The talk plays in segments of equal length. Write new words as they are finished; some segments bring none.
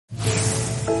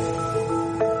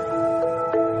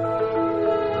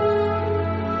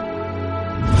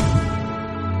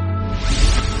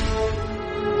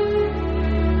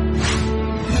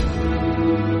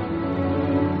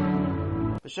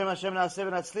Hashem Na'aseh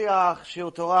v'Natzliach,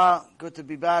 Shiur Torah, good to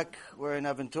be back. We're in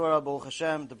Aventura, Baruch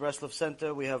Hashem, the Breslov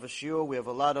Center. We have a shiur, we have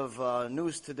a lot of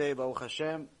news today, Baruch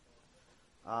Hashem.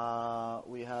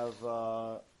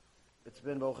 It's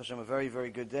been, Baruch Hashem, a very, very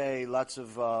good day. Lots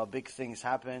of big things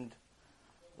happened,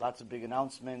 lots of big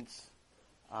announcements.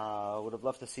 Would have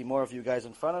loved to see more of you guys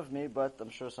in front of me, but I'm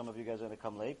sure some of you guys are going to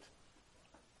come late.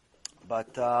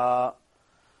 But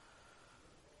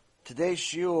today's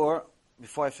shiur,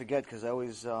 before I forget, because I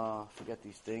always forget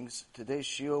these things, today's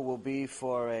shiur will be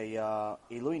for a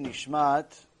Ilui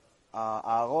Nishmat,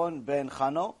 Aaron ben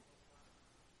Chano.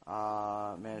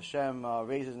 May Hashem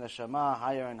raise his neshama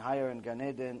higher and higher in Gan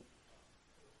Eden.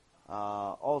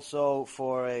 Also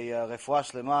for a refuah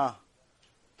shlema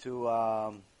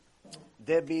to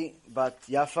Debbie bat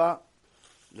Yafa,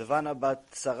 Levana bat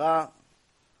Sarah,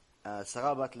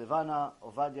 Sarah bat Levana,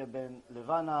 Ovadia ben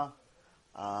Levana,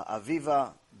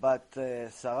 Aviva bat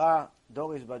Sarah,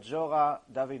 Doris bat Jora,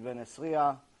 David ben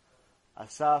Esriya,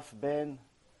 Asaf ben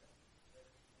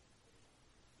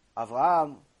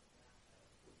Avraham,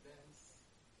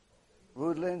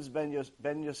 Rudlins ben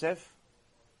Yosef,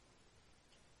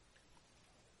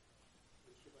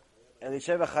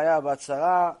 Elisheva Chaya bat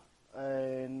Sarah,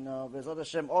 and Bezrat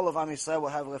Hashem, all of Am Yisrael will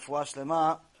have refuah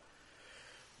shlema,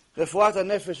 refuat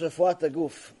ha-nefesh, refuat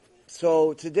ha-guf.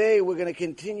 So today we're going to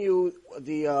continue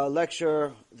the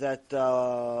lecture that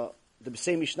the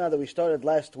same Mishnah that we started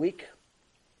last week,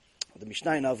 the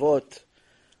Mishnah in Avot,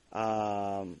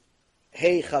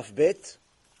 Hey Chaf Bet,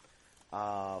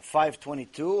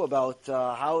 522, about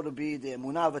how to be the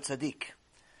Emunah of a Tzadik.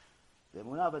 The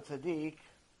Emunah of a Tzadik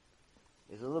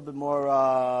is a little bit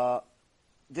more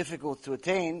difficult to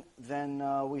attain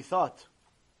than we thought.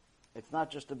 It's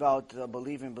not just about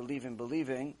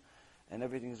believing, and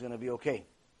everything's going to be okay.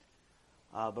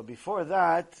 But before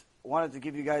that, I wanted to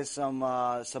give you guys some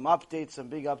updates, some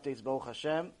big updates, Baruch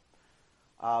Hashem.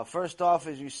 First off,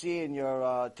 as you see in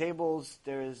your tables,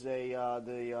 there is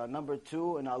the number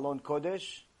 2 in Alon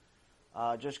Kodesh.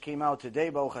 Just came out today,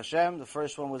 Baruch Hashem. The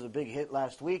first one was a big hit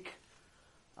last week.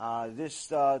 This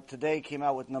today came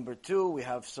out with number 2. We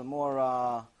have some more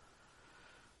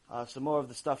of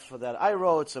the stuff that I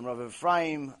wrote, some Rav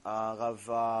Ephraim,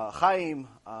 Rav Chaim,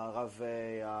 Rav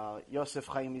Yosef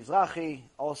Chaim Mizrahi,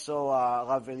 also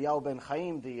Rav Eliyahu ben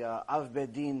Chaim, the Av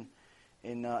Bedin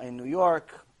in New York,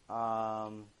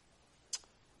 and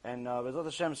Bezrat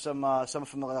Hashem, some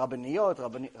from the Rabbaniyot,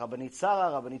 Rabbanit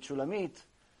Sarah, Rabbanit Shulamit.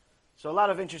 So a lot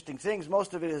of interesting things.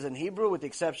 Most of it is in Hebrew, with the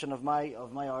exception of my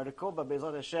article, but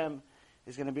Bezrat Hashem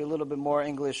is going to be a little bit more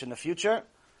English in the future.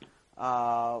 There's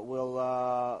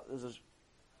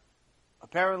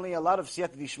apparently a lot of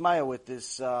siyata dishmaya with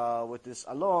this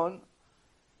alone.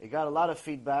 It got a lot of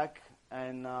feedback,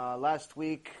 and last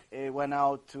week it went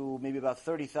out to maybe about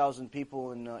 30,000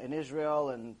 people in Israel,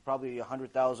 and probably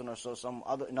 100,000 or so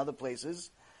in other places.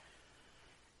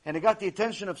 And it got the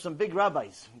attention of some big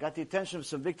rabbis. It got the attention of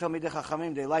some big Talmidei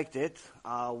Chachamim. They liked it.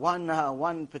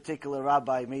 One particular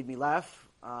rabbi made me laugh.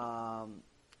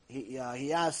 He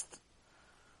asked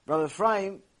Brother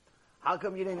Ephraim, how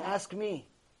come you didn't ask me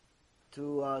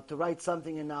to write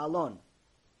something in the Alon,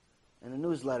 in a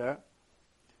newsletter?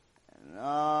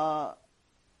 And,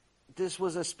 this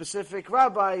was a specific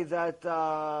rabbi that,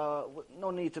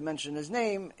 no need to mention his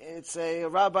name, it's a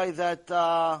rabbi that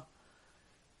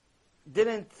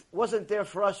wasn't there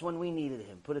for us when we needed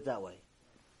him, put it that way.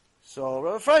 So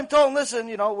Brother Ephraim told him, listen,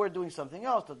 we're doing something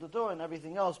else, and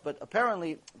everything else, but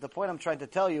apparently the point I'm trying to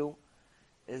tell you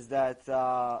is that,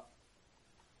 I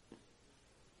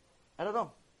don't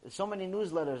know, there's so many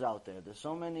newsletters out there, there's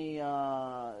so many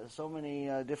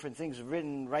different things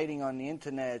writing on the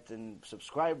internet, and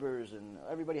subscribers, and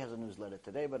everybody has a newsletter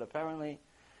today, but apparently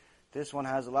this one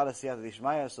has a lot of siyata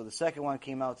dishmaya. So the second one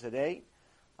came out today.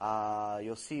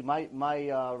 You'll see my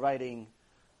writing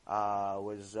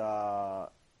was,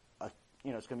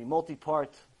 it's going to be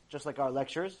multi-part, just like our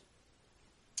lectures.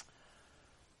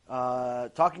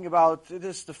 Talking about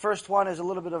this, the first one is a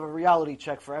little bit of a reality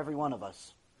check for every one of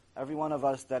us. Every one of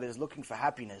us that is looking for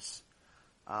happiness,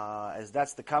 as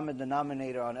that's the common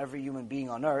denominator on every human being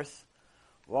on earth.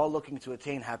 We're all looking to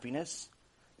attain happiness.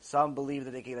 Some believe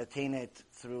that they can attain it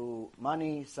through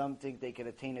money. Some think they can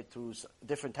attain it through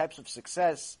different types of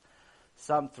success.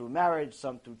 Some through marriage,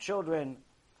 some through children,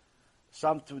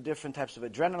 some through different types of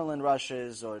adrenaline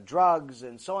rushes or drugs,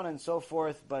 and so on and so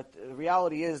forth. But the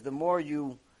reality is, the more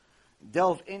you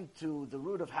delve into the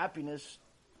root of happiness,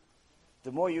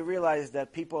 the more you realize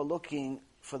that people are looking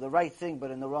for the right thing,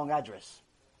 but in the wrong address.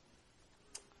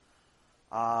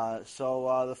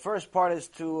 So the first part is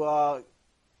to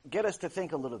get us to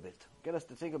think a little bit. Get us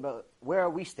to think about where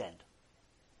we stand.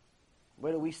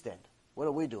 Where do we stand? What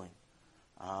are we doing?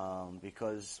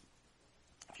 Because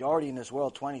if you're already in this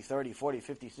world 20, 30, 40,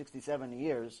 50, 60, 70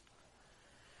 years,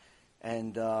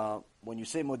 and when you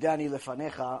say Modani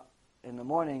lefanecha in the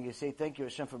morning, you say, thank you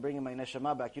Hashem for bringing my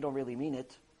neshama back, you don't really mean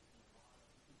it.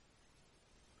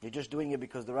 You're just doing it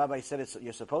because the rabbi said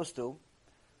you're supposed to,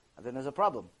 and then there's a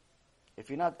problem. If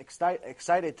you're not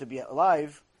excited to be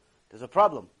alive, there's a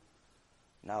problem.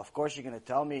 Now, of course, you're going to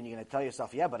tell me, and you're going to tell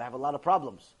yourself, yeah, but I have a lot of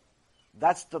problems.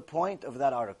 That's the point of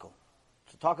that article,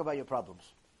 to talk about your problems.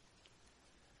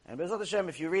 And B'ezrat Hashem,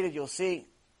 if you read it, you'll see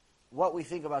what we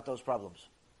think about those problems.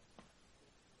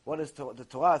 What does the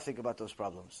Torah think about those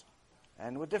problems?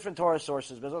 And with different Torah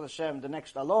sources, B'ezrat Hashem, the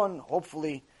next Alon,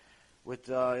 hopefully, with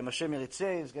Hashem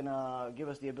Yiritzeh, is going to give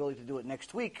us the ability to do it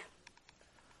next week.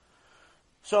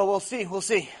 So we'll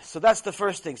see. So that's the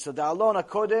first thing. So the Alon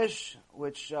HaKodesh,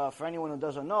 which for anyone who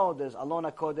doesn't know, there's Alon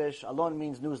HaKodesh. Alon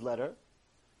means newsletter,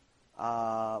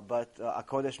 but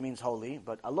HaKodesh means holy.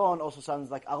 But Alon also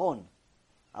sounds like Aron.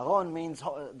 Aron means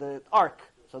the ark,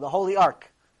 so the holy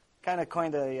ark. Kind of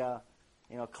coined a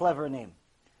clever name.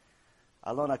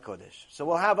 Alon HaKodesh. So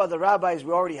we'll have other rabbis.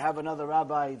 We already have another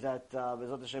rabbi that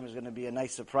B'ezrat Hashem is going to be a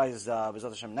nice surprise B'ezrat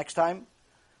Hashem next time.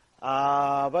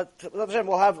 But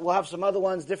we'll have some other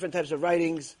ones, different types of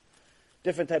writings,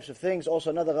 different types of things.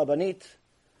 Also, another rabbanit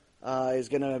is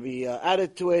going to be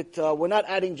added to it. We're not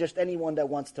adding just anyone that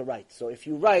wants to write. So if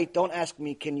you write, don't ask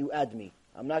me, can you add me?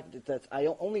 I'm not.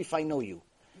 Only if I know you.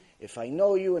 If I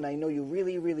know you and I know you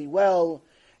really, really well,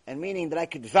 and meaning that I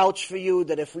could vouch for you,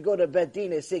 that if we go to Bet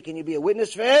Din and say, can you be a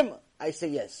witness for him? I say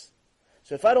yes.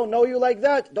 So if I don't know you like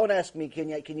that, don't ask me, can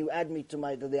you add me to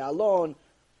the Alon?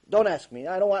 Don't ask me.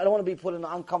 I don't want to be put in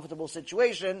an uncomfortable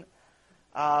situation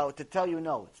to tell you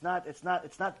no. It's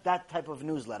not that type of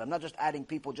newsletter. I'm not just adding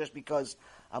people just because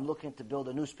I'm looking to build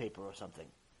a newspaper or something.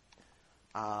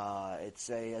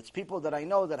 It's people that I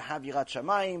know that have Yirat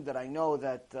Shamayim, that I know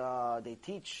that they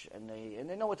teach and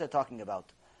they know what they're talking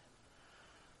about.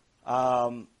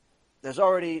 There's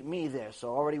already me there,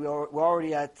 so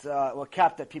we're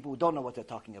capped at people who don't know what they're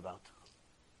talking about.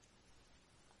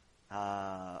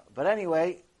 But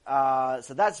anyway.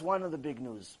 So that's one of the big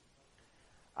news.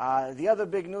 The other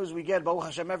big news we get, Baruch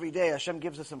Hashem, every day Hashem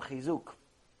gives us some chizuk.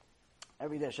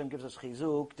 Every day Hashem gives us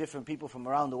chizuk. Different people from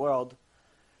around the world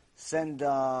send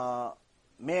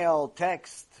mail,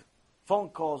 text, phone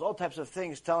calls, all types of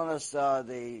things telling us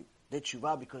they did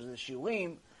tshuva because of the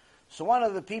shiurim. So one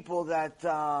of the people that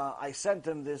I sent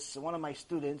him this, one of my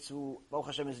students who, Baruch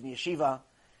Hashem, is in yeshiva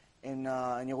in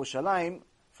Yerushalayim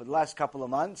for the last couple of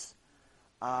months,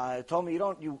 told me,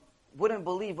 you wouldn't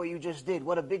believe what you just did.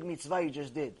 What a big mitzvah you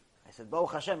just did. I said,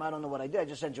 Baruch Hashem, I don't know what I did. I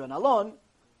just sent you an alon,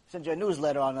 sent you a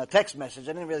newsletter on a text message.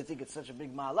 I didn't really think it's such a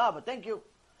big ma'alah, but thank you.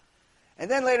 And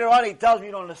then later on he tells me,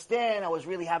 you don't understand, I was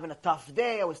really having a tough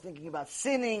day. I was thinking about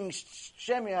sinning,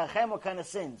 Shem Yerachem, what kind of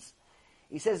sins.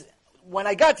 He says, when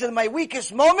I got to my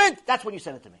weakest moment, that's when you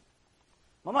sent it to me.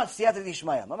 Mamash siyata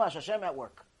d'ishmaya, Mamash Hashem at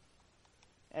work.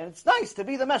 And it's nice to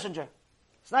be the messenger.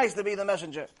 It's nice to be the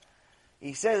messenger.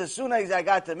 He says, as soon as I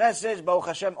got the message, Baruch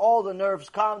Hashem, all the nerves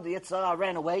calmed, the Yitzhak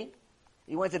ran away.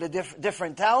 He went to the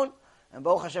different town, and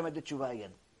Baruch Hashem did tshuva again.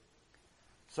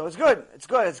 So it's good. It's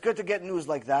good. It's good to get news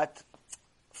like that.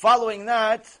 Following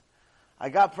that, I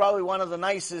got probably one of the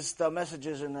nicest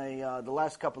messages in the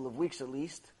last couple of weeks at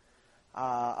least,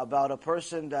 about a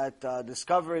person that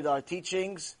discovered our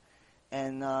teachings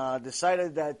and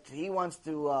decided that he wants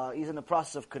to, he's in the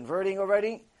process of converting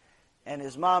already, and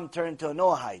his mom turned to a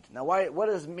Noahide. Now,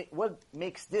 what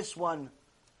makes this one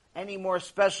any more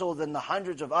special than the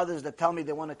hundreds of others that tell me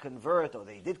they want to convert or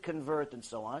they did convert and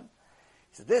so on?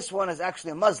 So this one is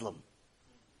actually a Muslim.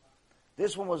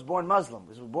 This one was born Muslim.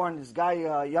 This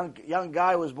guy, young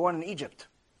guy, was born in Egypt.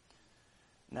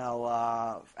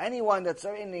 Now, anyone that's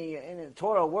in the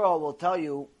Torah world will tell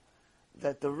you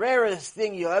that the rarest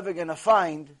thing you're ever going to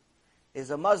find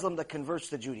is a Muslim that converts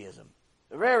to Judaism.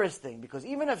 The rarest thing, because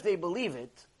even if they believe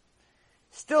it,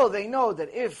 still they know that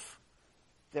if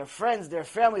their friends, their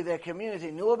family, their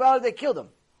community knew about it, they killed them.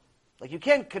 Like you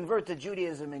can't convert to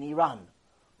Judaism in Iran,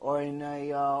 or in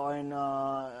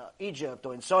Egypt,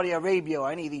 or in Saudi Arabia, or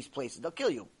any of these places. They'll kill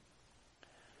you.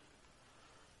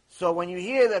 So when you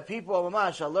hear that people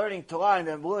are learning Torah and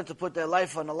they're willing to put their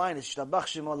life on the line, it's Shtabach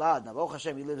Shemolad. Now, Baruch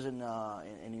Hashem, he lives in the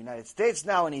United States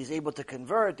now, and he's able to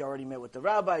convert. He already met with the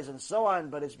rabbis and so on,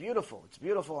 but it's beautiful. It's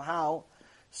beautiful how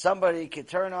somebody can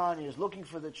turn on, he's looking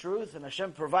for the truth, and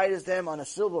Hashem provides them on a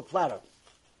silver platter.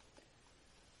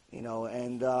 You know,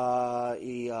 and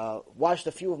he watched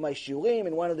a few of my shiurim.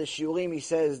 In one of the shiurim, he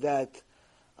says that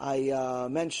I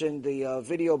mentioned the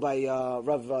video by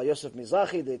Rav Yosef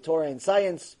Mizrahi, the Torah and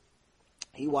Science.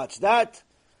 He watched that,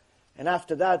 and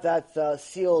after that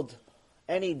sealed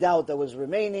any doubt that was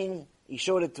remaining. He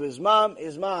showed it to his mom.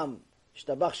 His mom,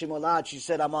 Shtabach Shimolad, she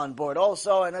said, I'm on board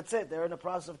also, and that's it. They're in the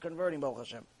process of converting, Baruch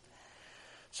Hashem.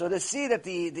 So to see that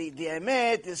the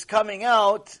Emet is coming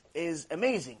out is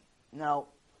amazing. Now,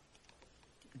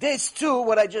 this too,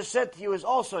 what I just said to you, is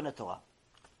also in the Torah.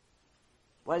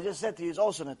 What I just said to you is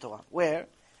also in the Torah. Where?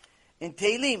 In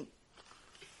Tehillim.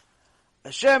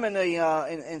 Hashem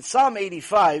in Psalm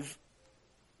 85,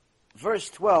 verse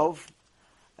 12,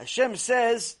 Hashem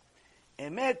says,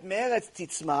 Emet me'eretz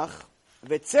titzmach,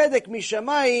 v'tzedek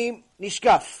mishamayim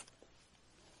nishkaf.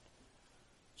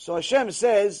 So Hashem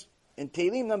says, in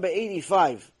Tehillim number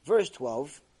 85, verse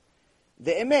 12,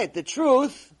 the Emet, the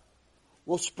truth,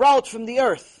 will sprout from the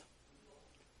earth,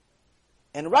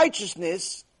 and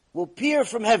righteousness will peer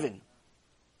from heaven.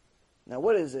 Now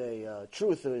what is a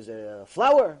truth? Is it a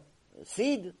flower? A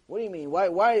seed? What do you mean?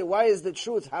 Why does the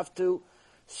truth have to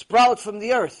sprout from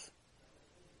the earth?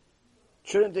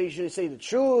 Shouldn't they say the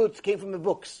truth came from the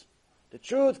books? The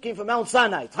truth came from Mount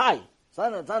Sinai. It's high. It's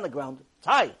on the ground. It's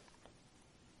high.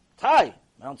 It's high.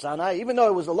 Mount Sinai, even though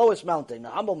it was the lowest mountain, a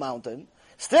humble mountain,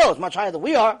 still it's much higher than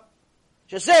we are.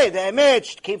 Just say the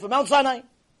Emet came from Mount Sinai.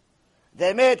 The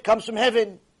Emet comes from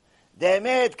heaven. The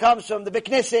Emet comes from the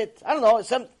Bekneset. I don't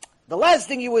know. The last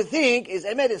thing you would think is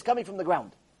Emet is coming from the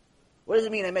ground. What does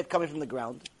it mean, Emet coming from the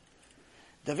ground?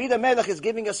 David HaMelech is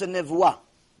giving us a nevuah.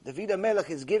 David HaMelech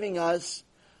is giving us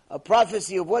a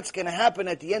prophecy of what's going to happen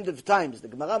at the end of times. The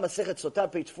Gemara Masechet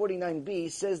Sotah, page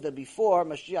 49b, says that before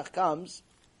Mashiach comes,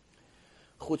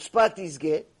 Chutzpat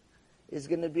Izgeh is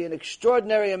going to be an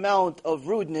extraordinary amount of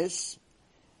rudeness,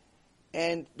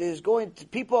 and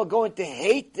people are going to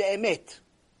hate the Emet.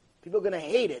 People are going to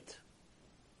hate it.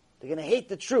 They're going to hate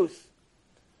the truth.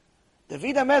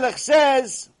 David HaMelech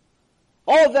says,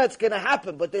 all that's going to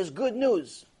happen, but there's good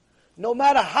news. No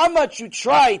matter how much you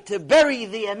try to bury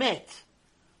the Emet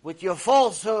with your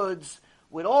falsehoods,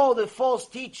 with all the false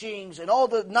teachings and all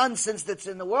the nonsense that's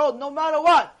in the world, no matter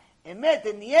what, Emet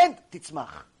in the end,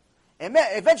 titzmach.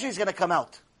 Emet eventually is going to come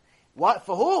out. What?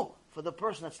 For who? For the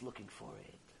person that's looking for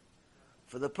it.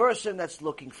 For the person that's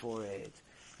looking for it.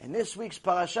 In this week's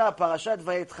parasha, Parashat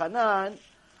Vayetchanan,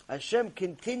 Hashem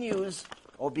continues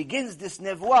or begins this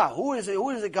nevuah. Who does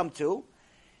it come to?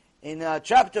 In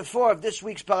chapter 4 of this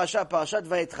week's parasha, Parashat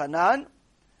Vayetchanan,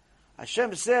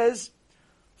 Hashem says,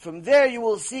 from there you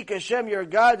will seek Hashem your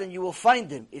God and you will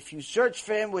find Him, if you search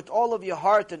for Him with all of your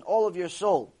heart and all of your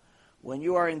soul, when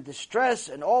you are in distress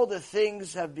and all the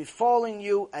things have befallen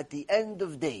you at the end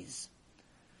of days.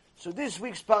 So this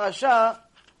week's parasha,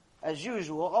 as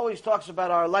usual, always talks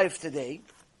about our life today.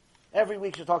 Every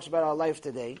week she talks about our life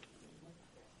today.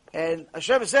 And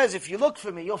Hashem says, if you look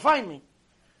for me, you'll find me.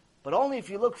 But only if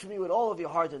you look for me with all of your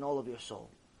heart and all of your soul.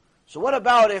 So what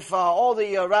about if all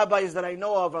the rabbis that I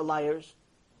know of are liars?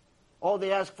 All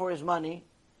they ask for is money.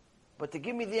 But to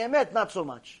give me the emet, not so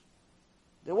much.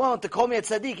 They want to call me a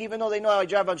tzaddik even though they know I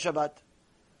drive on Shabbat.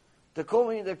 They call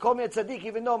me a tzaddik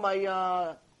even though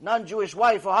my non-Jewish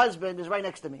wife or husband is right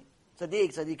next to me.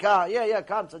 Tzaddik, tzaddikah. Yeah,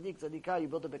 come, tzaddik, tzaddikah. You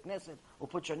built a Bekneset. We'll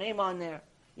put your name on there.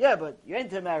 Yeah, but you're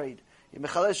intermarried. You're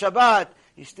mechalel Shabbat.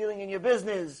 You're stealing in your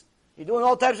business. You're doing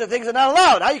all types of things that are not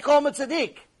allowed. How you call him a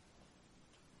tzaddik?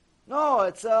 No,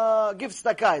 it's give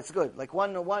tzedakah. It's good. Like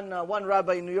one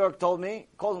rabbi in New York told me,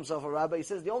 called himself a rabbi. He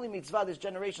says the only mitzvah this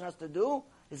generation has to do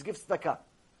is give tzedakah.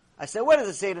 I said, where does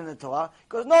it say it in the Torah? He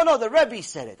goes, no, the Rebbe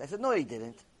said it. I said, no, he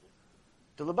didn't.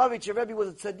 The Lubavitcher Rebbe was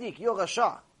a tzaddik. You're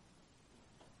Rasha.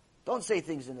 Don't say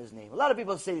things in his name. A lot of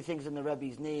people say things in the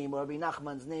Rebbe's name or Rabbi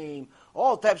Nachman's name,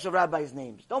 all types of rabbis'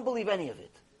 names. Don't believe any of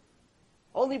it.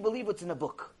 Only believe what's in a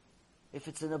book. If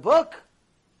it's in a book,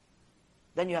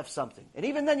 then you have something. And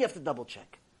even then you have to double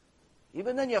check.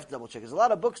 There's a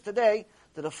lot of books today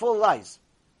that are full of lies.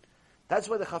 That's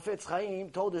why the Chafetz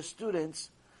Chaim told his students,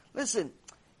 listen,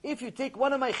 if you take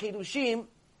one of my chidushim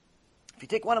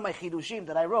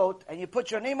that I wrote, and you put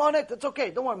your name on it, that's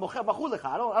okay. Don't worry.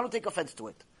 I don't take offense to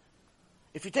it.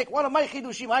 If you take one of my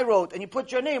chidushim I wrote, and you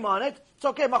put your name on it, it's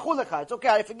okay. It's okay.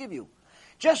 I forgive you.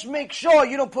 Just make sure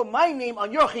you don't put my name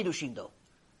on your chidushim, though.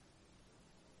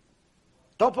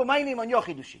 Don't put my name on your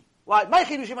chidushim. Why? My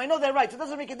chidushim, I know they're right. So it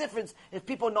doesn't make a difference if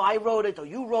people know I wrote it, or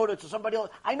you wrote it, or somebody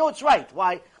else. I know it's right.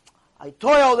 Why? I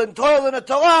toiled in the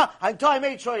Torah until I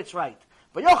made sure it's right.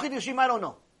 But your chidushim, I don't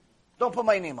know. Don't put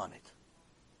my name on it.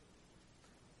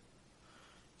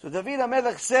 So David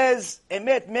HaMelech says,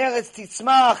 Emet meretz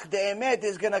titzmach, the Emet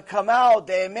is going to come out.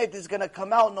 The Emet is going to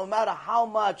come out no matter how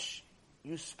much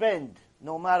you spend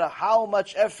no matter how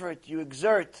much effort you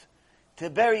exert to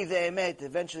bury the emet,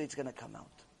 eventually it's going to come out.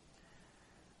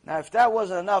 Now, if that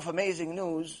wasn't enough amazing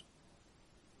news,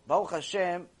 Baruch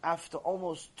Hashem, after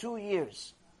almost 2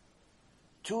 years,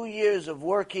 2 years of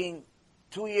working,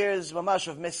 2 years mamash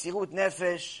of mesirut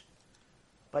nefesh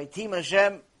by Team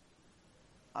Hashem,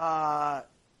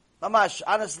 mamash,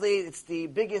 honestly, it's the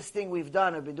biggest thing we've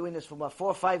done. I've been doing this for about 4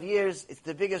 or 5 years. It's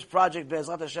the biggest project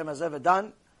Be'ezrat Hashem has ever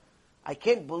done. I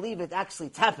can't believe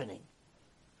it's happening.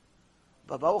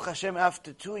 But Baruch Hashem,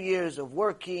 after 2 years of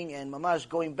working and mamash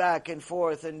going back and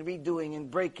forth and redoing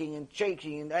and breaking and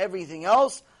changing and everything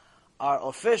else, our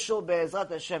official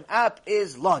Be'ezrat Hashem app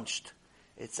is launched.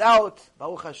 It's out.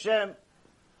 Baruch Hashem.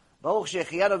 Baruch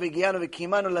Shechiyanu v'giyanu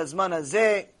v'kimanu lazman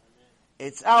hazeh.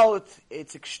 It's out.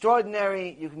 It's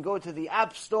extraordinary. You can go to the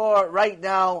App Store right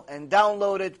now and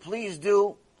download it. Please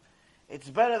do. It's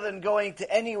better than going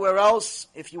to anywhere else.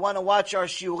 If you want to watch our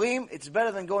shiurim, it's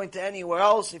better than going to anywhere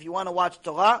else if you want to watch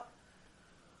Torah.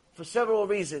 For several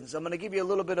reasons. I'm going to give you a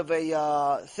little bit of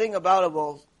a thing about it.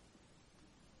 Well,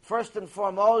 first and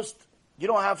foremost, you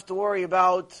don't have to worry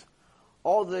about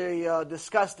all the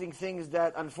disgusting things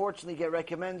that unfortunately get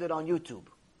recommended on YouTube.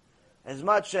 As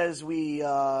much as we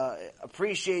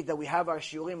appreciate that we have our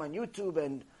shiurim on YouTube,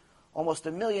 and almost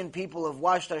 1 million people have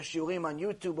watched our shiurim on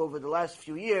YouTube over the last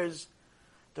few years,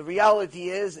 the reality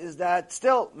is that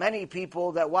still many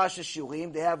people that watch the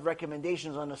shiurim, they have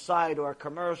recommendations on the side or a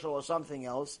commercial or something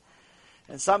else.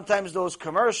 And sometimes those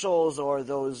commercials or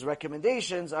those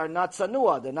recommendations are not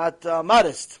sanua, they're not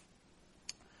modest.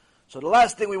 So the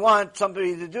last thing we want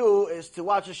somebody to do is to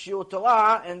watch a shiur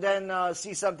Torah and then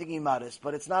see something immodest.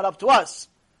 But it's not up to us.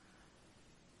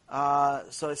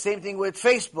 So the same thing with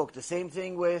Facebook, the same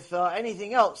thing with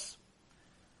anything else.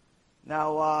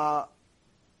 Now,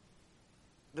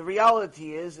 the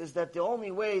reality is that the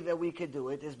only way that we could do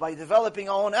it is by developing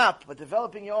our own app. But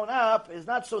developing your own app is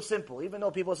not so simple, even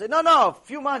though people say, no, a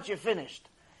few months you're finished.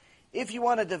 If you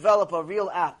want to develop a real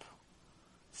app,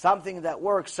 something that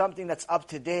works, something that's up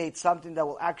to date, something that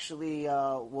will actually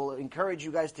will encourage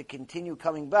you guys to continue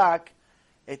coming back,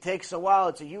 it takes a while.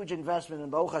 It's a huge investment,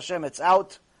 and Baruch Hashem, it's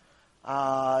out.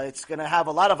 It's going to have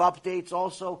a lot of updates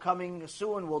also coming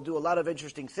soon. We'll do a lot of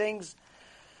interesting things.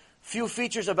 Few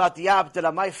features about the app that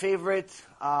are my favorite.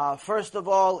 First of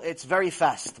all, it's very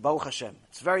fast. Baruch Hashem,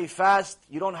 it's very fast.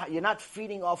 You're not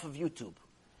feeding off of YouTube.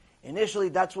 Initially,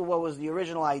 that's what was the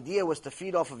original idea, was to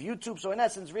feed off of YouTube. So in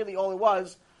essence, really all it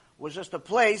was just a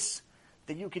place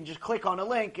that you can just click on a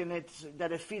link and it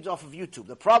feeds off of YouTube.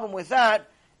 The problem with that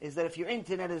is that if your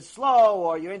internet is slow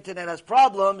or your internet has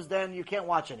problems, then you can't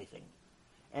watch anything.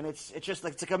 And it's just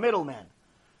like, it's like a middleman.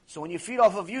 So when you feed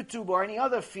off of YouTube or any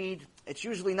other feed, it's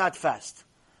usually not fast.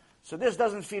 So this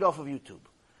doesn't feed off of YouTube.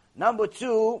 Number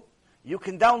 2, you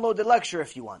can download the lecture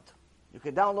if you want. You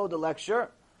can download the lecture.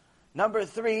 Number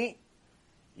 3,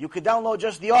 you could download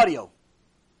just the audio.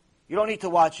 You don't need to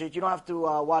watch it. You don't have to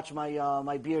watch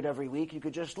my beard every week. You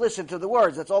could just listen to the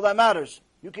words. That's all that matters.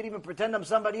 You could even pretend I'm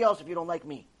somebody else if you don't like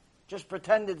me. Just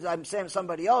pretend that I'm saying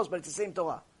somebody else, but it's the same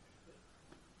Torah.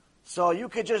 So you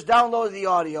could just download the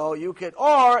audio. You could,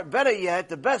 or better yet,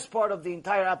 the best part of the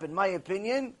entire app, in my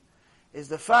opinion, is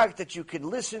the fact that you can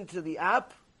listen to the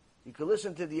app, you can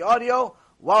listen to the audio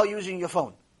while using your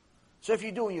phone. So if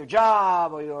you're doing your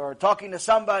job, or you're talking to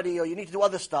somebody, or you need to do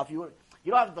other stuff, you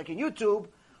don't have to, like in YouTube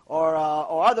or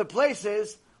other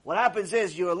places. What happens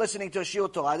is you're listening to a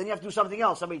shiur Torah, then you have to do something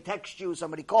else. Somebody texts you,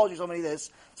 somebody calls you, somebody this.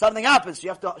 Something happens, so you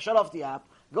have to shut off the app,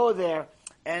 go there,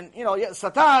 and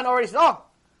Satan already said, oh,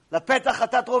 Lapetach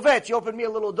chatat rovet, you opened me a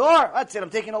little door, that's it, I'm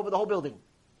taking over the whole building.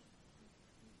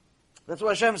 That's what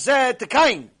Hashem said to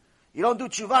Cain. You don't do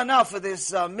tshuva now for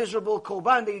this miserable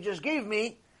korban that you just gave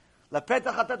me.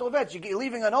 Lapetach chatat rovet, you're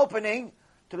leaving an opening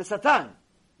to the Satan.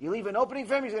 You leave an opening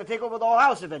for him, he's going to take over the whole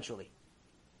house eventually.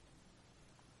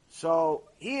 So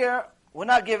here, we're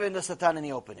not giving the Satan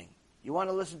any opening. You want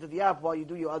to listen to the app while you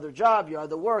do your other job, your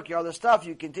other work, your other stuff,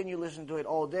 you continue listening to it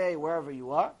all day, wherever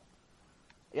you are.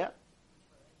 Yeah?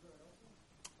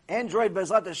 Android,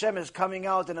 Bezrat Hashem, is coming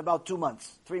out in about 2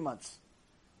 months, 3 months.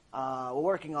 We're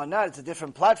working on that. It's a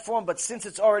different platform, but since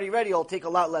it's already ready, it'll take a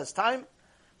lot less time.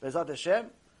 Bezrat Hashem.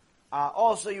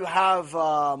 Also, you have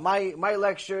my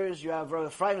lectures, you have Rav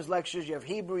Ephraim's lectures, you have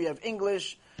Hebrew, you have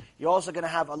English. You're also going to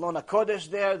have Alona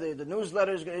Kodesh there, the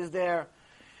newsletter is there.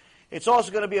 It's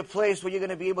also going to be a place where you're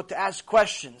going to be able to ask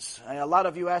questions. A lot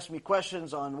of you ask me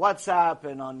questions on WhatsApp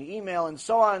and on the email and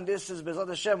so on. This is Bezrat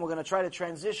Hashem. We're going to try to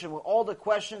transition where all the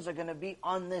questions are going to be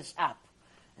on this app.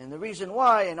 And the reason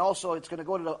why, and also it's going to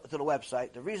go to the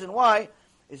website, the reason why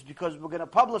is because we're going to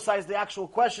publicize the actual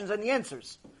questions and the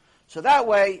answers. So that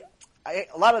way,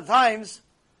 a lot of times,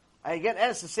 I get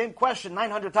asked the same question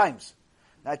 900 times.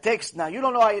 Now you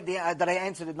don't know that I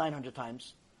answered it 900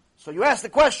 times. So you ask the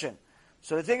question.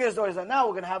 So the thing is, though, is that now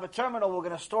we're going to have a terminal, we're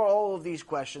going to store all of these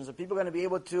questions, and people are going to be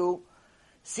able to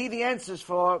see the answers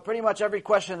for pretty much every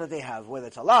question that they have, whether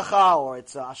it's halacha, or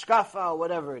it's ashkafa, or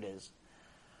whatever it is.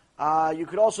 You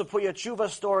could also put your tshuva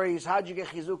stories, how'd you get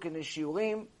chizuk in the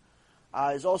shiurim.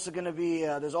 There's also going to be,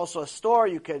 there's also a store,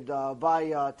 you could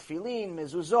buy tefillin,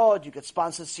 mezuzot, you could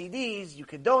sponsor CDs, you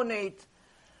could donate.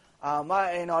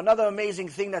 Another amazing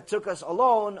thing that took us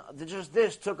alone, just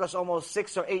this took us almost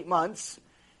 6 or 8 months,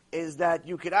 is that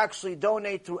you could actually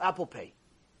donate through Apple Pay.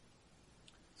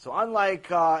 So unlike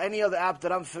any other app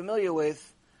that I'm familiar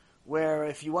with, where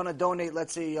if you want to donate,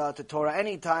 let's say, to Torah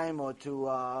Anytime, or to,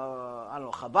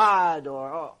 Chabad,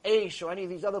 or Aish, or any of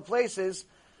these other places,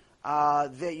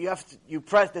 that you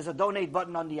press, there's a donate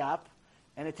button on the app,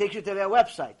 and it takes you to their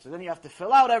website. So then you have to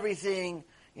fill out everything,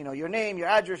 your name, your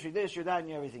address, your this, your that, and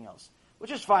your everything else.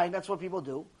 Which is fine, that's what people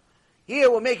do. Here,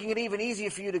 we're making it even easier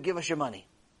for you to give us your money.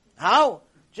 How?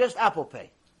 Just Apple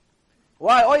Pay.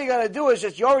 Why? All you got to do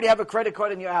is you already have a credit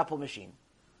card in your Apple machine.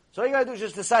 So all you got to do is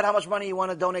just decide how much money you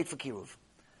want to donate for Kiruv.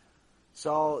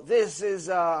 So this is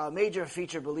a major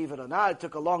feature, believe it or not. It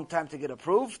took a long time to get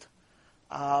approved.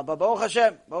 But Baruch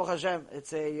Hashem,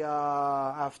 it's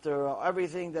after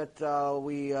everything that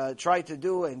we tried to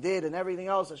do and did and everything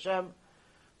else, Hashem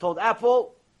told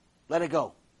Apple, let it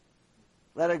go.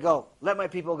 Let it go. Let my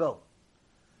people go.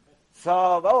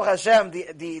 So, Baruch Hashem,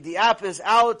 the app is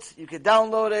out. You can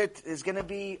download it. There's going to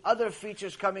be other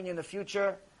features coming in the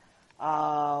future.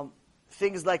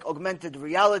 Things like augmented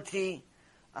reality,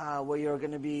 where you're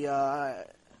going to be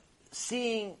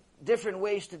seeing different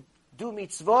ways to do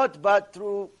mitzvot, but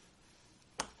through,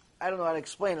 I don't know how to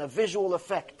explain, a visual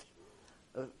effect.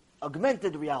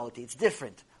 Augmented reality. It's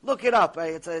different. Look it up.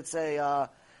 The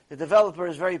developer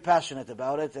is very passionate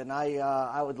about it, and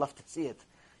I would love to see it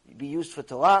be used for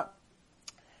Torah.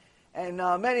 And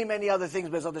many, many other things,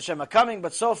 Be'ezrat Hashem, are coming.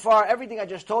 But so far, everything I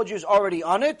just told you is already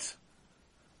on it.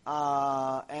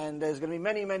 And there's going to be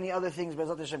many, many other things,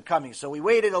 Be'ezrat Hashem, coming. So we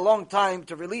waited a long time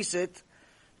to release it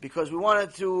because we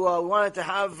wanted to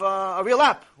have a real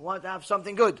app. We wanted to have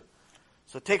something good.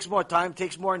 So it takes more time,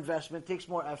 takes more investment, takes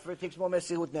more effort, takes more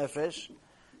mesirut nefesh,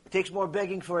 it takes more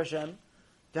begging for Hashem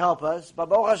to help us. But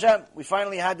Baruch Hashem, we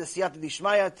finally had the siyata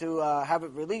dishmaya to have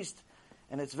it released.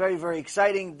 And it's very, very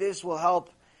exciting. This will help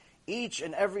each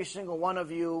and every single one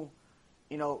of you,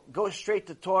 go straight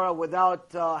to Torah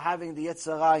without having the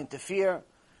Yetzer Hara interfere.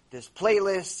 There's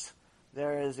playlists.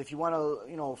 There is, if you want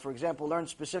to, for example, learn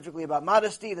specifically about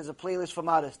modesty, there's a playlist for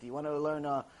modesty. You want to learn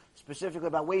specifically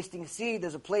about wasting seed,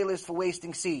 there's a playlist for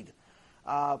wasting seed.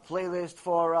 Playlist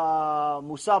for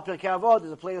MUSSAR Pirkei Avot,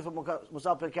 there's a playlist for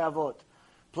MUSSAR Pirkei Avot.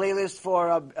 Playlist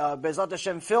for Be'ezrat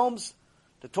Hashem films,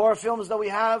 the Torah films that we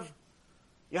have,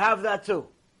 you have that too.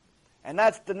 And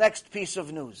that's the next piece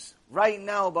of news. Right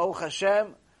now, Baruch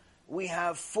Hashem, we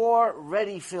have 4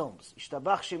 ready films.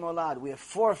 Ishtabach Shemolad. We have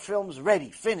 4 films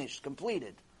ready, finished,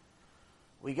 completed.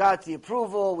 We got the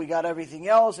approval, we got everything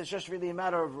else. It's just really a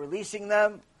matter of releasing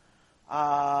them.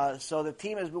 So the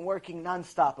team has been working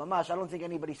non-stop. Amash, I don't think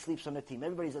anybody sleeps on the team.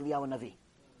 Everybody's Eliyahu Navi.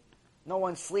 No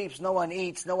one sleeps, no one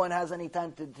eats, no one has any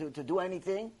time to do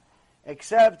anything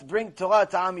except bring Torah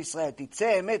to Am Yisrael.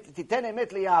 Titen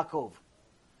emet liYaakov.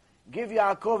 Give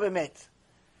Yaakov emet.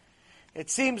 It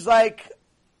seems like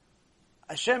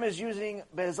Hashem is using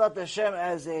Be'ezrat Hashem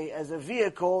as a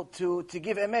vehicle to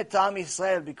give emet to Am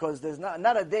Yisrael, because there's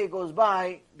not a day goes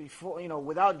by before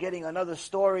without getting another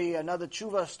story, another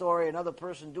tshuva story, another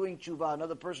person doing tshuva,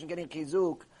 another person getting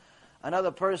chizuk,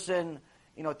 another person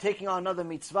taking on another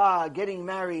mitzvah, getting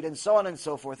married, and so on and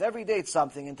so forth. Every day it's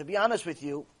something. And to be honest with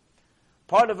you,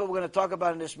 part of it we're going to talk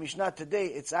about in this Mishnah today,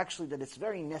 it's actually that it's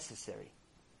very necessary.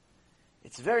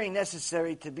 It's very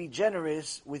necessary to be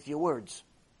generous with your words.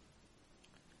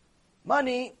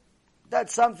 Money,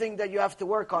 that's something that you have to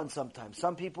work on sometimes.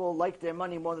 Some people like their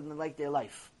money more than they like their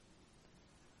life.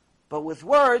 But with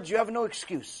words, you have no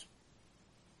excuse.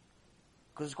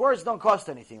 Because words don't cost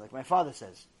anything, like my father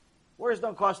says. Words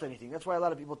don't cost anything. That's why a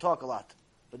lot of people talk a lot,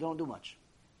 but don't do much.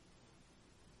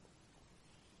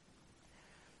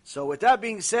 So with that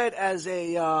being said, as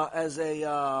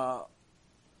a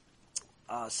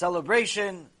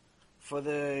celebration for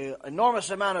the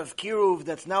enormous amount of kiruv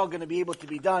that's now going to be able to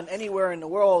be done anywhere in the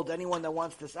world. Anyone that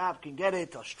wants this app can get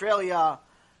it. Australia,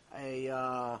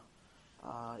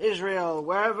 Israel,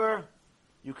 wherever.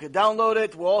 You could download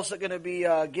it. We're also going to be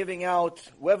giving out,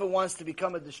 whoever wants to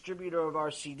become a distributor of our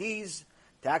CDs,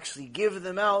 to actually give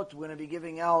them out. We're going to be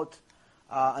giving out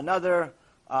another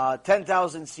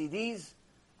 10,000 CDs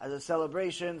as a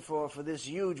celebration for this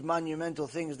huge monumental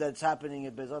things that's happening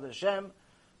at Bezrat Hashem.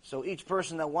 So each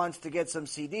person that wants to get some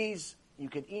CDs, you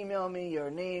can email me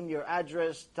your name, your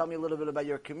address, tell me a little bit about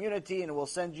your community, and we'll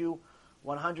send you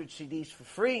 100 CDs for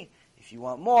free. If you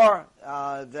want more,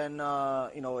 then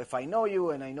if I know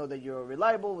you and I know that you're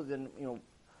reliable, then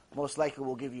most likely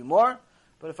we'll give you more.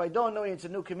 But if I don't know you, it's a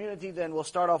new community, then we'll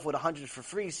start off with 100 for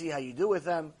free, see how you do with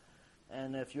them.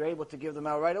 And if you're able to give them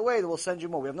out right away, then we'll send you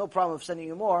more. We have no problem with sending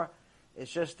you more. It's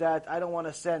just that I don't want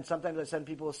to send, sometimes I send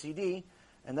people a CD,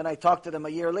 and then I talk to them a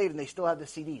year later and they still have the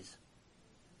CDs.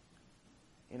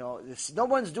 No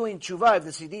one's doing tshuva if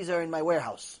the CDs are in my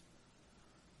warehouse.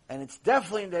 And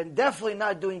they're definitely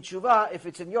not doing tshuva if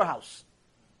it's in your house.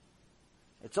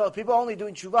 People are only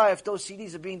doing tshuva if those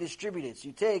CDs are being distributed. So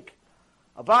you take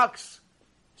a box,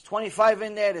 there's 25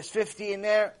 in there, there's 50 in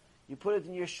there, you put it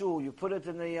in your shul, you put it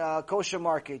in the kosher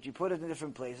market, you put it in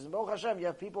different places. Baruch Hashem, you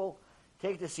have people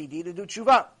take the CD to do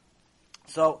tshuva.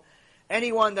 So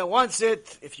anyone that wants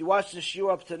it, if you watch the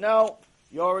shiur up to now,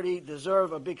 you already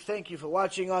deserve a big thank you for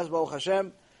watching us, Baruch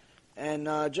Hashem.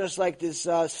 And just like this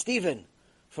Stephen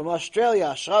from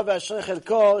Australia,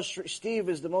 Steve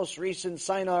is the most recent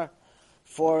signer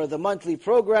for the monthly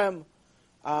program.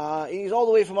 He's all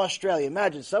the way from Australia.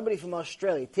 Imagine, somebody from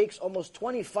Australia. It takes almost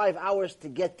 25 hours to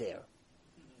get there.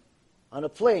 On a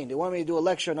plane. They want me to do a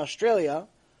lecture in Australia,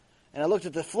 and I looked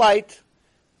at the flight.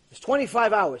 It's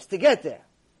 25 hours to get there.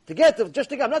 I'm not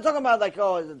talking about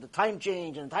the time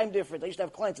change and time difference. I used to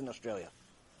have clients in Australia.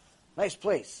 Nice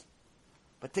place.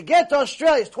 But to get to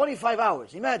Australia is 25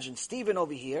 hours. Imagine, Stephen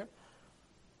over here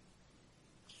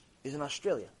is in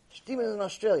Australia. Stephen is in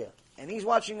Australia. And he's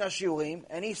watching Shiurim,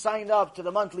 and he signed up to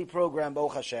the monthly program,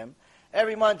 Baruch Hashem.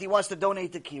 Every month he wants to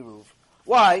donate to Kiruv.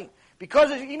 Why?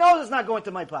 Because he knows it's not going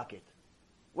to my pocket.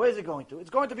 Where is it going to? It's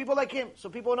going to people like him. So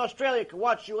people in Australia can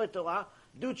watch Shiurei Torah,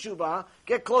 do tshuva,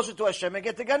 get closer to Hashem, and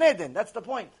get to Gan Eden. That's the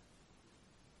point.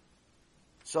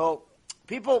 So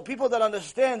people that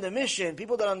understand the mission,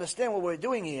 people that understand what we're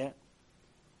doing here,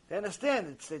 they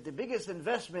understand that the biggest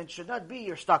investment should not be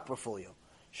your stock portfolio.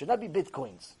 Should not be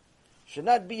bitcoins. Should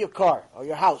not be your car or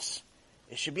your house.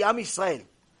 It should be Am Yisrael.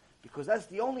 Because that's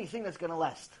the only thing that's going to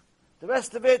last. The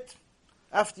rest of it,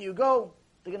 after you go,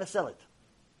 they're going to sell it.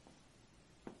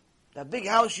 That big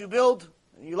house you build,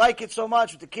 and you like it so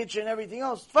much with the kitchen and everything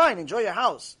else, fine, enjoy your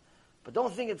house. But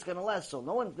don't think it's going to last. So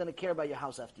no one's going to care about your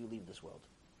house after you leave this world.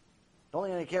 They're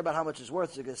only going to care about how much it's worth,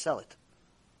 so they're going to sell it.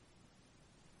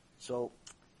 So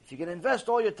if you're going to invest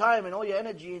all your time and all your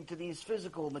energy into these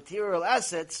physical, material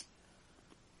assets,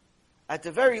 at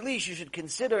the very least, you should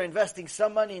consider investing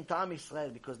some money into Am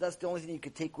Yisrael, because that's the only thing you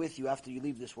could take with you after you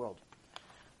leave this world.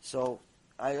 So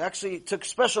I actually took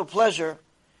special pleasure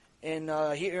in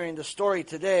hearing the story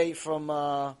today from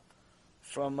Ahmed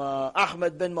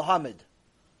ben Muhammad.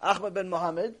 Ahmed ben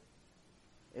Muhammad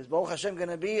is, Baruch Hashem, going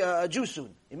to be a Jew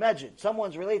soon. Imagine,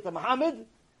 someone's related to Muhammad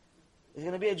is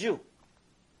going to be a Jew.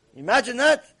 Imagine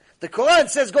that. The Quran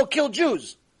says, go kill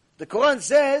Jews. The Quran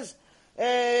says,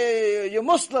 you're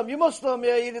Muslim,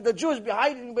 the Jew is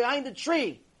hiding behind the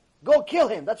tree. Go kill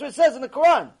him. That's what it says in the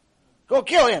Quran. Go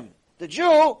kill him. The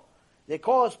Jew, they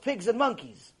call us pigs and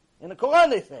monkeys. In the Quran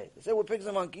they say we're pigs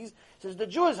and monkeys. It says the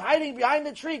Jew is hiding behind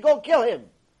the tree, go kill him.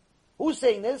 Who's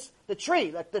saying this? The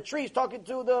tree. Like the tree is talking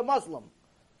to the Muslim.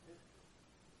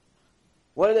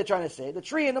 What are they trying to say? The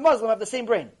tree and the Muslim have the same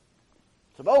brain.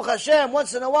 So Baruch Hashem,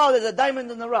 once in a while there's a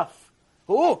diamond in the rough.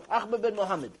 Who? Ahmed ben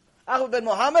Muhammad. Ahmed ben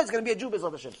Muhammad is going to be a Jew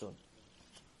B'ezrat Hashem soon.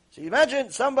 So you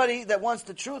imagine somebody that wants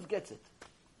the truth gets it.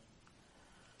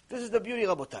 This is the beauty,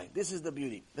 Rabotai. This is the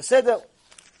beauty. The Seder.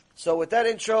 So with that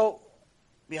intro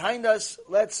behind us,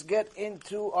 let's get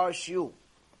into our shiur.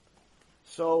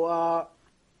 So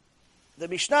the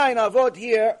Mishnah in Avot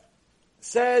here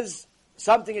says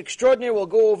something extraordinary. We'll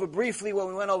go over briefly what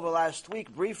we went over last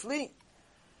week, briefly.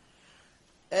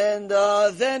 And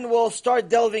then we'll start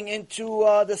delving into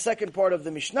the second part of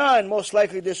the Mishnah, and most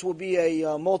likely this will be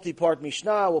a multi-part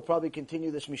Mishnah. We'll probably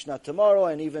continue this Mishnah tomorrow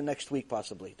and even next week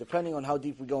possibly, depending on how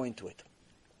deep we go into it.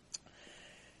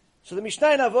 So the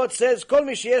Mishnah in Avot says, כל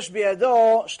מי שיש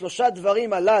בידו שלושה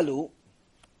דברים הללו,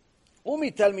 הוא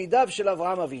מתלמידיו של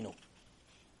אברהם אבינו.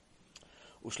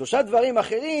 ושלושה דברים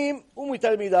אחרים, הוא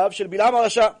מתלמידיו של בלעם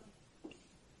הרשע.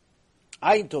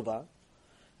 עין טובה,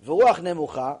 ורוח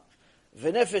נמוכה,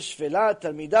 ונפש שפלה,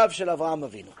 תלמידיו של אברהם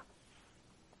אבינו.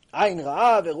 עין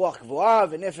רעה ורוח גבוהה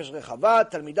ונפש רחבה,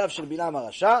 תלמידיו של בלעם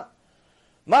הרשע.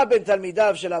 מה בין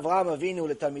תלמידיו של אברהם אבינו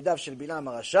לתלמידיו של בלעם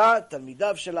הרשע?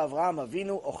 תלמידיו של אברהם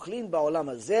אבינו אוכלים בעולם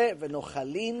הזה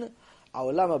ונאכלים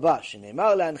העולם הבא,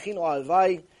 שנאמר להנחין או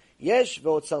הלוואי יש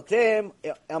ואוצרתם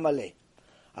המלא.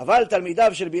 אבל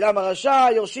תלמידיו של בלעם הרשע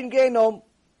יורשים גיהנום.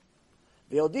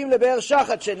 ויורדים לבאר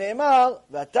שחת שנאמר,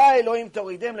 ואתה אלוהים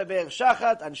תורידם לבאר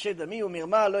שחת, אנשי דמי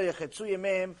ומרמה לא יחצו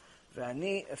ימיהם,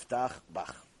 ואני אפתח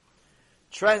בך.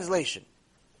 Translation.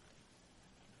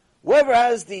 Whoever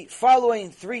has the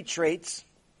following three traits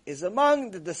is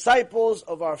among the disciples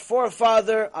of our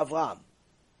forefather Avraham.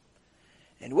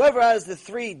 And whoever has the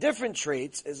three different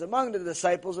traits is among the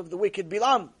disciples of the wicked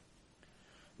Bilam.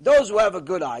 Those who have a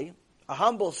good eye, a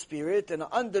humble spirit, and an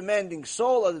undemanding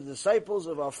soul are the disciples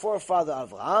of our forefather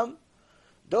Avraham.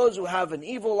 Those who have an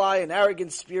evil eye, an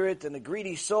arrogant spirit, and a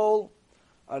greedy soul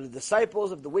are the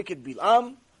disciples of the wicked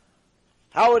Bilam.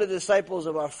 How are the disciples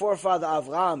of our forefather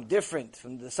Avraham different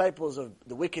from the disciples of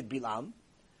the wicked Bilam?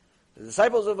 The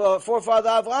disciples of our forefather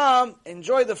Avraham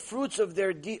enjoy the fruits of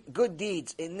their good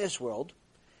deeds in this world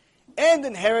and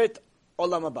inherit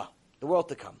Olam Haba, the world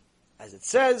to come. As it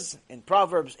says in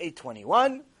Proverbs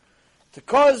 8:21, to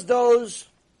cause those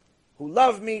who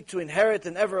love me to inherit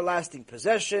an everlasting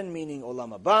possession, meaning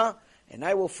Olam Haba, and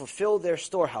I will fulfill their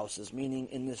storehouses, meaning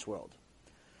in this world.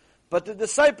 But the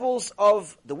disciples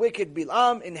of the wicked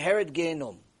Bilam inherit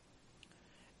Gehenom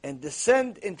and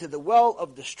descend into the well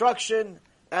of destruction,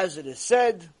 as it is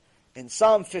said in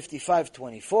Psalm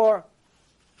 55:24.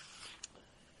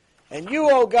 And you,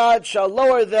 O God, shall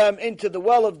lower them into the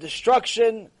well of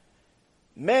destruction.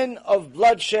 Men of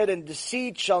bloodshed and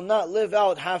deceit shall not live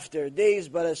out half their days,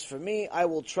 but as for me, I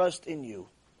will trust in you.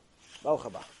 Baruch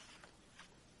haba.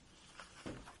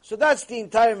 So that's the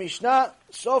entire Mishnah.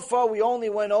 So far we only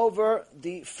went over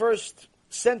the first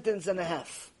sentence and a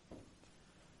half,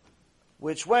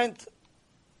 which went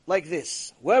like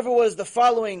this. Whoever was the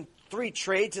following three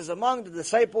traits is among the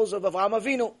disciples of Avraham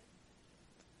Avinu.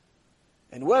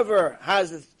 And whoever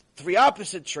has the three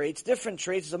opposite traits, different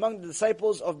traits, is among the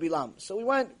disciples of Bilam. So we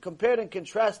went, compared and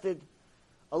contrasted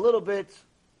a little bit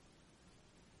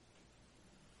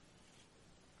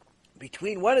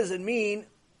between what does it mean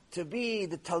to be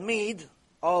the Talmid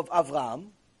of Avraham,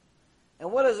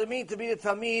 and what does it mean to be the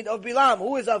Talmid of Bilam?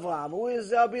 Who is Avraham? Who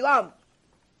is Bilam?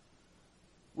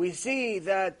 We see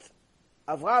that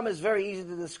Avraham is very easy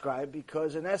to describe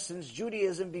because in essence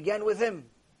Judaism began with him.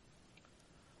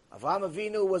 Avraham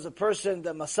Avinu was a person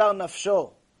that MUSSAR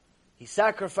nafsho. He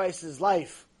sacrificed his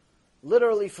life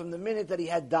literally from the minute that he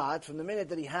had da'at, from the minute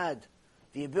that he had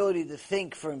the ability to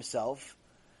think for himself.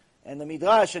 And the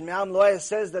Midrash and Me'am Lo'eh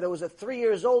says that it was at 3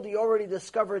 years old he already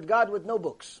discovered God with no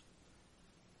books.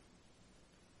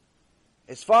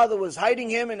 His father was hiding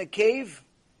him in a cave.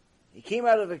 He came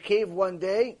out of a cave one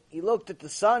day, he looked at the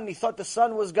sun, he thought the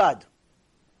sun was God.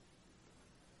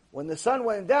 When the sun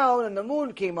went down and the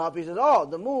moon came up, he says, oh,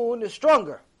 the moon is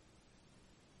stronger.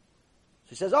 So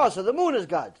he says, oh, so the moon is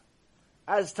God.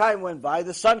 As time went by,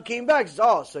 the sun came back. He says,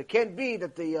 oh, so it can't be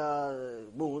that the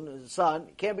moon, the sun,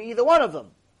 it can't be either one of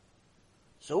them.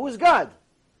 So who is God?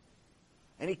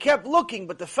 And he kept looking,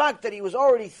 but the fact that he was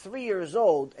already 3 years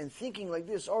old and thinking like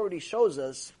this already shows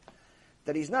us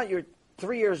that he's not your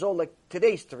 3 years old like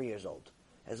today's 3 years old.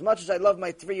 As much as I love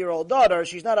my 3-year-old daughter,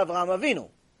 she's not Avraham Avinu.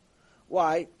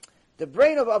 Why? The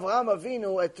brain of Avraham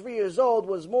Avinu at 3 years old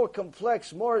was more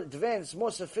complex, more advanced,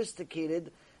 more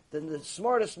sophisticated than the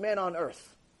smartest man on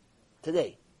earth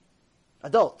today.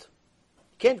 Adult.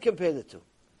 Can't compare the two.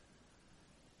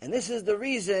 And this is the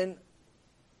reason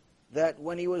that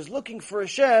when he was looking for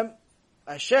Hashem,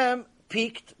 Hashem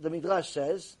peeked, the Midrash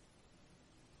says,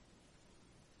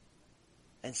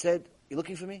 and said, you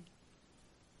looking for me?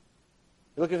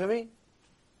 You looking for me?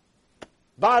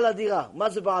 Ba'al Adira.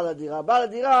 What's the Ba'al Adira? Ba'al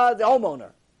Adira, the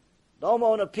homeowner. The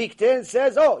homeowner peeked in and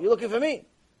says, oh, you looking for me?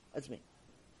 That's me.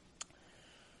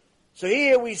 So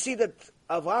here we see that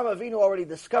Avraham Avinu already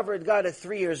discovered God at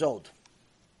 3 years old.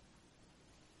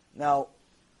 Now,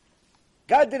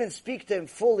 God didn't speak to him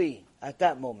fully at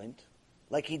that moment,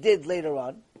 like he did later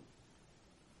on.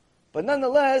 But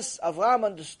nonetheless, Avraham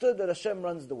understood that Hashem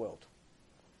runs the world.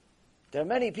 There are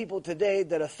many people today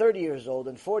that are 30 years old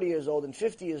and 40 years old and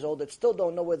 50 years old that still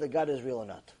don't know whether God is real or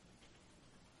not.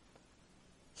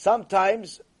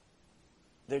 Sometimes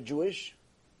they're Jewish,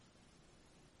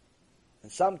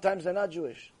 and sometimes they're not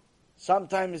Jewish.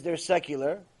 Sometimes they're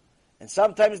secular, and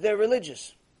sometimes they're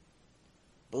religious.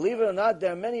 Believe it or not,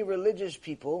 there are many religious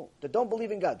people that don't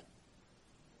believe in God.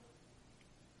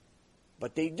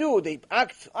 But they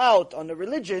act out on the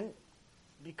religion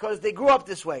because they grew up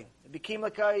this way. It became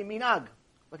like a minag,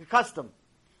 like a custom.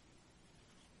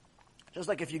 Just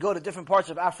like if you go to different parts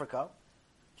of Africa,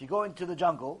 if you go into the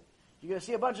jungle, you're going to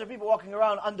see a bunch of people walking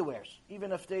around underwears,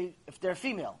 even if they're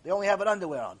female. They only have an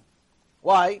underwear on.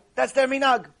 Why? That's their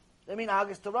minag. Their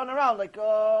minhag is to run around like in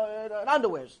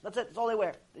underwears. That's it. That's all they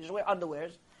wear. They just wear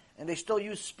underwears, and they still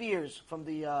use spears from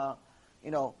the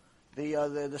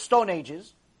Stone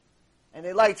Ages, and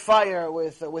they light fire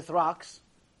with rocks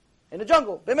in the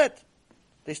jungle.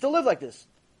 They still live like this.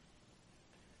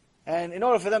 And in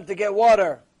order for them to get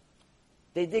water,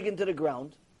 they dig into the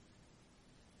ground.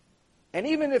 And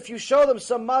even if you show them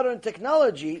some modern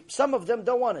technology, some of them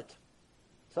don't want it.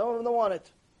 Some of them don't want it.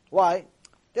 Why?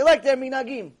 They like their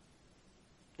minagim.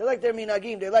 They like their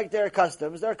minagim. They like their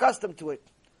customs. They're accustomed to it.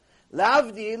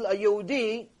 L'avdil, a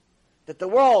Yehudi, that the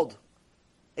world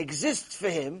exists for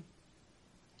him,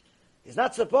 is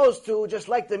not supposed to just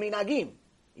like the minagim.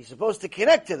 He's supposed to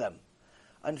connect to them.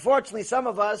 Unfortunately, some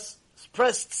of us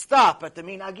pressed stop at the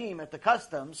minagim, at the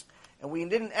customs, and we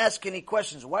didn't ask any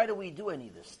questions. Why do we do any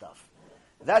of this stuff?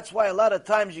 That's why a lot of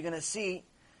times you're going to see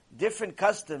different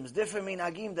customs, different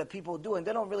minagim that people do, and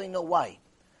they don't really know why.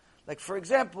 Like, for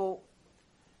example,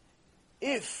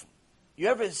 if you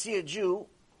ever see a Jew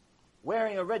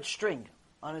wearing a red string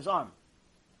on his arm,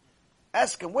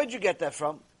 ask him, where'd you get that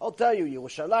from? I'll tell you,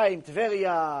 Yerushalayim,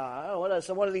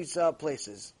 Tveria, one of these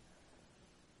places.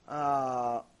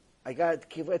 I got it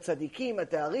Kivrei Tzadikim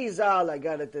at the Arizal, I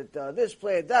got it at this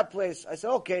place, that place. I said,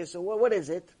 okay, so what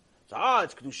is it? So,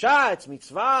 it's Kedusha, it's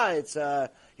Mitzvah, it's,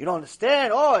 you don't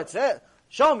understand, it's it.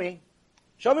 Show me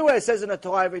where it says in the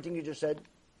Torah everything you just said.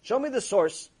 Show me the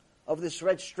source of this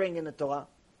red string in the Torah.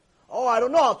 I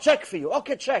don't know, I'll check for you.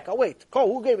 Okay, check, I'll wait.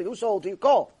 Call, who gave it, who sold it to you?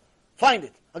 Call, find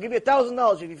it. I'll give you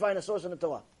 $1,000 if you find a source in the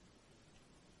Torah.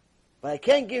 But I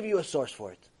can't give you a source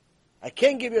for it. I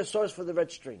can't give you a source for the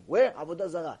red string. Where? Avodah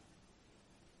Zarah.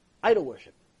 Idol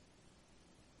worship.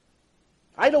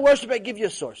 Idol worship, I give you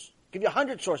a source. Give you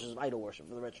 100 sources of idol worship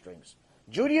for the red strings.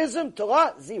 Judaism,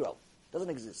 Torah, 0. Doesn't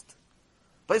exist.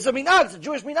 But it's a minhag, it's a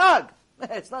Jewish minhag.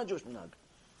 It's not a Jewish minhag.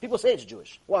 People say it's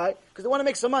Jewish. Why? Because they want to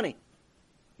make some money.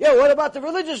 Yeah, what about the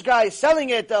religious guy selling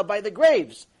it by the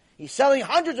graves? He's selling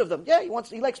hundreds of them. Yeah,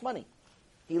 he likes money.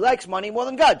 He likes money more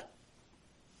than God.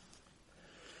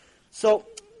 So,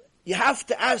 you have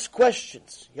to ask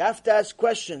questions. You have to ask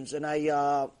questions. And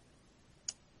I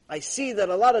see that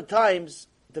a lot of times,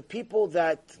 the people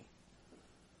that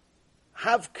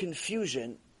have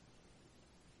confusion,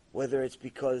 whether it's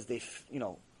because they,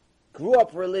 grew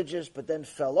up religious but then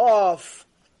fell off,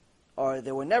 or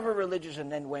they were never religious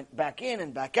and then went back in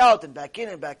and back out and back in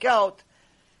and back out,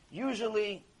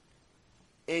 usually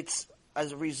it's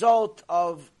as a result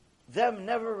of them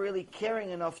never really caring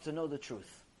enough to know the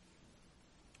truth.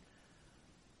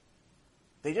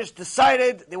 They just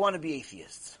decided they want to be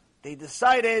atheists. They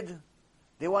decided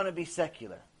they want to be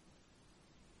secular.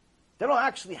 They don't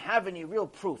actually have any real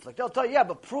proof. Like, they'll tell you, yeah,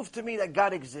 but prove to me that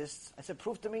God exists. I said,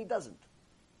 prove to me he doesn't.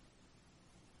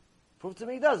 Prove to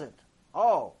me he doesn't.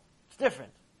 Oh, it's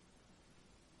different.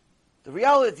 The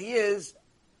reality is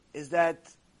that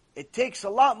it takes a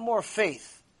lot more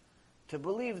faith to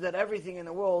believe that everything in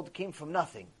the world came from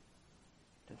nothing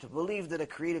than to believe that a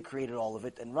creator created all of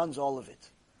it and runs all of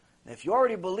it. And if you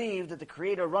already believe that the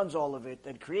creator runs all of it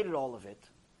and created all of it,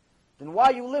 then why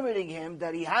are you limiting him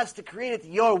that he has to create it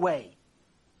your way?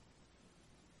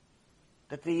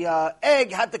 That the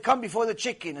egg had to come before the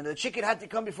chicken, and the chicken had to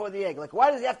come before the egg. Like,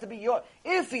 why does he have to be your...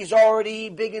 If he's already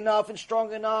big enough and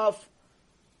strong enough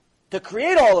to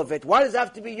create all of it, why does it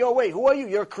have to be your way? Who are you?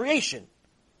 You're creation.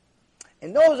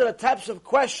 And those are the types of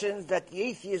questions that the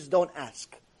atheists don't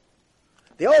ask.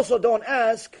 They also don't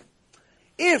ask,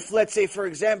 if, let's say, for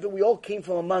example, we all came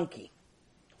from a monkey,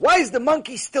 why is the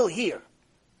monkey still here?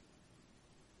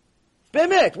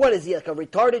 Bemet, what is he, like a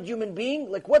retarded human being?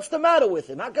 Like, what's the matter with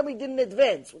him? How come he didn't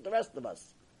advance with the rest of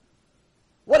us?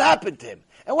 What happened to him?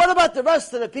 And what about the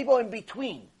rest of the people in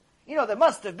between? There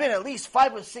must have been at least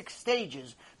 5 or 6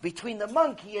 stages between the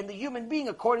monkey and the human being,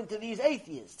 according to these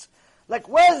atheists. Like,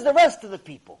 where's the rest of the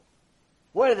people?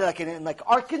 What are they, like in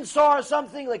Arkansas or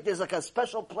something? Like, there's like a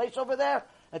special place over there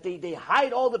that they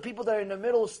hide all the people that are in the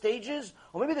middle stages?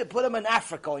 Or maybe they put them in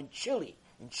Africa or in Chile.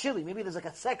 In Chile, maybe there's like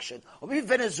a section. Or maybe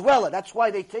Venezuela, that's why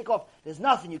they take off. There's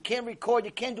nothing, you can't record, you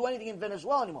can't do anything in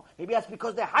Venezuela anymore. Maybe that's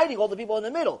because they're hiding all the people in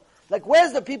the middle. Like,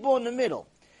 where's the people in the middle?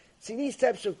 See, these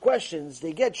types of questions,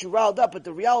 they get you riled up, but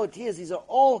the reality is these are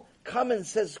all common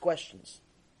sense questions.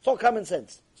 It's all common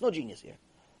sense. There's no genius here.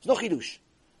 There's no chidush.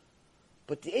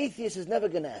 But the atheist is never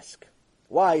going to ask.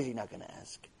 Why is he not going to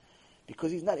ask?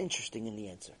 Because he's not interested in the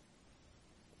answer.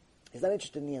 He's not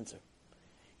interested in the answer.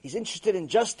 He's interested in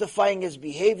justifying his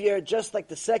behavior, just like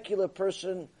the secular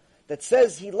person that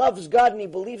says he loves God and he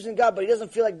believes in God, but he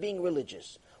doesn't feel like being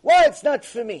religious. Why? It's not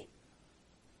for me.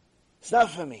 It's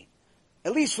not for me.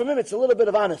 At least from him, it's a little bit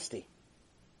of honesty.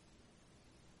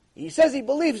 He says he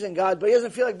believes in God, but he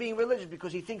doesn't feel like being religious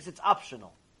because he thinks it's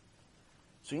optional.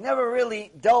 So he never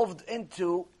really delved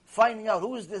into finding out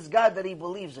who is this God that he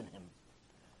believes in him.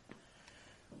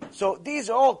 So these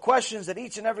are all questions that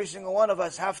each and every single one of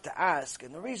us have to ask.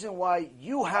 And the reason why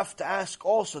you have to ask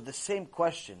also the same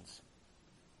questions,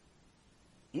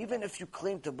 even if you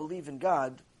claim to believe in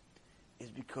God, is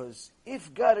because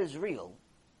if God is real,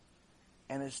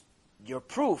 and your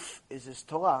proof is His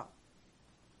Torah,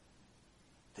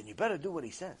 then you better do what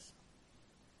He says.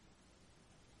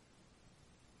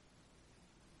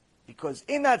 Because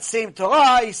in that same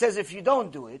Torah, He says if you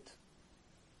don't do it,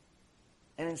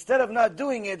 and instead of not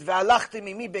doing it, ve'alachti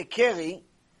mimi bekeri,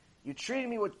 you treat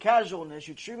me with casualness,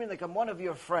 you treat me like I'm one of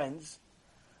your friends,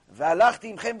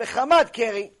 ve'alachti imchem bechamat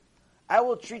keri, I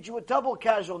will treat you with double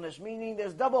casualness, meaning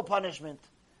there's double punishment.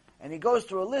 And he goes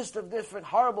through a list of different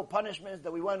horrible punishments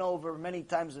that we went over many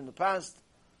times in the past.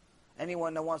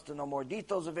 Anyone that wants to know more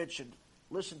details of it should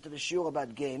listen to the shiur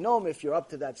about Gehenom if you're up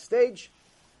to that stage.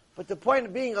 But the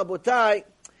point being, Rabotai,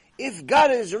 if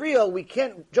God is real, we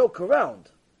can't joke around.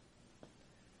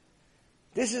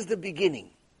 This is the beginning.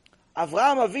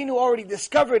 Avraham Avinu already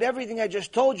discovered everything I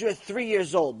just told you at 3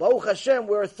 years old. Baruch Hashem,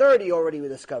 we're 30 already, we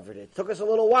discovered it. It took us a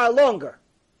little while longer.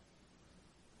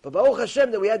 But Baruch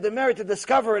Hashem that we had the merit to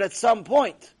discover it at some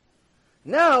point.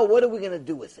 Now, what are we going to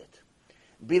do with it?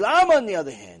 Bilam, on the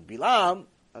other hand, Bilam,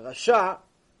 a Rasha,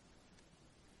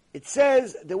 it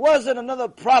says there wasn't another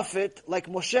prophet like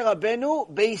Moshe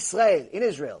Rabbeinu Be'Israel, in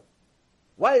Israel.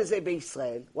 Why does it say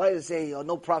Be'Israel? Why does it say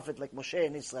no prophet like Moshe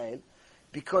in Israel?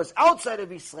 Because outside of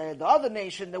Israel, the other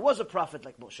nation, there was a prophet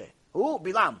like Moshe. Who?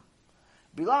 Bilam.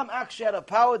 Bilam actually had a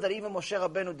power that even Moshe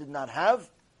Rabbeinu did not have.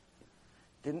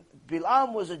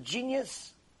 Bilam was a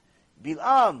genius.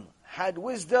 Bilam had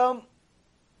wisdom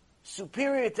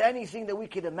superior to anything that we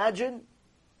could imagine.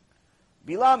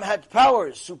 Bilam had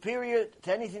powers superior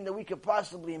to anything that we could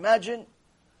possibly imagine.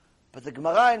 But the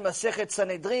Gemara in Masechet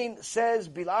Sanhedrin says,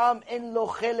 Bilam en lo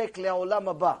chelek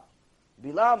le'olam haba.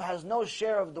 Bilam has no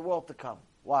share of the world to come.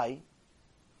 Why?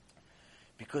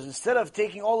 Because instead of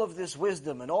taking all of this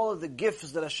wisdom and all of the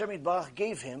gifts that Hashem Yitbarach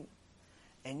gave him,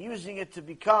 and using it to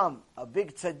become a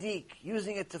big tzaddik,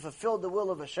 using it to fulfill the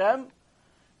will of Hashem,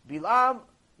 Bilam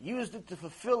used it to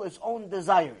fulfill his own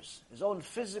desires, his own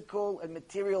physical and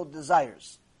material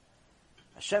desires.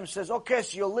 Hashem says, okay,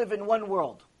 so you'll live in one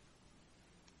world.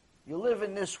 You'll live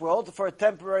in this world for a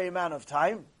temporary amount of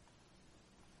time,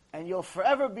 and you'll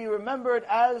forever be remembered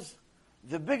as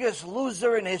the biggest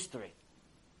loser in history.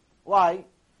 Why?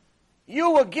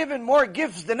 You were given more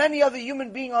gifts than any other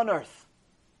human being on earth.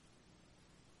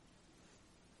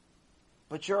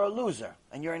 But you're a loser,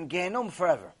 and you're in Gehenom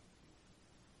forever.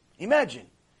 Imagine,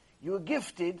 you were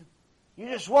gifted, you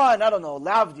just won, I don't know,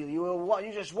 Lavdil,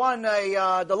 you just won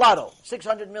the lotto,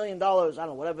 $600 million, I don't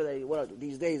know, whatever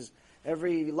these days,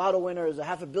 every lotto winner is a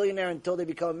half a billionaire until they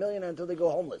become a millionaire, until they go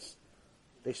homeless.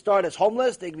 They start as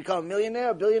homeless, they become a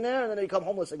millionaire, a billionaire, and then they become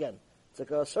homeless again. It's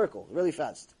like a circle, really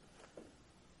fast.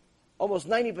 Almost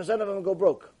 90% of them go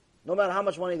broke, no matter how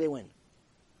much money they win.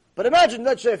 But imagine,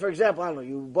 let's say, for example, I don't know,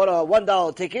 you bought a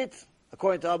 $1 ticket.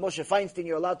 According to Moshe Feinstein,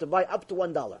 you're allowed to buy up to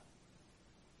 $1.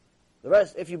 The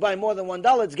rest, if you buy more than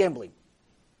 $1, it's gambling.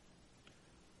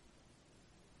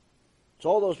 So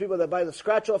all those people that buy the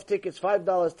scratch-off tickets, $5,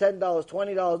 $10,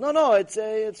 $20, no,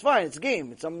 it's fine, it's a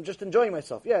game. I'm just enjoying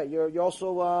myself. Yeah, you're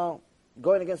also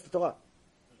going against the Torah.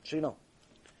 So you know.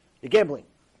 You're gambling.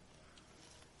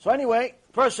 So anyway,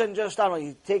 person just, I don't know,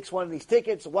 he takes one of these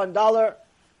tickets, $1,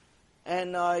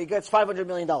 and he gets $500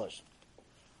 million.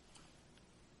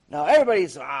 Now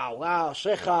everybody's, wow,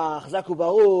 Shecha, Chazaku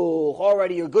Baruch,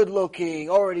 already you're good looking,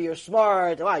 already you're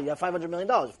smart. Wow, you have $500 million.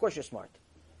 Of course you're smart.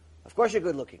 Of course you're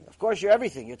good looking. Of course you're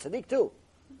everything. You're tzaddik too.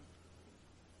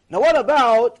 Now what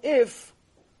about if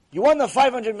you won the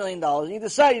 $500 million and you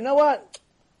decide, you know what,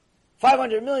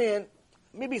 $500 million,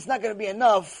 maybe it's not going to be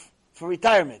enough for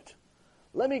retirement.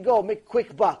 Let me go make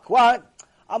quick buck. What?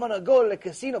 I'm going to go to the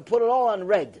casino, put it all on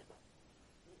red.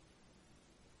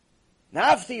 Now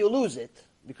after you lose it,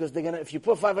 because they're gonna, if you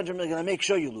put $500 million, they're gonna make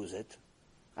sure you lose it.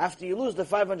 After you lose the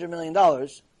 $500 million, are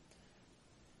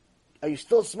you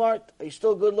still smart? Are you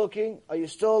still good looking? Are you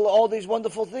still all these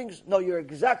wonderful things? No, you're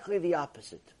exactly the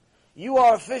opposite. You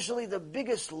are officially the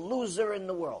biggest loser in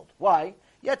the world. Why?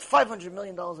 You had $500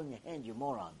 million in your hand, you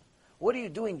moron. What are you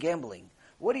doing gambling?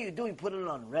 What are you doing putting it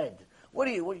on red? What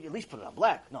are you at least put it on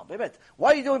black? No, baby.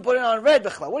 Why are you doing putting it on red,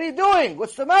 Bechla? What are you doing?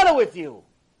 What's the matter with you?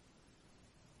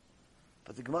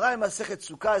 But the Gemara in Masechet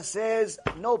Sukkah says,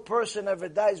 no person ever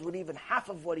dies with even half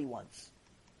of what he wants.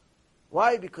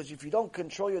 Why? Because if you don't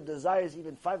control your desires,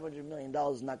 even $500 million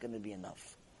is not going to be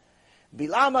enough.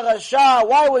 Bilam Rasha,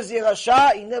 why was he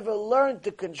Rasha? He never learned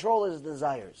to control his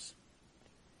desires.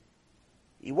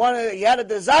 He had a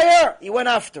desire, he went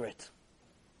after it.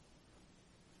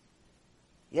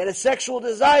 He had a sexual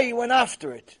desire, he went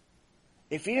after it.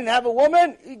 If he didn't have a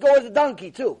woman, he'd go with a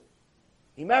donkey too.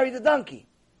 He married the donkey.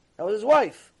 That was his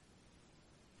wife.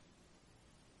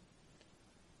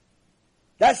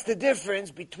 That's the difference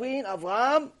between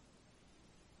Avraham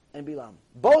and Bilam.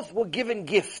 Both were given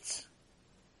gifts.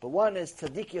 But one is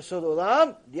Tzadik Yesod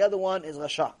Olam, the other one is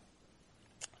Rasha.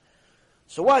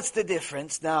 So what's the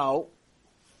difference now?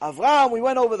 Avraham, we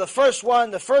went over the first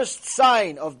one, the first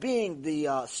sign of being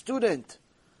the student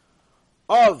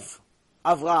of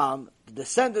Avraham, the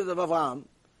descendant of Avraham,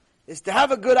 is to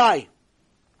have a good eye.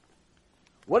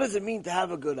 What does it mean to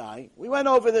have a good eye? We went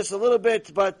over this a little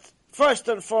bit, but first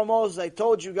and foremost, I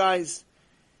told you guys,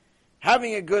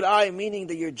 having a good eye meaning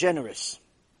that you're generous.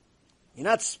 You're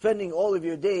not spending all of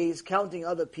your days counting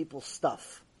other people's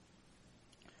stuff.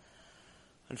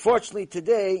 Unfortunately,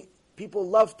 today, people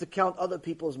love to count other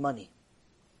people's money.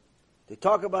 They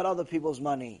talk about other people's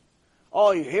money.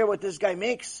 Oh, you hear what this guy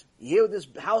makes? You hear this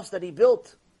house that he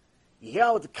built? You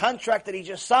hear what the contract that he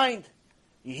just signed?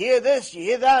 You hear this, you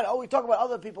hear that? Oh, we talk about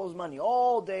other people's money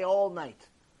all day, all night.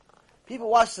 People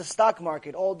watch the stock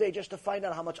market all day just to find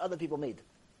out how much other people made.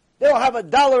 They don't have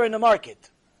 $1 in the market.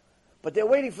 But they're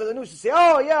waiting for the news to say,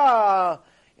 oh yeah,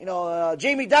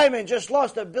 Jamie Dimon just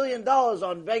lost $1 billion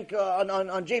on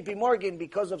on JP Morgan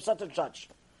because of such and such.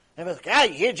 And they're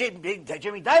like, you hear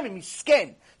Jamie Dimon,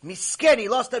 misken, he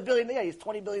lost $1 billion. Yeah, he's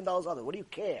 $20 billion other. What do you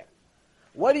care?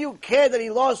 What do you care that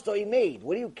he lost or he made?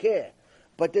 What do you care?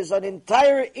 But there's an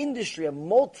entire industry, a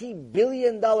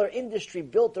multi-billion-dollar industry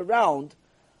built around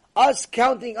us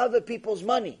counting other people's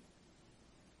money.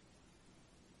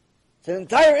 It's an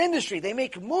entire industry. They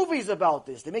make movies about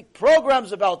this. They make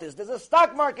programs about this. There's a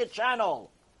stock market channel.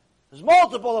 There's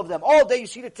multiple of them. All day you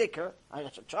see the ticker.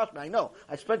 Trust me, I know.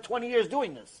 I spent 20 years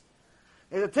doing this.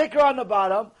 There's a ticker on the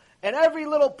bottom, and every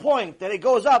little point that it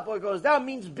goes up or it goes down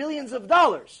means billions of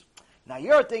dollars. Now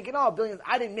you're thinking, oh, billions,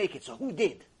 I didn't make it, so who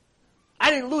did?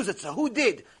 I didn't lose it, so who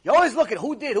did? You always look at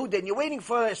who did, and you're waiting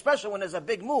for, especially when there's a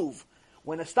big move,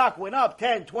 when the stock went up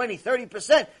 10, 20,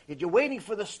 30%, you're waiting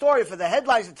for the story, for the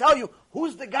headlines to tell you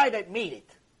who's the guy that made it.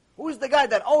 Who's the guy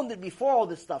that owned it before all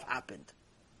this stuff happened?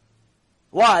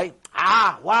 Why?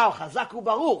 Wow, Chazaku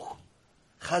Baruch.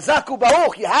 Chazaku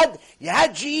Baruch. You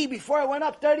had GE before it went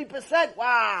up 30%.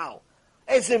 Wow.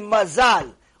 It's a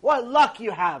mazal. What luck you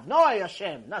have. No,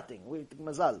 Hashem. Nothing.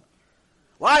 Mazal.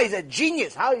 Why? He's a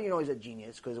genius. How do you know he's a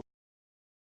genius? Because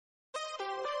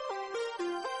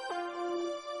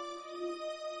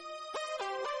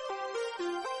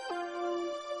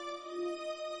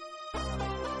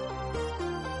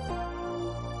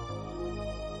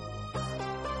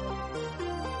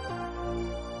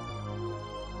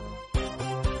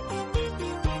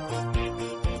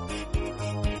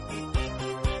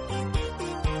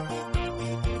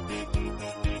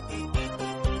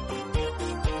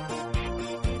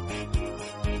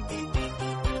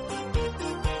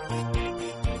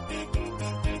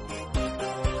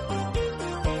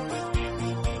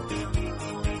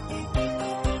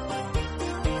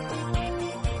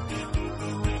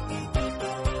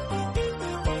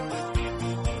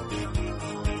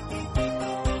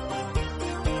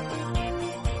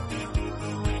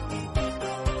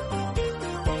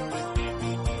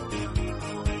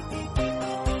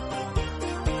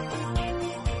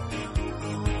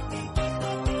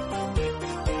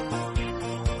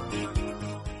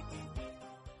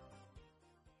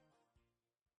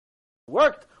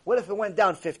worked. What if it went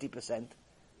down 50%?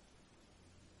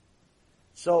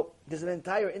 So there's an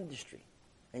entire industry,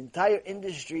 an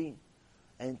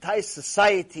entire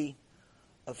society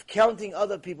of counting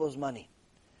other people's money.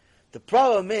 The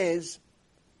problem is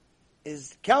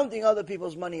counting other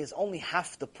people's money is only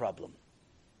half the problem.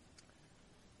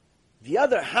 The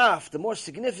other half, the more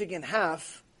significant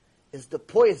half, is the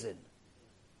poison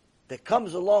that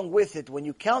comes along with it. When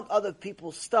you count other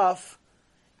people's stuff,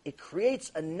 it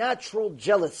creates a natural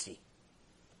jealousy.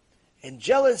 And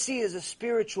jealousy is a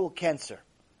spiritual cancer.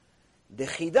 The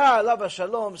Chida, Alav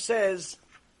Shalom, says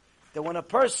that when a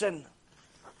person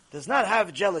does not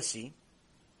have jealousy,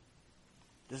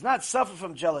 does not suffer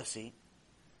from jealousy,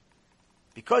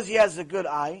 because he has a good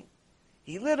eye,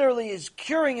 he literally is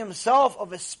curing himself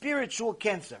of a spiritual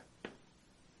cancer.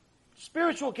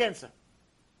 Spiritual cancer.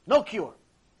 No cure.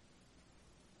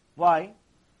 Why?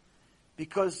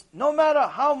 Because no matter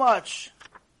how much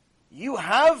you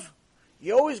have,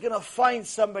 you're always going to find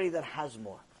somebody that has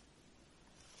more.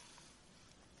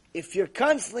 If you're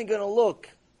constantly going to look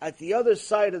at the other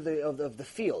side of the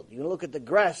field. You're going to look at the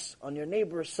grass on your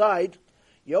neighbor's side,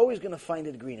 you're always going to find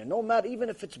it greener. No matter, even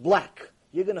if it's black,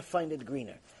 you're going to find it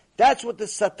greener. That's what the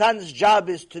Satan's job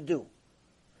is to do.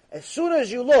 As soon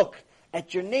as you look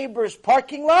at your neighbor's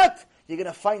parking lot, you're going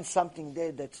to find something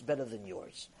there that's better than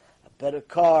yours. A better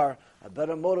car, a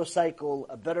better motorcycle,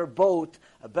 a better boat,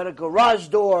 a better garage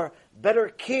door, better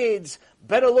kids,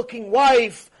 better looking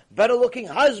wife, better looking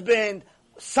husband,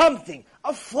 something,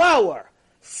 a flower,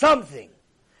 something.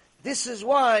 This is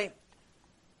why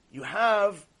you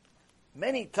have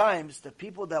many times the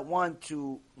people that want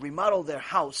to remodel their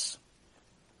house,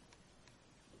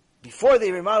 before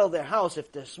they remodel their house,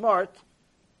 if they're smart,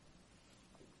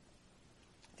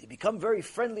 they become very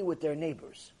friendly with their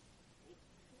neighbors.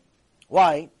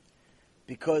 Why?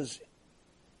 Because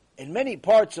in many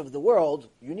parts of the world,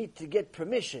 you need to get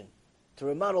permission to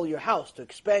remodel your house, to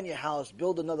expand your house,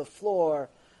 build another floor,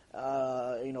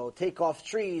 take off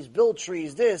trees, build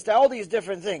trees, this, that, all these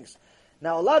different things.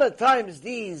 Now, a lot of times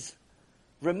these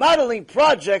remodeling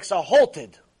projects are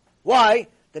halted. Why?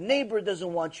 The neighbor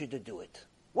doesn't want you to do it.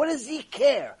 What does he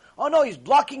care? Oh no, he's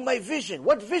blocking my vision.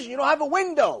 What vision? You don't have a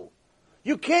window.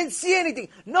 You can't see anything.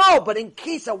 No, but in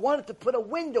case I wanted to put a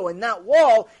window in that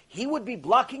wall, he would be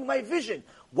blocking my vision.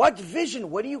 What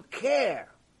vision? What do you care?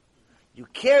 You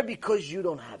care because you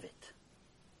don't have it.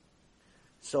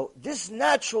 So this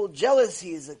natural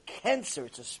jealousy is a cancer.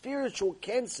 It's a spiritual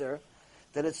cancer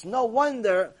that it's no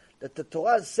wonder that the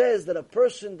Torah says that a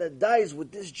person that dies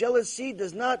with this jealousy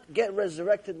does not get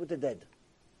resurrected with the dead.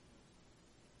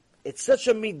 It's such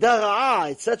a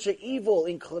midah, it's such an evil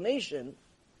inclination.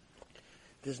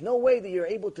 There's no way that you're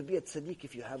able to be a tzaddik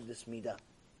if you have this midah.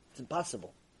 It's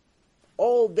impossible.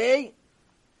 All day,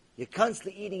 you're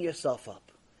constantly eating yourself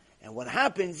up. And what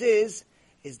happens is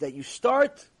that you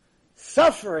start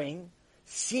suffering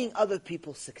seeing other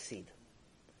people succeed.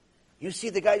 You see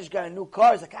the guy just got a new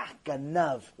car, he's like,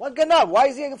 ganav. What ganav? Why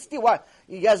is he going to steal? Why?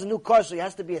 He has a new car, so he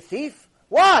has to be a thief?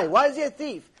 Why? Why is he a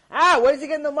thief? Where is he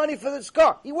getting the money for this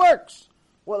car? He works.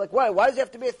 Well, like, why? Why does he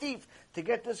have to be a thief to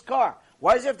get this car?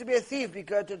 Why does he have to be a thief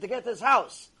because to get this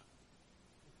house?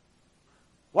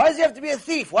 Why does he have to be a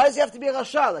thief? Why does he have to be a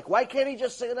rasha? Like, why can't he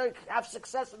just have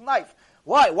success in life?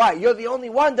 Why? Why? You're the only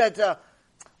one that...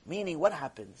 Meaning, what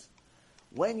happens?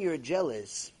 When you're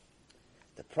jealous,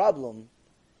 the problem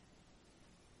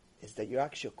is that you're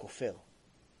actually a kofel.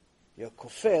 You're a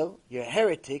kofel, you're a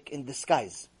heretic in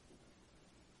disguise.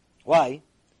 Why?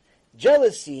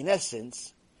 Jealousy, in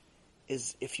essence,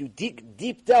 is, if you dig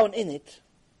deep down in it,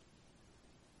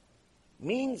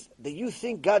 means that you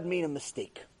think God made a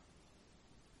mistake.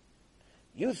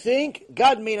 You think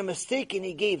God made a mistake and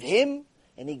He gave him,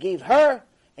 and He gave her,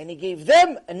 and He gave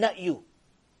them, and not you.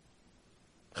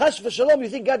 Chash v'shalom, you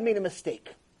think God made a mistake.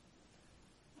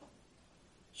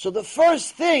 So the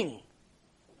first thing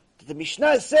that the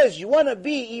Mishnah says, you want to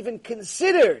be even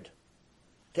considered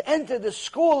to enter the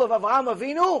school of Avraham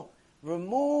Avinu,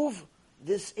 remove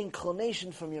this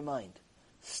inclination from your mind.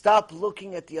 Stop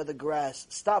looking at the other grass.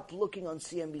 Stop looking on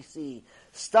CNBC.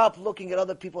 Stop looking at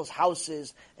other people's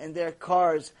houses and their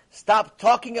cars. Stop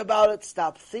talking about it.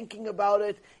 Stop thinking about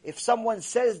it. If someone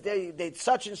says they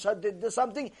such and such did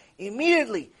something,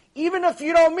 immediately, even if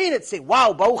you don't mean it, say,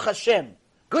 wow, Baruch Hashem.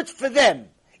 Good for them.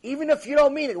 Even if you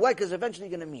don't mean it. Why? Because eventually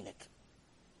you're going to mean it.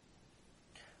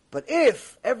 But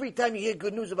if every time you hear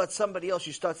good news about somebody else,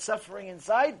 you start suffering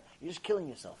inside, you're just killing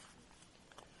yourself.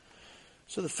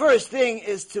 So the first thing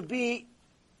is to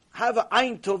have a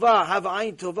ayin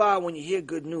tova when you hear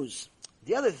good news.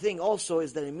 The other thing also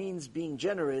is that it means being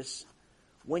generous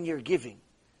when you're giving.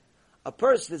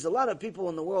 There's a lot of people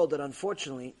in the world that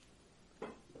unfortunately,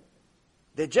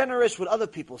 they're generous with other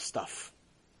people's stuff.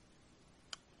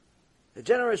 They're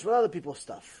generous with other people's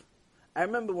stuff. I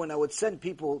remember when I would send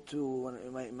people to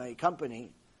my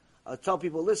company, I'd tell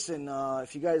people, listen,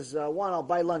 if you guys want, I'll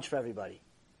buy lunch for everybody.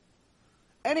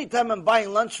 Anytime I'm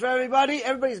buying lunch for everybody,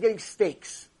 everybody's getting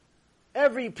steaks.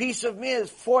 Every piece of meat is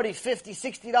 $40,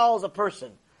 $50, $60 a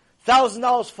person.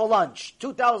 $1,000 for lunch.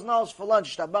 $2,000 for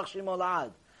lunch.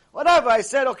 Whatever. I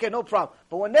said, okay, no problem.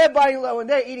 But when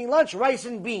they're eating lunch, rice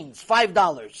and beans,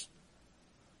 $5.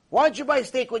 Why don't you buy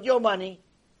steak with your money?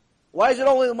 Why is it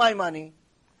only with my money?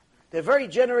 They're very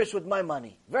generous with my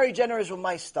money. Very generous with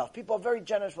my stuff. People are very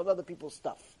generous with other people's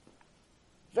stuff.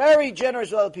 Very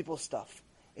generous with other people's stuff.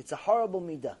 It's a horrible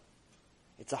midah.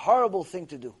 It's a horrible thing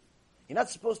to do. You're not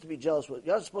supposed to be jealous with.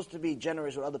 You're not supposed to be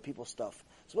generous with other people's stuff.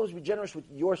 You're supposed to be generous with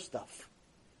your stuff.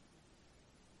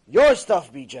 Your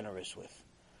stuff be generous with.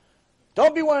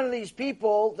 Don't be one of these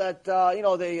people that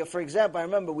they. For example, I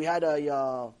remember we had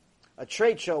a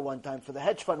trade show one time for the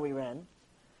hedge fund we ran,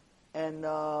 And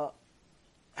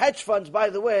hedge funds, by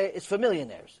the way, is for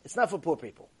millionaires. It's not for poor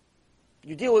people.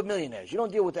 You deal with millionaires. You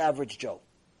don't deal with the average Joe.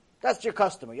 That's your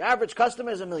customer. Your average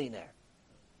customer is a millionaire.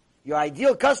 Your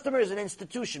ideal customer is an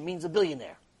institution, means a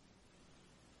billionaire.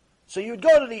 So you'd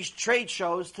go to these trade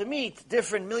shows to meet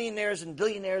different millionaires and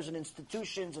billionaires and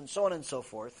institutions and so on and so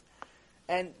forth.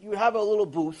 And you have a little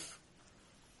booth,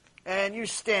 and you're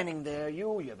standing there.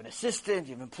 You have an assistant,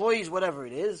 you have employees, whatever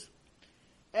it is.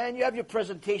 And you have your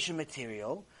presentation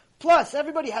material. Plus,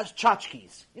 everybody has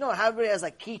tchotchkes. You know, everybody has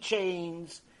like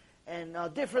keychains and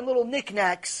different little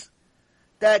knickknacks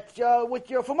that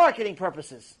for marketing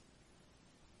purposes.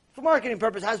 For marketing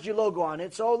purpose, has your logo on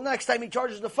it. So next time he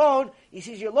charges the phone, he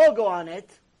sees your logo on it,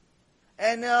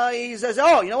 and he says,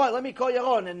 "Oh, you know what? Let me call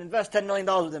Yaron and invest $10 million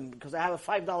with him because I have a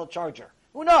 $5 charger."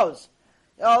 Who knows?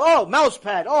 Mouse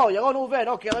pad. Oh, Yaron Uved.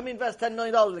 Okay, let me invest $10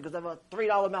 million with it because I have a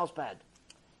 $3 mouse pad.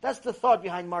 That's the thought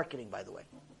behind marketing, by the way.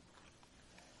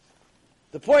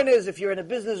 The point is, if you're in a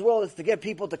business world, it's to get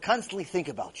people to constantly think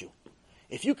about you.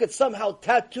 If you could somehow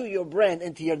tattoo your brand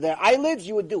into their eyelids,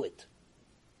 you would do it.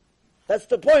 That's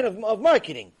the point of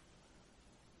marketing.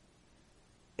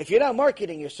 If you're not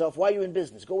marketing yourself, why are you in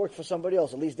business? Go work for somebody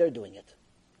else. At least they're doing it.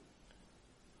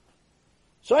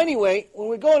 So anyway, when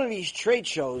we go to these trade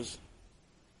shows,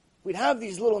 we'd have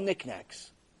these little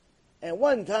knickknacks. And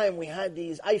one time we had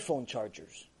these iPhone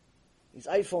chargers. These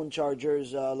iPhone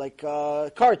chargers, like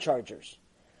car chargers.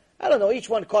 I don't know, each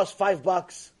one cost $5,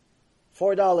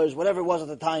 $4, whatever it was at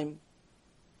the time.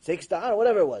 $6, I don't know,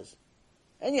 whatever it was.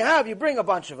 And you bring a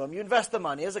bunch of them, you invest the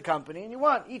money as a company,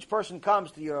 and each person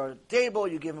comes to your table,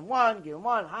 you give him one,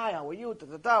 hi, how are you,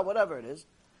 whatever it is.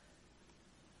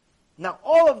 Now,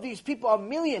 all of these people are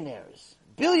millionaires,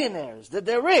 billionaires,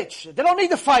 they're rich, they don't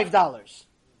need the $5.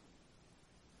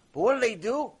 But what do?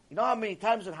 You know how many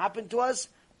times it happened to us?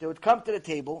 They would come to the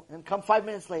table, and come 5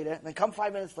 minutes later, and then come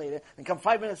 5 minutes later, and come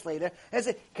 5 minutes later, and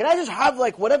say, "Can I just have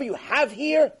like whatever you have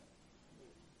here?"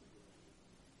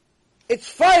 It's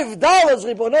 $5,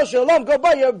 Ribono Shel Olam. Go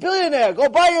buy. You're a billionaire. Go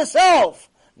buy yourself.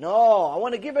 No, I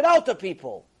want to give it out to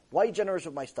people. Why are you generous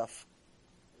with my stuff?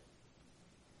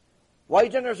 Why are you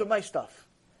generous with my stuff?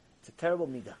 It's a terrible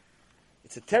midah.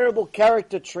 It's a terrible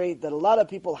character trait that a lot of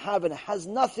people have, and it has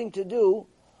nothing to do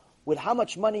with how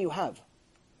much money you have.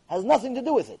 It has nothing to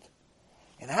do with it.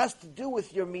 It has to do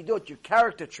with your midot, your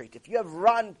character trait. If you have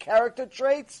rotten character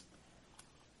traits,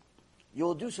 you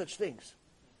will do such things.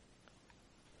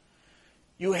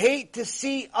 You hate to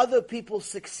see other people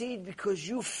succeed because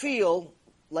you feel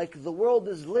like the world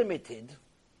is limited,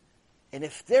 and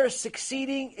if they're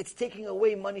succeeding, it's taking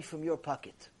away money from your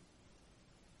pocket.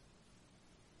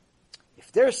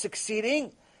 If they're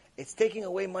succeeding, it's taking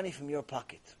away money from your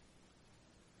pocket.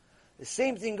 The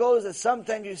same thing goes that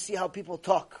sometimes you see how people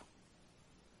talk.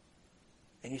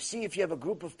 And you see if you have a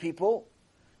group of people,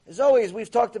 there's always, we've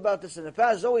talked about this in the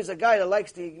past, there's always a guy that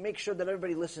likes to make sure that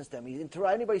everybody listens to him.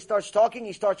 Anybody starts talking,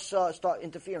 he starts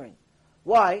interfering.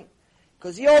 Why?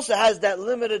 Because he also has that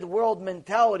limited world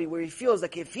mentality where he feels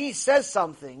like if he says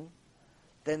something,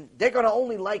 then they're going to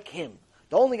only like him.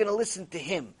 They're only going to listen to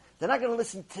him. They're not going to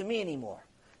listen to me anymore.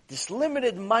 This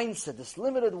limited mindset, this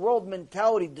limited world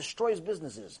mentality destroys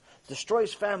businesses,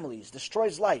 destroys families,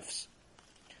 destroys lives.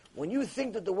 When you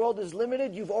think that the world is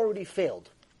limited, you've already failed.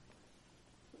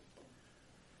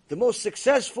 The most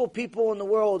successful people in the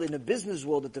world, in the business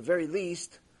world at the very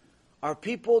least, are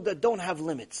people that don't have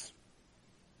limits.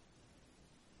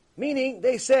 Meaning,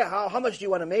 they say, how much do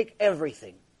you want to make?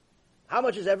 Everything. How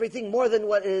much is everything? More than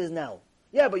what it is now.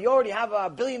 Yeah, but you already have a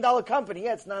 $1 billion company.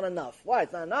 Yeah, it's not enough. Why?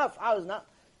 It's not enough? How is it not?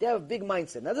 They have a big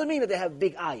mindset. That doesn't mean that they have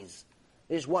big eyes.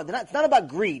 It's not about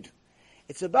greed.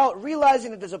 It's about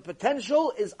realizing that there's a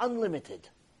potential is unlimited.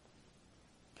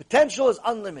 Potential is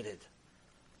unlimited.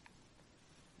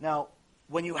 Now,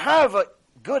 when you have a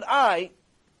good eye,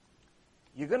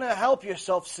 you're going to help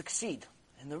yourself succeed.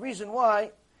 And the reason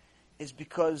why is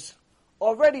because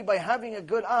already by having a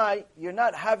good eye, you're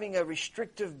not having a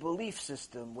restrictive belief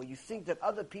system where you think that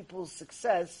other people's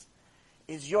success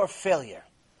is your failure.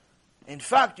 In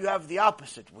fact, you have the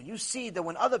opposite. When you see that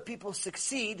when other people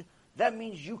succeed, that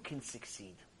means you can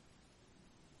succeed.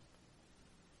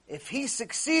 If he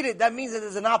succeeded, that means that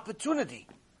there's an opportunity.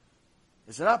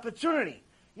 There's an opportunity.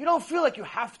 You don't feel like you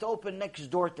have to open next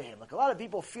door to him. Like a lot of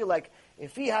people feel like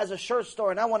if he has a shirt store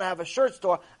and I want to have a shirt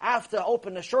store, I have to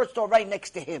open the shirt store right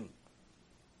next to him.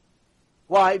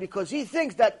 Why? Because he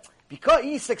thinks that because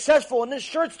he's successful in this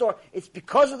shirt store, it's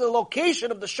because of the location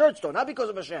of the shirt store, not because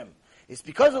of Hashem. It's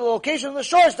because of the location of the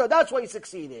shirt store. That's why he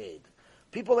succeeded.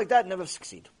 People like that never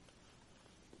succeed.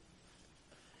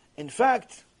 In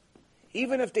fact,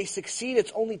 even if they succeed,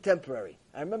 it's only temporary.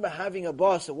 I remember having a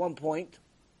boss at one point,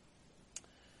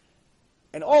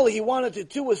 and all he wanted to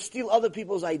do was steal other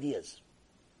people's ideas.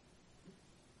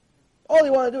 All he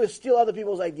wanted to do is steal other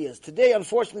people's ideas. Today,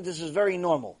 unfortunately, this is very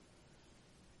normal.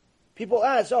 People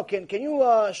ask, oh, can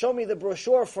you show me the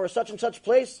brochure for such and such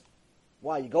place?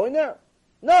 Why, you going there?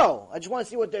 No, I just want to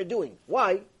see what they're doing.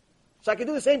 Why? So I can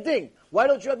do the same thing. Why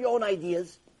don't you have your own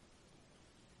ideas?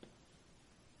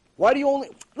 Why do you only...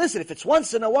 Listen, if it's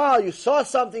once in a while, you saw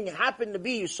something, it happened to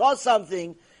be, you saw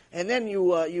something, and then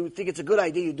you think it's a good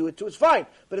idea, you do it too, it's fine.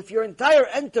 But if your entire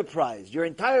enterprise, your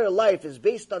entire life is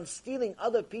based on stealing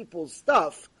other people's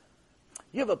stuff,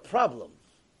 you have a problem.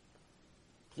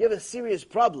 You have a serious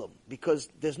problem, because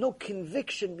there's no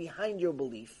conviction behind your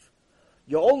belief.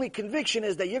 Your only conviction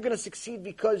is that you're going to succeed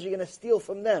because you're going to steal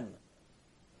from them.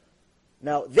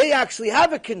 Now, they actually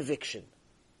have a conviction.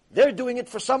 They're doing it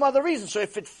for some other reason. So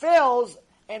if it fails,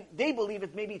 and they believe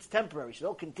it, maybe it's temporary, so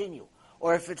they'll continue.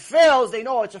 Or if it fails, they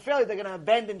know it's a failure, they're going to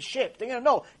abandon ship. They're going to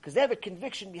know, because they have a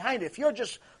conviction behind it. If you're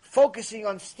just focusing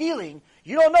on stealing,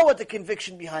 you don't know what the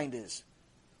conviction behind is.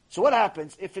 So what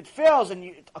happens? If it fails,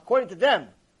 and according to them,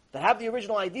 that have the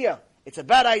original idea, it's a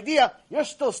bad idea, you're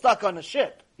still stuck on the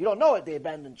ship. You don't know it, they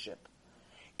abandoned ship.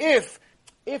 If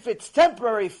it's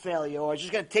temporary failure, or it's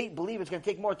just going to believe it's going to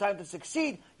take more time to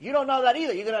succeed, you don't know that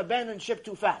either. You're going to abandon ship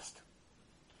too fast.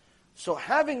 So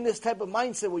having this type of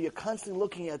mindset where you're constantly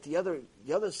looking at the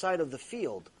other side of the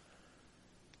field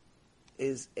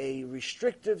is a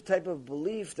restrictive type of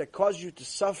belief that causes you to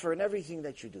suffer in everything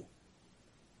that you do.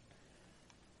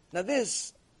 Now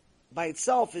this, by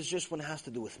itself, is just when it has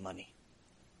to do with money.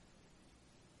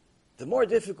 The more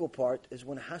difficult part is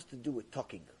when it has to do with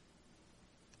talking.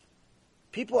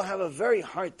 People have a very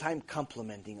hard time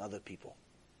complimenting other people,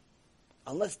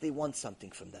 unless they want something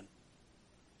from them.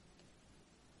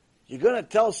 You're going to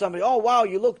tell somebody, oh wow,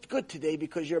 you looked good today,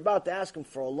 because you're about to ask them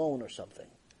for a loan or something.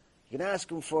 You're going to ask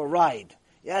them for a ride.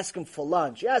 You ask them for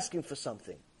lunch. You ask them for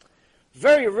something.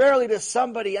 Very rarely does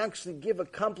somebody actually give a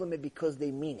compliment because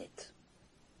they mean it.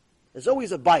 There's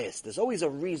always a bias. There's always a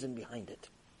reason behind it.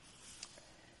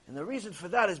 And the reason for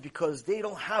that is because they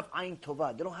don't have ayin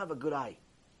tovah. They don't have a good eye.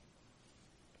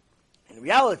 In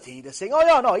reality, they're saying,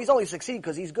 oh, no, he's only succeeding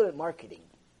because he's good at marketing.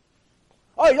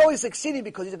 Oh, he's only succeeding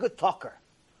because he's a good talker.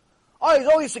 Oh, he's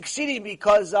only succeeding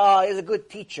because he's a good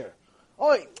teacher.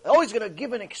 Oh, always going to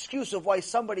give an excuse of why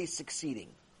somebody's succeeding.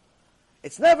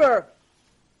 It's never,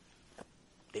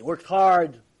 they worked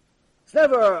hard. It's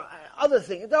never other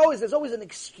thing. There's always an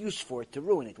excuse for it to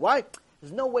ruin it. Why?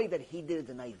 There's no way that he did it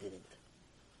and I didn't.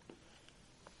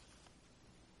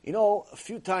 You know, a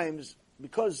few times,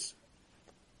 because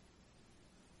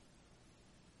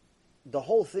the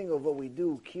whole thing of what we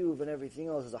do, Kiyuv and everything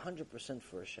else, is 100%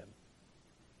 for Hashem.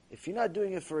 If you're not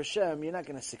doing it for Hashem, you're not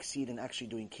going to succeed in actually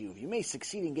doing Kiyuv. You may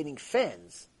succeed in getting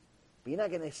fans, but you're not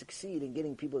going to succeed in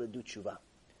getting people to do tshuva.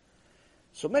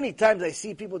 So many times I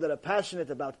see people that are passionate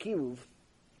about Kiyuv,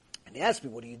 and they ask me,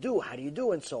 what do you do? How do you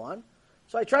do? And so on.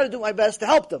 So I try to do my best to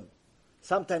help them.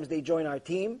 Sometimes they join our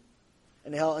team,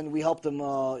 and we help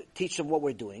them teach them what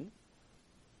we're doing.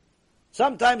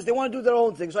 Sometimes they want to do their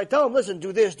own thing. So I tell them, listen,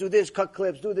 do this, cut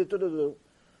clips, do this, do.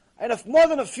 And if more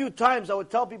than a few times I would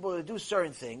tell people to do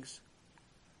certain things,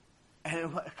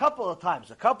 and a couple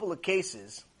of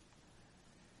cases,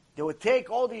 they would take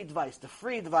all the advice, the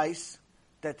free advice,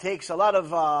 that takes a lot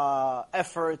of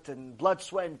effort and blood,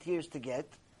 sweat, and tears to get,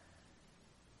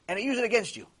 and they use it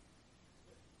against you.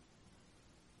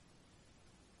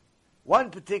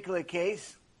 One particular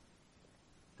case,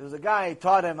 there was a guy who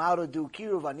taught him how to do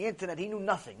Kiyuv on the internet. He knew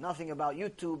nothing about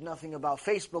YouTube, nothing about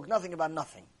Facebook, nothing about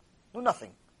nothing. Knew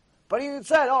nothing. But he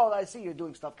said, oh, I see you're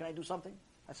doing stuff. Can I do something?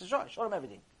 I said, sure. I showed him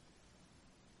everything.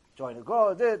 Join the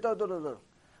go.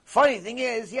 Funny thing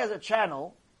is, he has a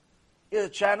channel. He has a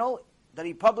channel that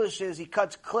he publishes. He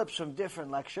cuts clips from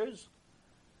different lectures.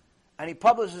 And he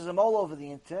publishes them all over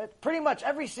the internet. Pretty much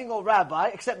every single rabbi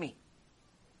except me.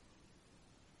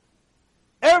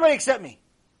 Everybody except me.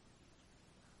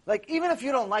 Like, even if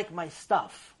you don't like my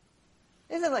stuff,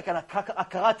 isn't it like an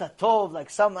akarat tov, like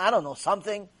some, I don't know,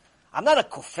 something? I'm not a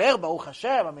kofar, Baruch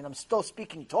Hashem. I mean, I'm still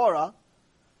speaking Torah.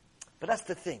 But that's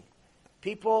the thing.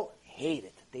 People hate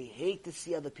it. They hate to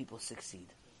see other people succeed.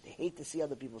 They hate to see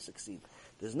other people succeed.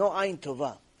 There's no ayin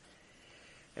tovah.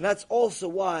 And that's also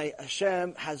why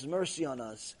Hashem has mercy on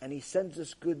us, and He sends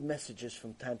us good messages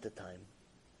from time to time.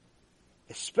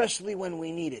 Especially when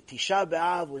we need it. Tisha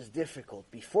B'Av was difficult.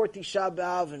 Before Tisha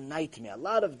B'Av, a nightmare. A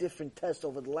lot of different tests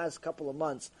over the last couple of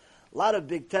months. A lot of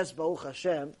big tests, Baruch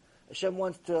Hashem. Hashem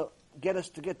wants to get us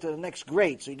to get to the next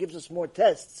grade, so He gives us more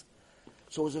tests.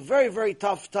 So it was a very, very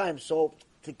tough time. So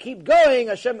to keep going,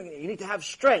 Hashem, you need to have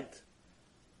strength.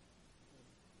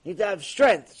 You need to have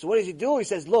strength. So what does he do? He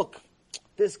says, look,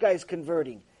 this guy's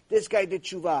converting. This guy did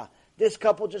tshuva. This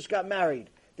couple just got married.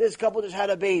 This couple just had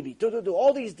a baby.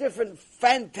 All these different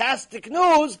fantastic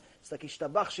news. It's like,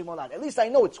 Ishtabach Shemolad. At least I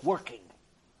know it's working.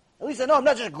 At least I know I'm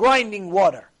not just grinding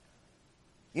water.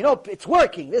 You know, it's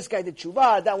working. This guy did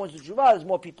tshuva, that one's did tshuva, there's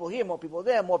more people here, more people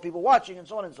there, more people watching, and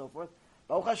so on and so forth.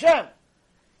 Baruch Hashem,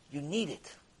 you need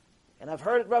it. And I've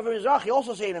heard Rav Mizrahi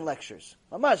also say it in lectures.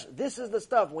 Mamash, this is the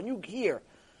stuff, when you hear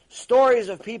stories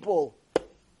of people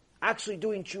actually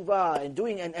doing tshuva and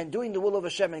doing the will of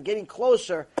Hashem and getting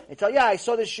closer, and tell, yeah, I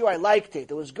saw this shiur, I liked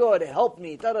it, it was good, it helped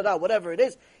me, whatever it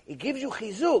is, it gives you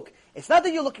chizuk. It's not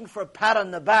that you're looking for a pat on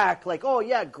the back, like, oh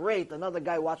yeah, great, another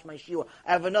guy watched my shiur,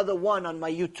 I have another one on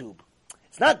my YouTube.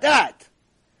 It's not that.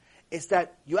 It's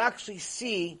that you actually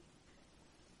see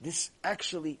this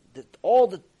actually, that all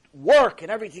the work and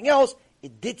everything else,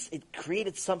 it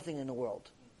created something in the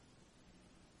world.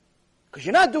 Because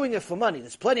you're not doing it for money.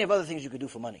 There's plenty of other things you could do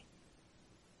for money.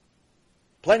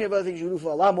 Plenty of other things you can do for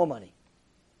a lot more money.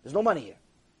 There's no money here.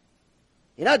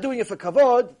 You're not doing it for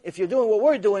kavod. If you're doing what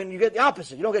we're doing, you get the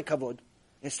opposite. You don't get kavod.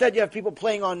 Instead, you have people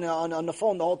playing on the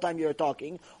phone the whole time you're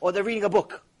talking, or they're reading a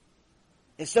book.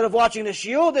 Instead of watching the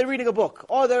shiur, they're reading a book,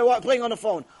 or they're playing on the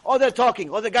phone, or they're talking.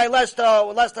 Or the guy last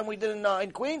time we did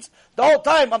in Queens, the whole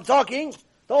time I'm talking,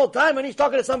 the whole time, and he's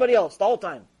talking to somebody else the whole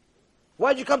time.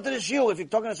 Why'd you come to the shiur if you're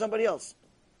talking to somebody else?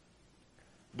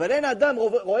 But en adam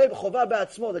roeh b'chova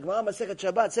be'atzmo. The Gemara Masechet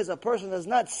Shabbat says a person does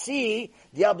not see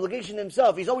the obligation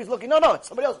himself. He's always looking, no, it's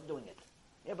somebody else doing it.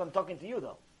 Yeah, but I'm talking to you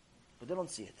though. But they don't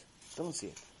see it. They don't see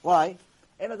it. Why?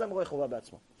 En adam roeh b'chova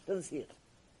be'atzmo. Doesn't see it.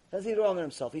 Doesn't see it wrong in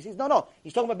himself. He sees, no.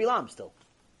 He's talking about Bilam still.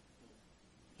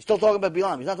 He's still talking about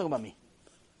Bilam. He's not talking about me.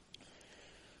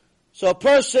 So a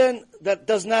person that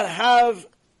does not have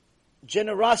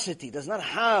generosity, does not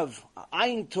have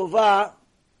ayin tova,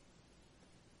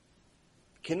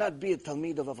 cannot be a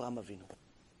Talmid of Avraham Avinu.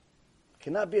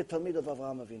 Cannot be a Talmid of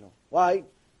Avraham Avinu. Why?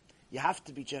 You have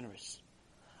to be generous.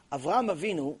 Avraham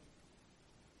Avinu,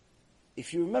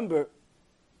 if you remember,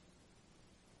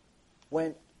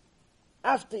 when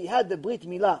after he had the Brit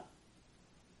Milah,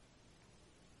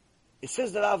 it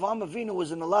says that Avraham Avinu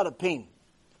was in a lot of pain.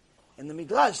 And the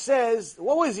Midrash says,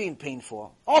 what was he in pain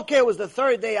for? Okay, it was the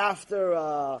third day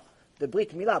after the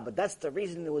Brit Milah, but that's the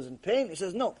reason he was in pain? He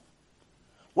says, no.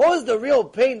 What was the real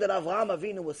pain that Avraham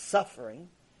Avinu was suffering?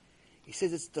 He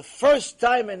says it's the first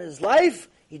time in his life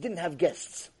he didn't have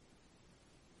guests.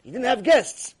 He didn't have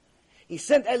guests. He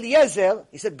sent Eliezer,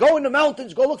 he said, go in the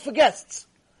mountains, go look for guests.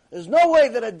 There's no way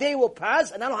that a day will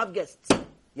pass and I don't have guests.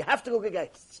 You have to go get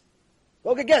guests.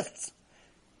 Go get guests.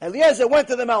 Eliezer went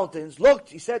to the mountains, looked,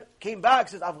 he said, came back,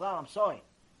 says, Avraham, I'm sorry.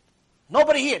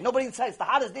 Nobody here, nobody inside. It's the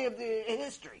hottest day in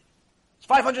history. It's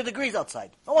 500 degrees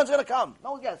outside. No one's going to come.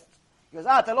 No guests. He goes,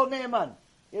 Talo Ne'eman.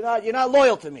 You're not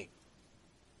loyal to me.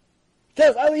 He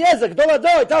tells Eliezer, he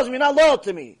tells him, you're not loyal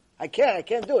to me. I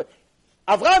can't do it.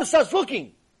 Avraham starts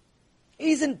looking.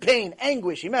 He's in pain,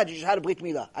 anguish. Imagine, you just had a Brit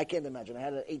Milah. I can't imagine. I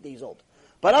had it 8 days old.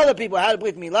 But other people had a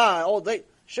Brit Milah all day.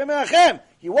 Shem Menachem.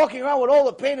 You're walking around with all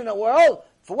the pain in the world.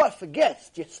 For what? For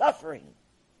guests. You're suffering.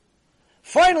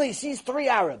 Finally, he sees 3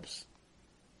 Arabs.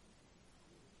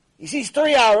 He sees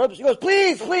 3 Arabs. He goes,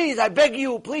 please, I beg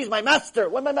you, please, my master.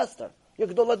 What, my master? You're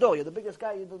Gdolado. You're the biggest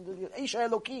guy. You're Isha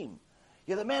Elokim.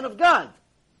 You're the man of God.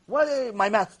 What, my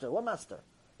master? What master?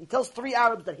 He tells 3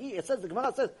 Arabs that the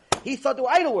Gemara says, he thought they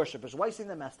were idol worshippers. Why is he saying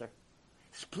that, master?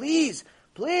 He says,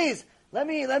 please, let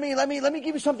me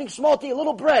give you something small to eat. A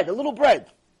little bread. A little bread.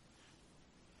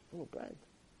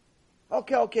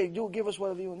 Okay, give us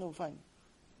whatever you want. Fine.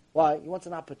 Why? He wants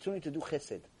an opportunity to do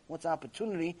chesed. He wants an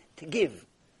opportunity to give.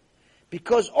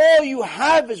 Because all you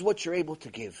have is what you're able to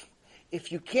give.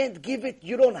 If you can't give it,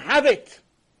 you don't have it.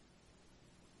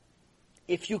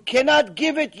 If you cannot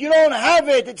give it, you don't have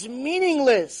it. It's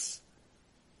meaningless.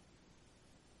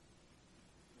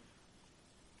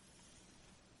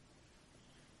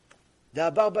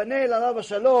 The Abarbanel, alav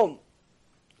Shalom,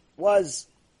 was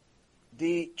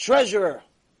the treasurer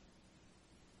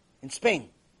in Spain.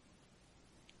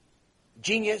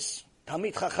 Genius,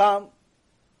 Talmid Chacham,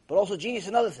 but also genius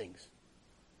in other things.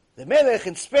 The Melech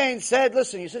in Spain said,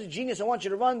 listen, you're such a genius, I want you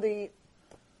to run the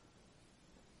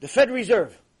Fed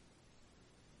Reserve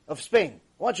of Spain.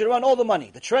 I want you to run all the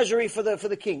money, the treasury for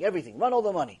the king, everything. Run all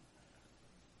the money.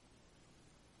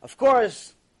 Of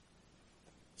course,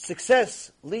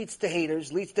 success leads to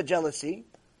haters, leads to jealousy.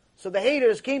 So the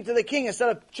haters came to the king and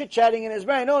started chit-chatting in his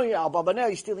brain. Oh, yeah, Al-Babanel,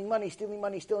 he's stealing money.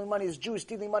 This Jew is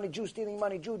stealing money. Jew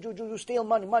steal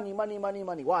money.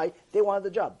 Why? They wanted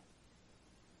the job.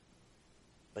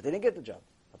 But they didn't get the job.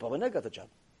 Abarbanel got the job.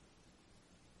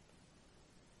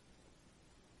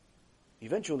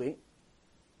 Eventually,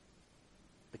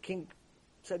 the king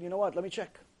said, you know what, let me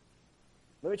check.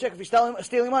 Let me check if he's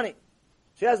stealing money.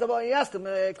 So he asked him,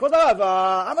 Kvod Harav,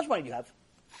 how much money do you have?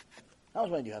 How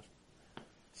much money do you have?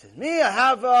 He says, me, I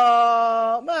have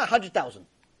 100,000.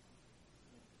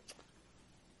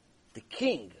 The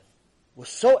king was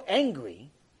so angry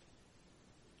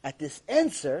at this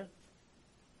answer,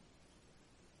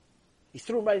 he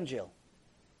threw him right in jail.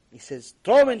 He says,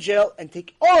 throw him in jail and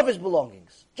take all of his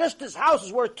belongings. Just his house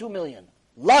is worth 2 million.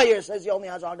 Liar says he only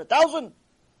has 100,000.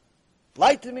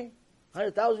 Lied to me.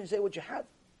 100,000, you say what you have.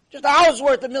 Just the house is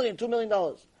worth $1 million, $2 million.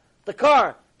 The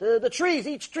car, the trees,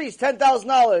 each tree is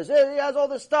 $10,000. He has all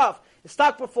this stuff. His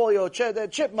stock portfolio, the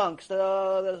chipmunks,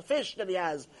 the fish that he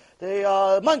has,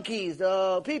 the monkeys,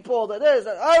 the people, he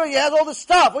has all this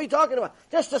stuff. What are you talking about?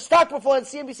 Just the stock portfolio in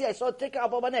CNBC. I saw a ticker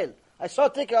of Abarbanel.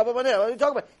 What are you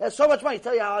talking about? He has so much money.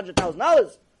 Tell you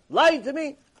 $100,000. Lying to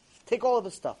me. Take all of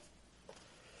his stuff.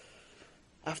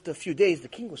 After a few days, the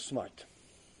king was smart.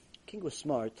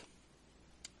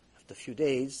 After a few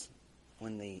days,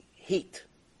 when the heat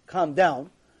calmed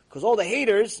down, because all the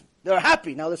haters, they're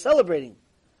happy. Now they're celebrating.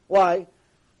 Why?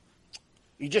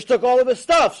 He just took all of his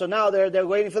stuff, so now they're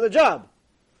waiting for the job.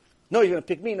 No, he's going to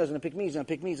pick me, no, he's going to pick me, he's going to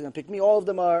pick me, he's going to pick me. All of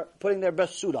them are putting their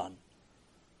best suit on,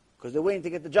 because they're waiting to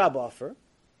get the job offer.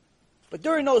 But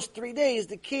during those 3 days,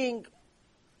 the king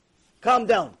calmed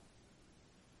down.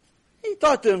 He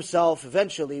thought to himself,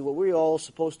 eventually, what we're all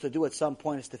supposed to do at some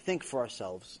point is to think for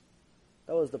ourselves.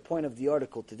 That was the point of the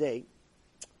article today.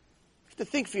 You have to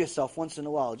think for yourself once in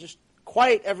a while. Just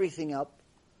quiet everything up.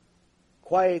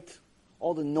 Quiet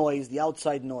all the noise, the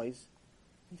outside noise.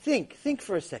 And think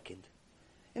for a second.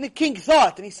 And the king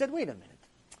thought, and he said, wait a minute.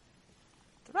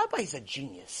 The rabbi is a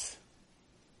genius.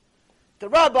 The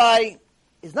rabbi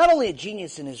is not only a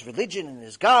genius in his religion and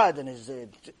his God, and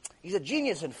he's a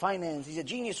genius in finance, he's a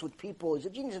genius with people, he's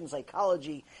a genius in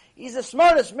psychology. He's the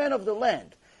smartest man of the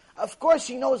land. Of course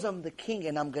he knows I'm the king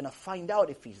and I'm going to find out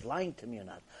if he's lying to me or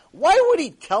not. Why would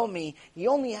he tell me he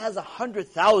only has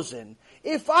 100,000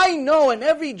 if I know and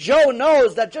every Joe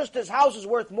knows that just his house is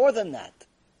worth more than that?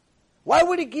 Why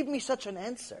would he give me such an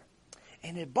answer?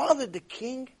 And it bothered the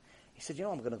king. He said,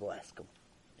 I'm going to go ask him.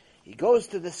 He goes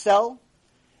to the cell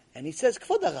and he says,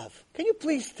 Kvod Harav, can you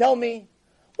please tell me,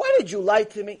 why did you lie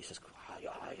to me? He says,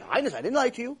 Your Highness, I didn't lie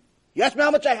to you. You asked me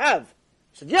how much I have.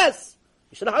 He said, yes.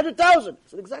 You said 100,000. I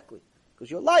said, exactly.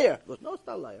 Because you're a liar. He goes, no, it's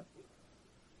not a liar.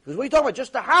 Because what are you talking about?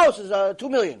 Just the house is 2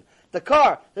 million. The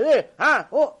car,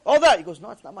 all that. He goes,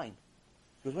 no, it's not mine.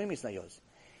 He goes, what do you mean it's not yours?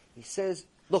 He says,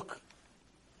 look.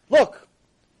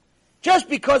 Just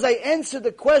because I answered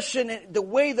the question in the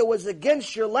way that was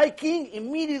against your liking,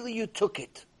 immediately you took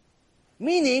it.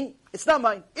 Meaning, it's not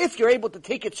mine. If you're able to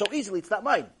take it so easily, it's not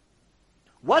mine.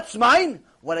 What's mine?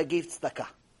 What I gave tzedakah.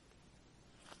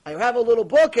 I have a little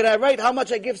book and I write how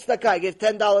much I give tzedakah. I give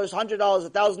 $10, $100,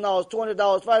 $1,000,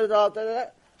 $200, $500.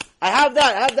 I have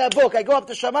that book. I go up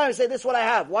to Shammai and say, this is what I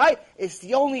have. Why? It's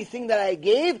the only thing that I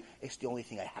gave. It's the only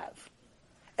thing I have.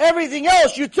 Everything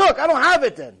else you took, I don't have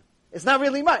it then. It's not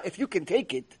really mine. If you can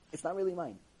take it, it's not really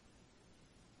mine.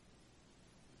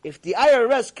 If the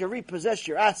IRS can repossess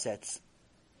your assets,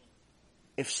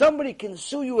 if somebody can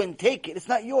sue you and take it, it's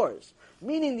not yours.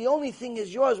 Meaning the only thing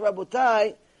is yours,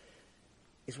 Rabotai,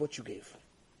 is what you gave.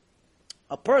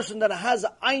 A person that has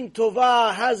an ayn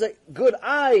tovah, has a good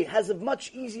eye, has a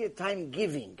much easier time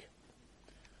giving.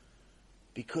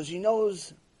 Because he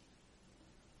knows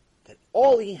that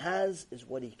all he has is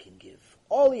what he can give.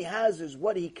 All he has is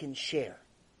what he can share.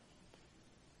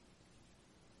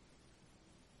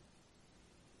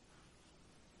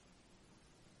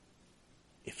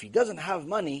 If he doesn't have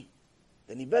money,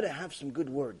 then he better have some good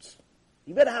words.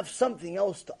 He better have something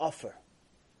else to offer.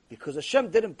 Because Hashem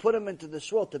didn't put him into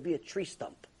this world to be a tree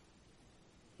stump.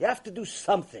 You have to do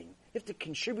something. You have to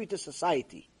contribute to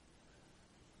society.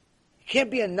 You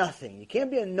can't be a nothing. You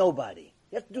can't be a nobody.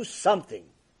 You have to do something.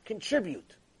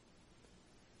 Contribute.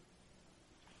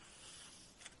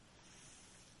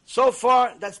 So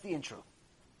far, that's the intro.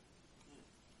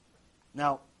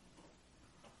 Now,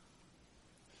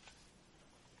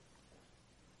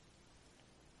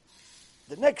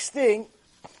 the next thing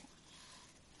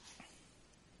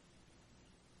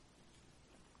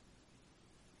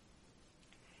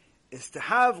is to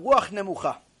have ruach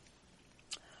nemucha,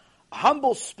 a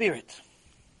humble spirit.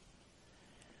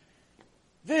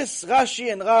 This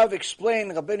Rashi and Rav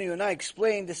explained, Rabbeinu Yonah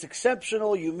explained, this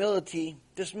exceptional humility.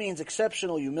 This means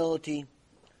exceptional humility,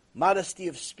 modesty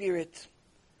of spirit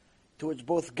towards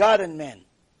both God and man.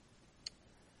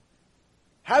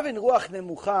 Having ruach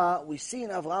nemucha, we see in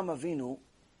Avraham Avinu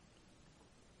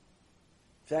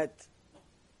that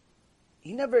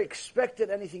he never expected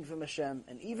anything from Hashem,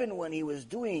 and even when he was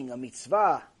doing a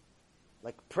mitzvah,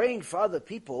 like praying for other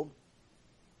people,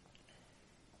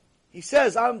 he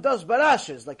says, "I'm das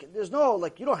barashes." Like there's no,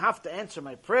 like you don't have to answer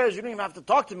my prayers. You don't even have to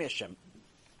talk to me, Hashem.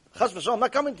 Chas v'shalom, I'm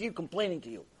not coming to you complaining to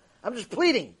you. I'm just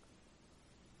pleading.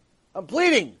 I'm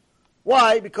pleading.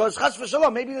 Why? Because chas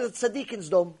v'shalom, maybe the Tzadik in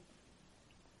Sdom.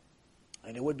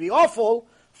 And it would be awful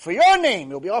for your name.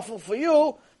 It would be awful for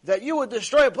you that you would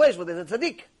destroy a place where there's a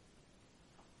Tzadik.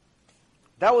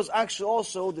 That was actually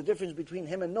also the difference between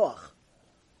him and Noach.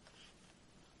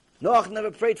 Noach never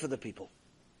prayed for the people.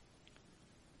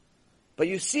 But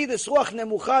you see this ruach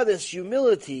nemucha, this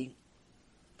humility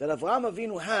that Avraham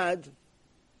Avinu had,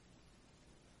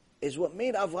 is what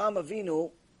made Avraham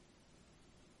Avinu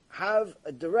have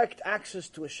a direct access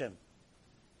to Hashem.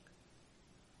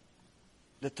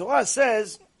 The Torah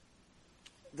says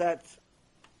that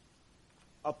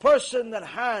a person that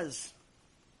has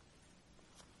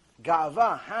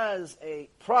ga'ava, has a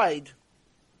pride,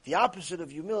 the opposite of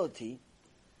humility,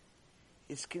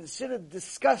 is considered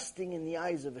disgusting in the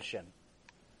eyes of Hashem.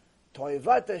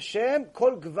 Toivat Hashem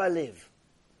kol gvalev.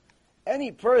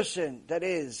 Any person that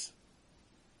is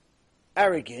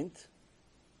arrogant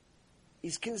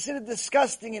is considered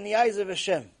disgusting in the eyes of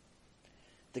Hashem.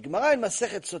 The Gemara in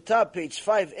Masechet Sotah, page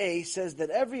 5a, says that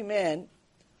every man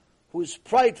who is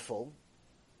prideful,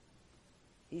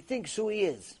 he thinks who he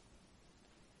is.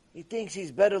 He thinks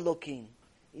he's better looking.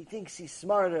 He thinks he's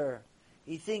smarter.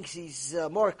 He thinks he's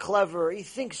more clever. He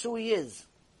thinks who he is.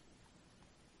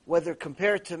 Whether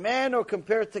compared to man or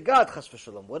compared to God, chas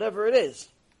v'shalom, whatever it is.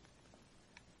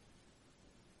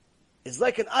 It's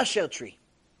like an asher tree.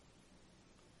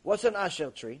 What's an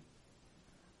asher tree?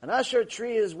 An asher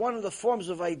tree is one of the forms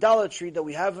of idolatry that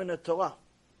we have in the Torah.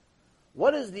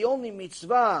 What is the only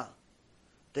mitzvah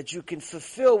that you can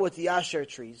fulfill with the asher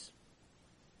trees?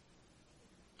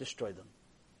 Destroy them.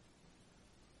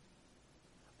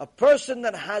 A person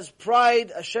that has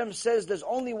pride, Hashem says there's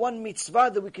only one mitzvah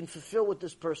that we can fulfill with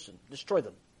this person. Destroy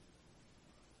them.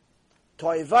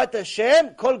 Toivat Hashem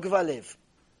kol gvalev.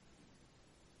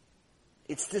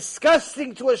 It's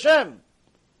disgusting to Hashem.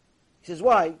 He says,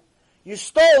 why? You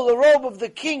stole the robe of the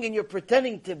king and you're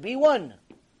pretending to be one.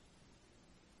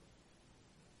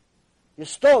 You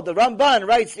stole, the Ramban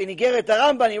writes, in Igeret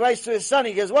Ramban, he writes to his son,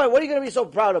 he goes, why? What are you going to be so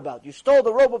proud about? You stole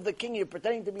the robe of the king and you're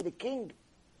pretending to be the king.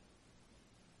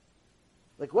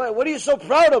 Like, what are you so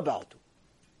proud about?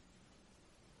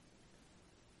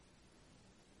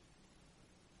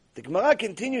 The Gemara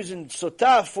continues in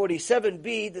Sotah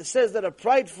 47b that says that a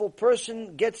prideful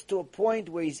person gets to a point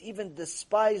where he's even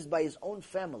despised by his own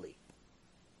family.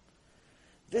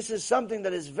 This is something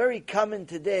that is very common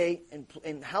today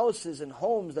in houses and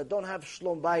homes that don't have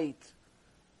shlom bayit.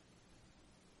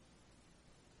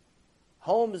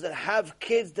 Homes that have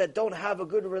kids that don't have a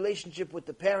good relationship with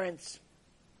the parents.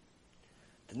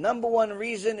 The number one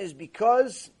reason is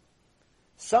because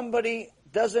somebody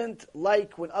doesn't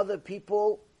like when other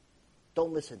people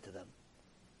don't listen to them.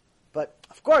 But,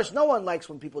 of course, no one likes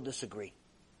when people disagree.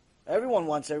 Everyone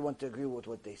wants everyone to agree with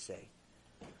what they say.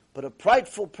 But a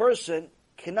prideful person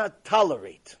cannot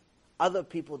tolerate other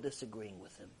people disagreeing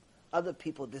with him, other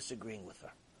people disagreeing with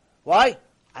her. Why?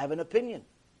 I have an opinion.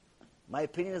 My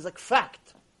opinion is like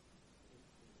fact.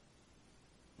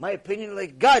 My opinion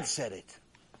like God said it.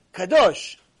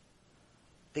 Kadosh.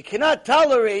 They cannot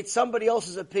tolerate somebody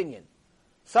else's opinion.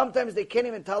 Sometimes they can't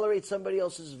even tolerate somebody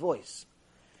else's voice.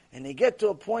 And they get to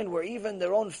a point where even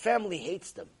their own family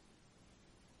hates them.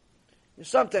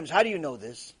 Sometimes, how do you know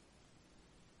this?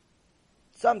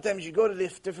 Sometimes you go to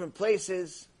different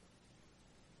places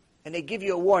and they give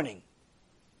you a warning.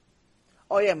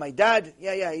 Oh yeah, my dad,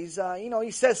 he's,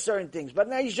 he says certain things, but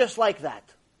now he's just like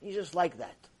that. He's just like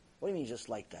that. What do you mean just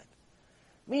like that?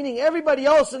 Meaning everybody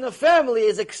else in the family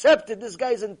is accepted. This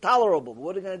guy's intolerable.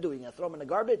 What are you going to do? You're going to throw him in the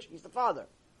garbage? He's the father.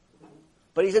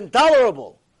 But he's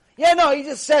intolerable. Yeah, no, he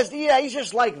just says, he's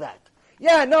just like that.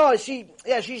 Yeah, no, she's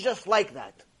just like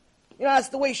that. That's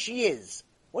the way she is.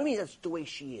 What do you mean that's the way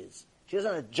she is? She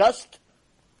doesn't adjust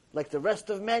like the rest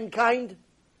of mankind?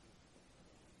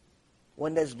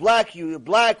 When there's black, you're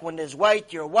black. When there's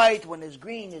white, you're white. When there's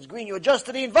green, it's green. You adjust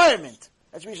to the environment.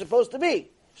 That's what you're supposed to be.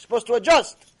 You're supposed to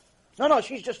adjust. No,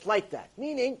 she's just like that.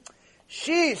 Meaning,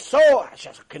 her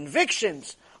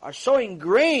convictions are so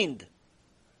ingrained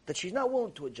that she's not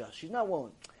willing to adjust. She's not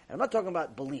willing. And I'm not talking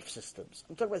about belief systems.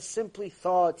 I'm talking about simply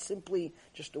thought, simply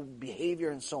just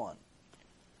behavior and so on.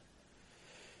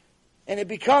 And it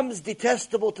becomes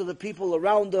detestable to the people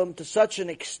around them to such an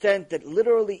extent that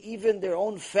literally even their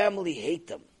own family hate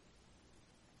them.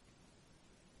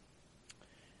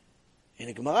 In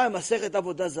the Gemara, Masechet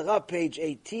Avodah Zarah, page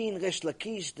 18, Resh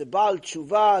Lakish, the Baal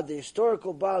Tshuva, the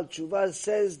historical Baal Tshuva,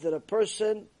 says that a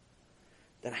person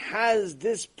that has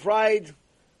this pride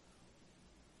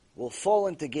will fall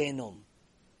into Gehinnom.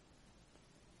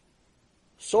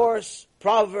 Source,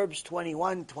 Proverbs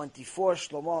 21:24,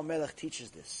 Shlomo HaMelech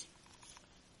teaches this.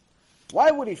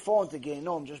 Why would he fall into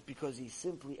Gehinnom? Just because he's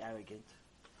simply arrogant.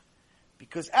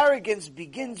 Because arrogance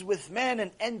begins with man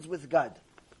and ends with God.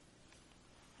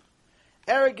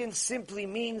 Arrogance simply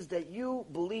means that you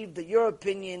believe that your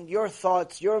opinion, your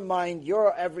thoughts, your mind,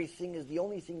 your everything is the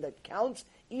only thing that counts,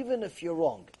 even if you're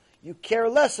wrong. You care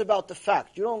less about the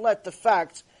fact. You don't let the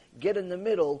facts get in the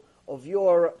middle of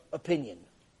your opinion.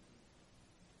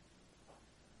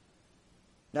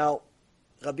 Now,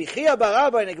 Rabbi Chia bar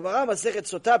Abba in the Gemara Masechet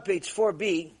Sotah, page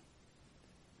 4b,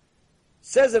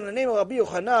 says in the name of Rabbi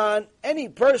Yochanan, any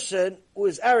person who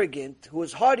is arrogant, who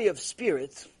is haughty of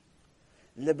spirit,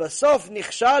 lebasof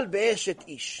nichshal be'eshet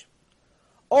ish,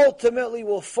 ultimately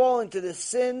will fall into the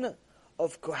sin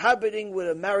of cohabiting with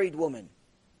a married woman,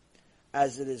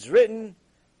 as it is written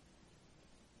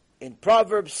in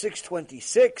Proverbs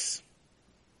 6:26,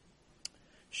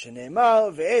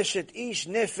 Sheneemar ve'eshet ish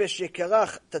nefesh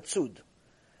yekarach tatzud,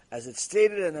 as it's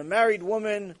stated, in a married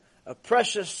woman, a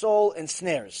precious soul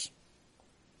ensnares.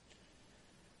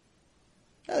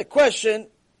 Now the question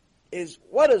is,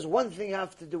 what does one thing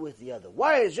have to do with the other?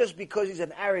 Why is just because he's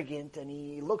an arrogant and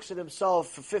he looks at himself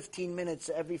for 15 minutes,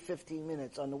 every 15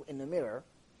 minutes in the mirror,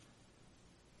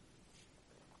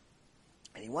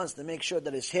 and he wants to make sure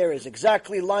that his hair is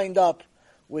exactly lined up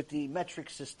with the metric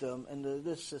system and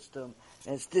this system,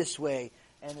 and it's this way,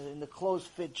 and the clothes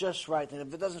fit just right, and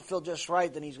if it doesn't feel just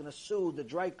right, then he's going to sue the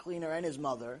dry cleaner and his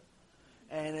mother,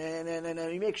 and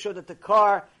he makes sure that the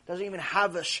car doesn't even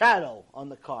have a shadow on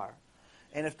the car.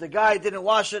 And if the guy didn't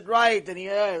wash it right, then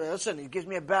he gives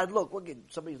me a bad look. Look,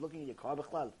 somebody's looking at your car.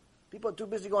 People are too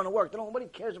busy going to work. Nobody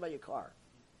cares about your car.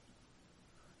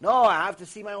 No, I have to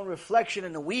see my own reflection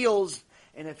in the wheels.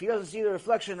 And if he doesn't see the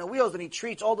reflection in the wheels, then he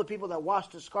treats all the people that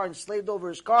washed his car and slaved over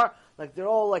his car like they're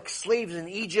all like slaves in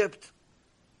Egypt.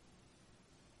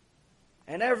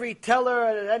 And every teller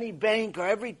at any bank or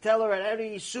every teller at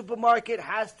any supermarket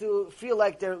has to feel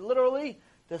like they're literally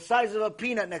the size of a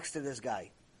peanut next to this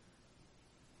guy.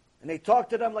 And they talk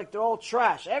to them like they're all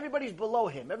trash. Everybody's below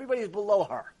him. Everybody's below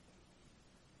her.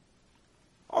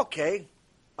 Okay.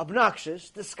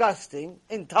 Obnoxious, disgusting,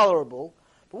 intolerable.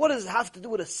 But what does it have to do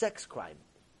with a sex crime?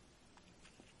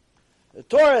 The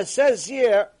Torah says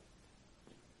here,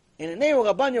 in the name of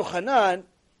Rabban Yochanan,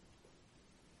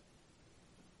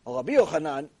 or Rabbi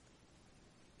Yochanan,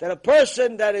 that a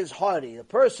person that is haughty, a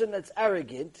person that's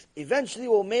arrogant, eventually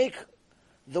will make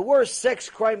the worst sex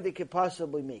crime they could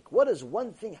possibly make. What does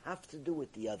one thing have to do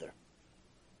with the other?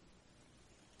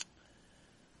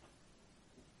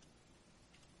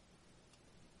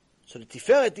 So the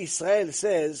Tiferet Israel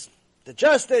says that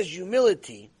just as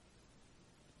humility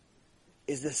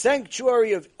is the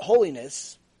sanctuary of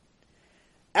holiness,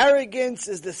 arrogance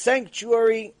is the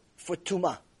sanctuary for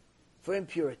tumah, for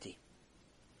impurity,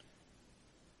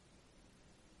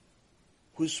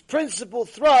 whose principal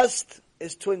thrust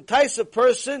is to entice a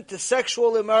person to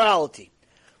sexual immorality.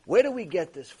 Where do we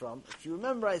get this from? If you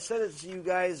remember, I said it to you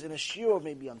guys in a shiur,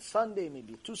 maybe on Sunday,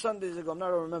 maybe 2 Sundays ago, I'm not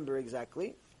remember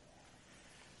exactly.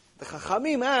 The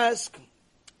Chachamim ask,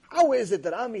 how is it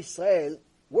that Am Yisrael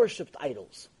worshipped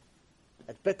idols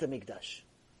at Bet HaMikdash?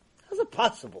 How is it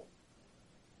possible?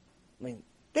 I mean,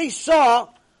 they saw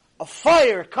a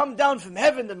fire come down from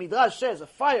heaven, the Midrash says, a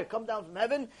fire come down from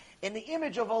heaven in the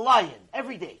image of a lion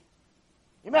every day.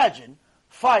 Imagine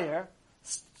fire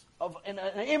in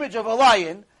an image of a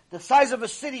lion, the size of a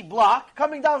city block,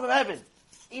 coming down from heaven,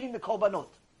 eating the korbanot.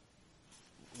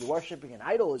 You're worshipping an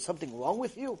idol. Is something wrong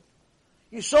with you?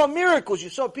 You saw miracles. You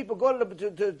saw people go to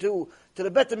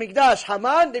the Bet HaMikdash,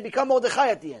 Haman, they become Mordechai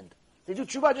at the end. They do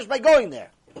tshuva just by going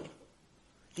there.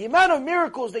 The amount of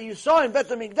miracles that you saw in Bet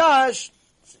HaMikdash,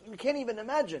 you can't even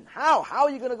imagine. How? How are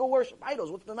you going to go worship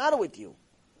idols? What's the matter with you?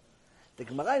 The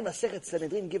Gemara in Masechet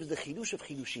Sanhedrin gives the chidush of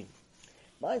chidushim.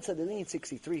 Gemara in Sanhedrin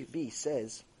 63b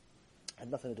says, it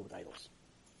had nothing to do with idols.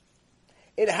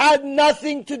 It had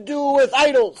nothing to do with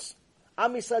idols.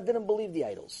 Am Yisrael didn't believe the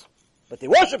idols. But they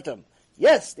worshipped them.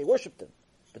 Yes, they worshipped them.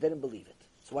 But they didn't believe it.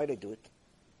 So why did they do it?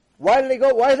 Why did they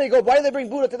go? Why did they bring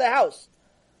Buddha to their house?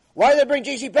 Why did they bring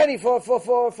J.C. Penney for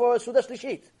Sudash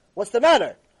Lishit? What's the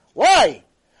matter? Why?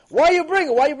 Why are you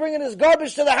bringing this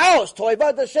garbage to the house?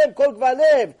 Toivat Hashem Kol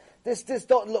Gvalev Don't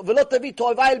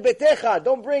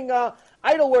bring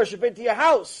idol worship into your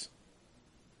house.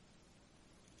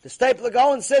 The Stapler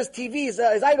Gaon says TV is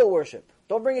idol worship.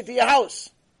 Don't bring it to your house.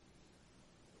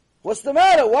 What's the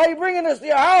matter? Why are you bringing this to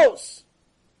your house?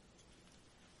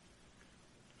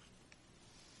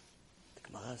 The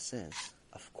Gemara says,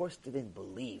 of course they didn't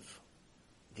believe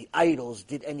the idols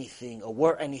did anything or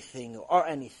were anything or are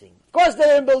anything. Of course they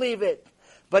didn't believe it.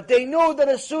 But they knew that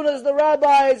as soon as the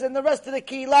rabbis and the rest of the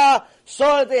Kehillah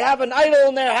saw that they have an idol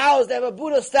in their house, they have a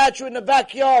Buddha statue in the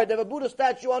backyard, they have a Buddha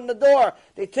statue on the door,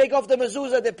 they take off the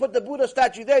mezuzah, they put the Buddha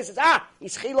statue there, he says,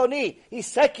 he's chiloni, he's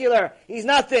secular, he's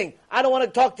nothing, I don't want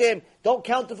to talk to him, don't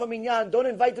count him for minyan, don't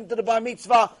invite him to the bar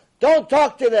mitzvah, don't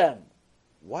talk to them.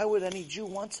 Why would any Jew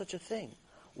want such a thing?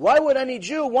 Why would any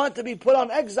Jew want to be put on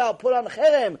exile, put on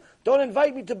cherem? Don't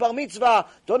invite me to bar mitzvah.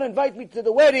 Don't invite me to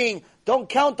the wedding. Don't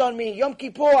count on me. Yom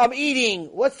Kippur, I'm eating.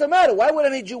 What's the matter? Why would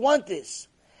any Jew want this?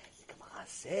 The Gemara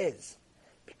says,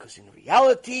 because in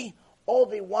reality, all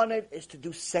they wanted is to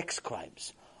do sex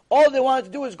crimes. All they wanted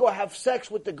to do is go have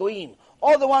sex with the goyim.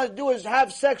 All they wanted to do is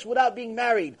have sex without being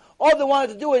married. All they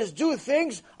wanted to do is do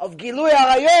things of gilui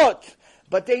arayot.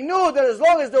 But they knew that as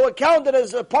long as they were counted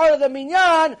as a part of the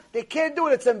minyan, they can't do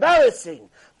it. It's embarrassing.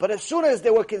 But as soon as they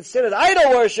were considered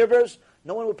idol worshippers,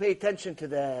 no one would pay attention to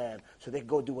them. So they could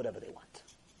go do whatever they want.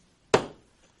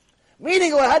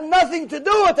 Meaning it had nothing to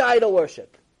do with the idol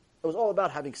worship. It was all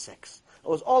about having sex. It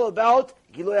was all about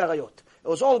gilui arayot. It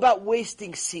was all about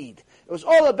wasting seed. It was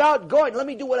all about going, let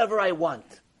me do whatever I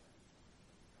want.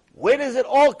 Where does it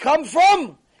all come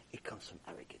from? It comes from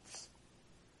arrogance.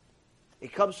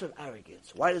 It comes from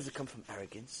arrogance. Why does it come from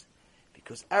arrogance?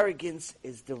 Because arrogance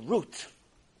is the root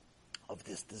of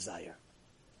this desire.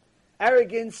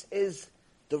 Arrogance is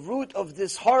the root of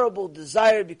this horrible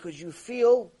desire because you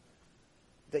feel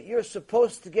that you're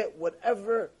supposed to get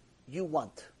whatever you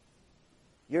want.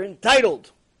 You're entitled,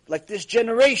 like this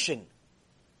generation.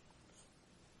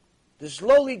 This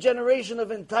lowly generation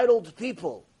of entitled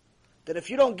people, that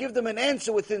if you don't give them an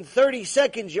answer within 30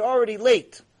 seconds, you're already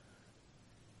late.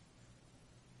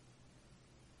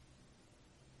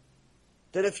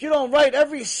 That if you don't write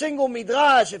every single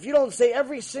midrash, if you don't say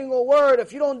every single word,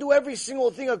 if you don't do every single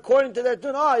thing according to that,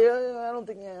 I don't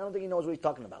think he knows what he's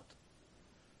talking about.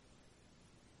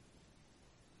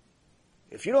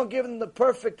 If you don't give them the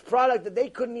perfect product that they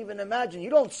couldn't even imagine, you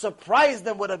don't surprise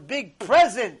them with a big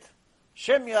present.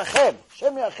 Shem Yachem.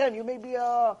 Shem Yachem, you may be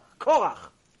a Korach.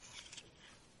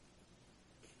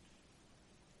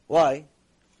 Why?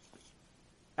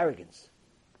 Arrogance.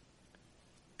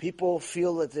 People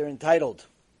feel that they're entitled.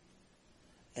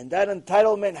 And that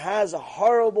entitlement has a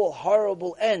horrible,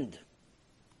 horrible end.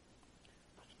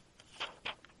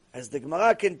 As the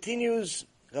Gemara continues,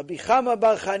 Rabbi Chama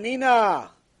bar Chanina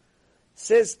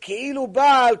says, Keilu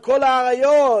Baal kol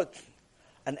ha'arayot.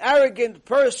 An arrogant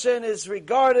person is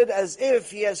regarded as if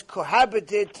he has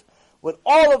cohabited with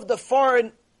all of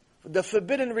the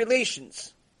forbidden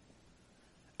relations.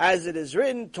 As it is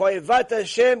written, Toivat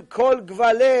Hashem kol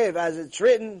gvalev, as it's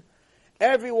written,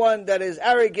 everyone that is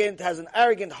arrogant, has an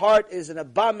arrogant heart, is an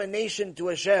abomination to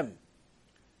Hashem.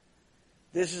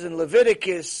 This is in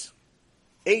Leviticus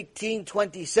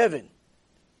 18:27.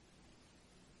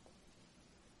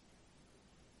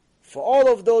 For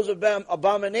all of those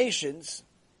abominations,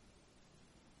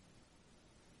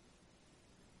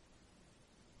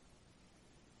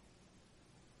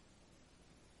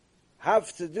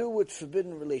 have to do with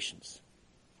forbidden relations.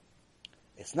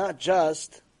 It's not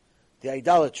just the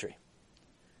idolatry.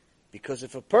 Because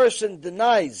if a person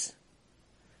denies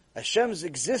Hashem's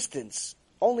existence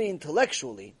only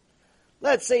intellectually,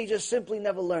 let's say he just simply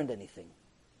never learned anything.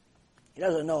 He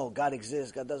doesn't know God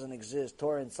exists, God doesn't exist,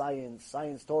 Torah and science,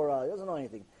 science, Torah, he doesn't know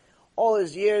anything. All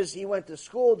his years he went to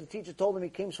school, the teacher told him he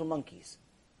came from monkeys.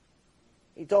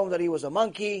 He told him that he was a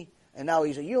monkey, and now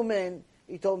he's a human.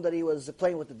 He told him that he was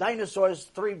playing with the dinosaurs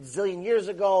 3 zillion years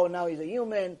ago, and now he's a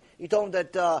human. He told him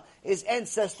that his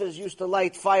ancestors used to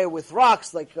light fire with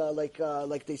rocks, like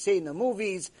they say in the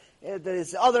movies. That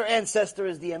his other ancestor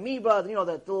is the amoeba. You know,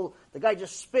 the guy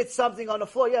just spits something on the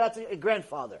floor. Yeah, that's your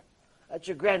grandfather. That's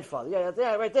your grandfather.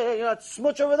 Yeah, right there. You know that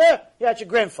smooch over there? Yeah, that's your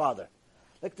grandfather.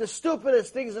 Like the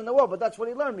stupidest things in the world, but that's what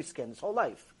he learned, miskin, his whole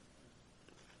life.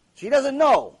 So he doesn't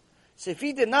know. So if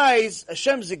he denies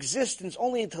Hashem's existence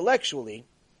only intellectually,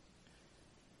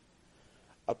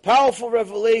 a powerful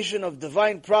revelation of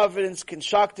divine providence can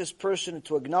shock this person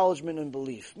into acknowledgement and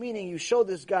belief. Meaning, you show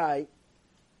this guy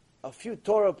a few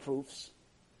Torah proofs,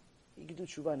 he can do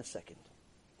tshuva in a second.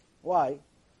 Why?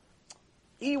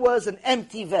 He was an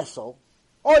empty vessel.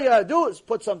 All you gotta do is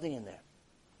put something in there.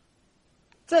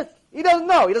 That's it. He doesn't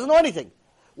know. He doesn't know anything.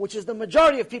 which is the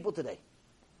majority of people today.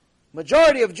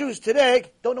 Majority of Jews today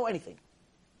don't know anything.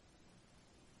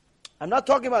 I'm not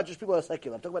talking about just people that are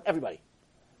secular. I'm talking about everybody.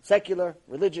 Secular,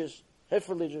 religious, half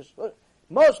religious.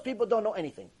 Most people don't know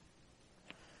anything.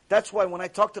 That's why when I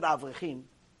talked to the Avrechim,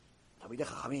 Talmidei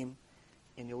Chachamim,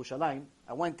 in Yerushalayim,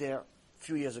 I went there a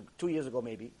few years ago, 2 years ago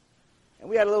maybe, and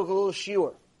we had a little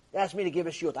shiur. They asked me to give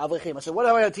a shiur to Avrechim. I said, what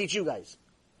am I going to teach you guys?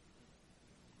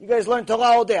 You guys learn Torah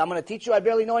all day. I'm going to teach you. I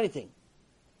barely know anything.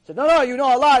 I said, no, you know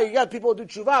Allah. You got people who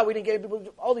do tshuva. We didn't get people who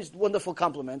do all these wonderful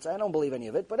compliments. I don't believe any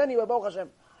of it. But anyway, Baruch Hashem.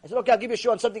 I said, okay, I'll give you a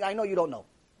shiur on something I know you don't know.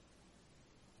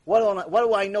 What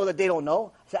do I know that they don't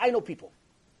know? I said, I know people.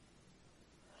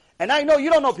 And I know you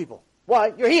don't know people.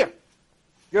 Why? You're here.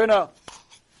 You're in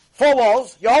four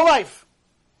walls your whole life.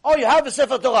 Oh, you have a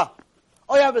Sefer Torah.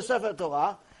 Oh, you have a Sefer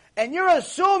Torah. And you're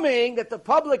assuming that the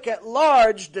public at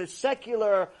large, the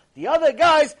secular, the other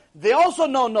guys, they also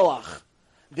know Noach.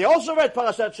 They also read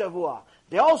Parashat Shavua.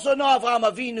 They also know Avraham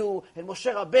Avinu and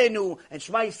Moshe Rabbeinu and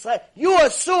Shema Yisrael. You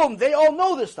assume they all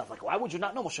know this stuff. Like, why would you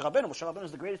not know Moshe Rabbeinu? Moshe Rabbeinu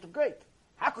is the greatest of great.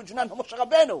 How could you not know Moshe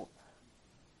Rabbeinu?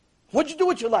 What'd you do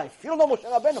with your life? If you don't know Moshe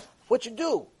Rabbeinu, what'd you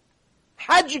do?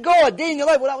 How'd you go a day in your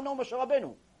life without knowing Moshe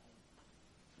Rabbeinu?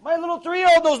 My little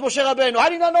 3-year-old knows Moshe Rabbeinu. How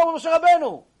do you not know Moshe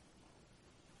Rabbeinu?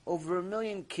 Over 1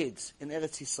 million kids in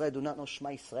Eretz Yisrael do not know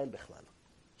Shema Yisrael Bechlal.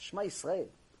 Shema Yisrael.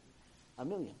 1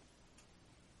 million.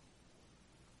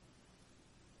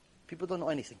 People don't know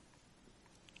anything.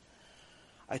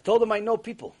 I told them I know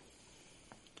people.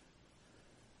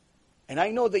 And I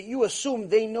know that you assume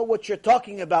they know what you're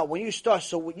talking about when you start.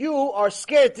 So you are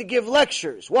scared to give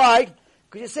lectures. Why?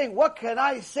 Because you're saying, what can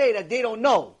I say that they don't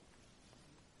know?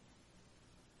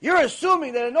 You're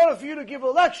assuming that in order for you to give a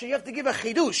lecture, you have to give a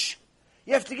chidush.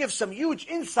 You have to give some huge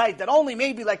insight that only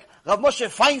maybe like Rav Moshe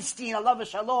Feinstein, Allah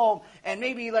Shalom, and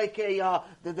maybe like the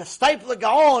Steipler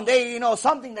Gaon, they,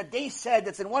 something that they said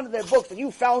that's in one of their books, and you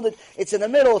found it, it's in the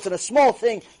middle, it's in a small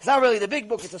thing, it's not really the big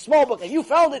book, it's a small book, and you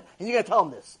found it, and you're going to tell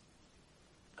them this.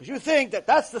 Because you think that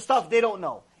that's the stuff they don't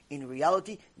know. In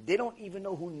reality, they don't even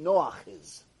know who Noach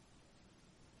is.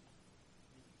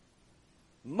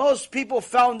 Most people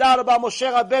found out about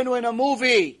Moshe Rabbeinu in a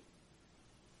movie.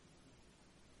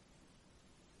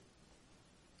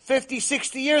 50,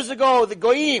 60 years ago, the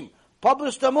Goyim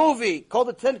published a movie called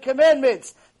The 10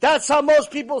 Commandments. That's how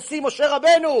most people see Moshe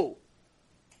Rabbeinu.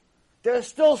 There are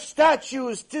still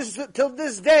statues till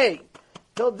this day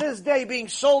being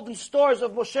sold in stores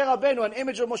of Moshe Rabbeinu, an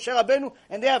image of Moshe Rabbeinu,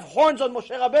 and they have horns on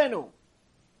Moshe Rabbeinu.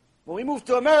 When we moved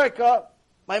to America,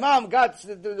 my mom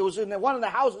there was in one of the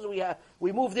houses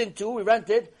we moved into, we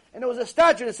rented, and there was a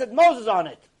statue that said Moses on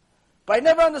it. But I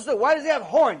never understood, why does he have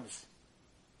horns?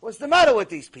 What's the matter with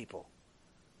these people?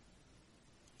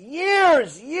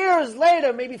 Years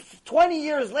later, maybe 20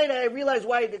 years later, I realized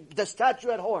why the statue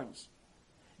had horns.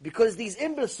 Because these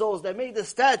imbeciles that made the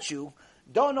statue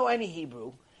don't know any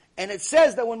Hebrew. And it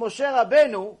says that when Moshe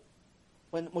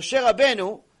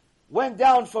Rabbeinu went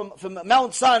down from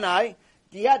Mount Sinai,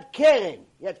 he had Keren.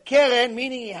 He had Keren,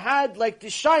 meaning he had like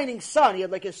the shining sun. He had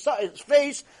like his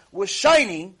face was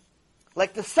shining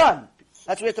like the sun.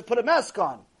 That's why he had to put a mask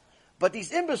on. But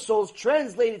these imbeciles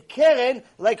translated Keren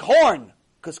like horn,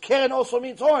 because Keren also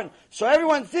means horn. So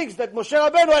everyone thinks that Moshe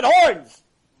Rabbeinu had horns.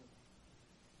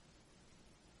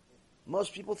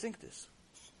 Most people think this.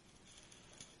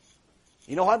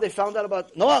 You know how they found out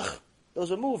about Noach? There was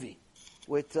a movie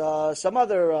with some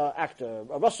other actor,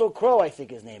 Russell Crowe, I think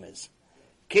his name is.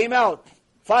 Came out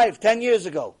 5-10 years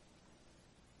ago.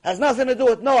 Has nothing to do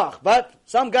with Noach, but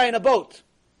some guy in a boat.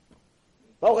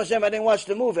 Baruch Hashem, I didn't watch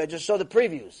the movie, I just saw the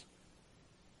previews.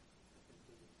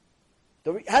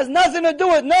 Has nothing to do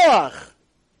with Noach.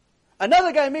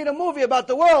 Another guy made a movie about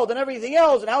the world and everything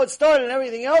else and how it started and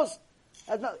everything else.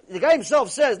 The guy himself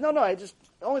says, the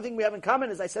only thing we have in common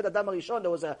is I said Adam HaRishon,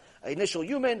 there was an initial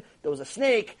human, there was a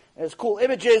snake, and there's cool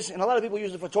images, and a lot of people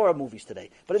use it for Torah movies today.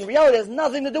 But in reality, it has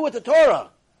nothing to do with the Torah.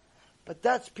 But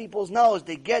that's people's knowledge.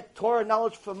 They get Torah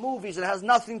knowledge from movies. It has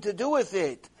nothing to do with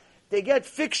it. They get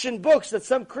fiction books that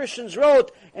some Christians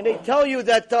wrote, and they tell you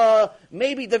that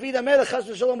maybe David HaMelech Chas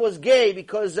v'Shalom was gay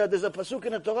because there's a pasuk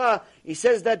in the Torah. He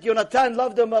says that Yonatan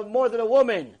loved him more than a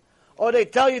woman. Or they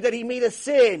tell you that he made a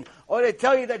sin. Or they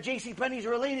tell you that J.C. Penney's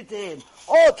related to him.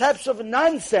 All types of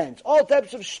nonsense. All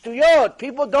types of shtuyot.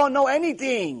 People don't know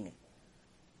anything.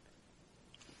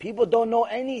 People don't know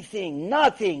anything.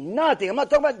 Nothing. I'm not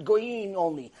talking about Goyim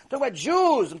only. I'm talking about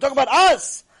Jews. I'm talking about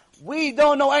us. We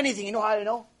don't know anything. You know how I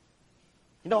know?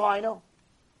 You know how I know?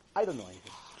 I don't know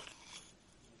anything.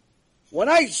 When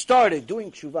I started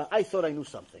doing tshuva, I thought I knew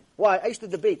something. Why? I used to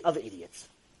debate other idiots.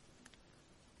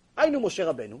 I knew Moshe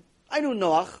Rabbeinu. I knew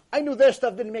Noach. I knew their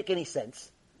stuff didn't make any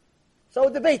sense. So I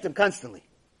would debate them constantly.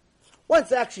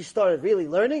 Once I actually started really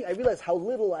learning, I realized how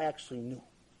little I actually knew.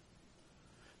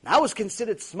 Now, I was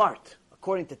considered smart,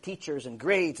 according to teachers and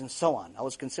grades and so on. I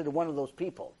was considered one of those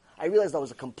people. I realized I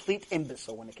was a complete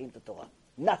imbecile when it came to Torah.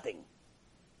 Nothing.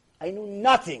 I knew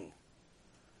nothing.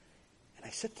 And I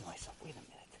said to myself, wait a minute.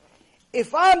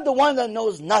 If I'm the one that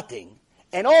knows nothing,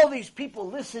 and all these people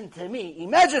listen to me,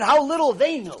 imagine how little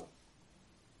they know.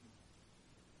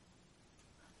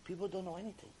 People don't know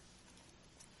anything.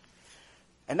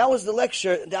 And that was the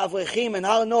lecture, the Avrechim in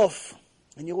Har Nof,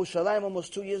 in Yerushalayim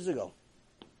almost 2 years ago.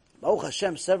 Baruch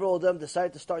Hashem, several of them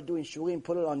decided to start doing shurim,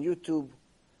 put it on YouTube.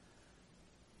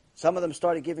 Some of them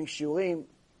started giving shurim.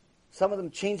 Some of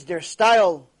them changed their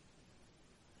style.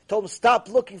 I told them, stop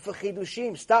looking for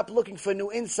chidushim, stop looking for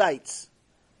new insights.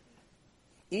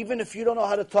 Even if you don't know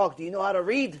how to talk, do you know how to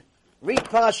read? Read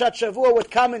Parashat Shavua with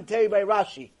commentary by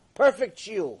Rashi. Perfect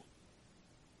shiur.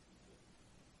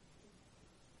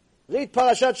 Read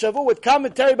Parashat Shavua with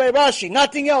commentary by Rashi.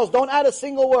 Nothing else. Don't add a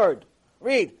single word.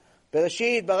 Read.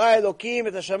 Bereshit bara Elokim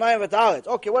et hashamayim et haaretz.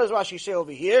 Okay, what does Rashi say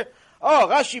over here? Oh,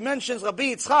 Rashi mentions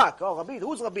Rabbi Yitzchak. Oh,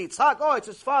 who's Rabbi Yitzchak? Oh, it's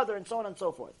his father, and so on and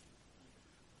so forth.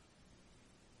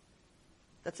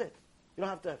 That's it. You don't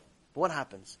have to. But what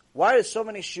happens? Why is so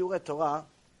many shiurei Torah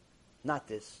not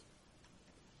this?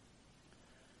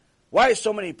 Why are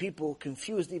so many people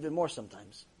confused even more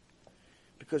sometimes?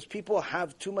 Because people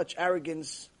have too much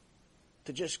arrogance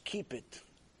to just keep it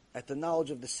at the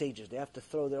knowledge of the sages. They have to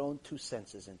throw their own 2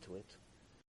 senses into it.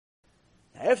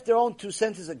 Now, if their own 2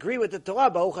 senses agree with the Torah,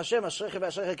 Baruch Hashem, Ashrecha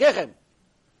v'Ashrecha Kechem.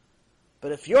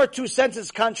 But if your 2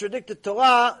 senses contradict the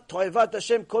Torah, Toivat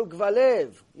Hashem kol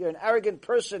gvalev. You're an arrogant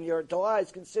person. Your Torah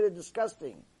is considered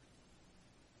disgusting.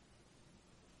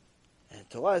 And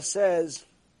Torah says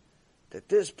that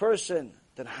this person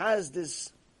that has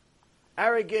this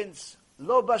arrogance,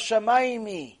 lo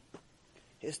bashamayimi,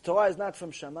 his Torah is not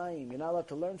from Shamayim. You're not allowed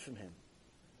to learn from him.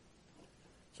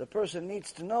 So a person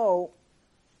needs to know,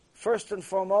 first and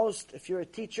foremost, if you're a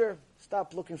teacher,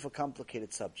 stop looking for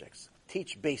complicated subjects.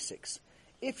 Teach basics.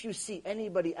 If you see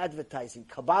anybody advertising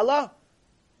Kabbalah,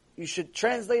 you should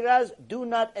translate it as, do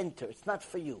not enter. It's not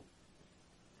for you.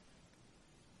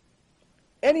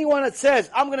 Anyone that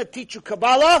says, I'm going to teach you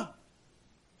Kabbalah,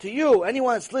 to you,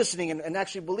 anyone that's listening and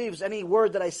actually believes any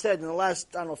word that I said in the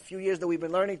last, few years that we've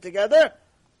been learning together,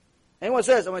 anyone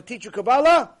says, I'm going to teach you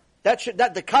Kabbalah,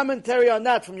 that the commentary on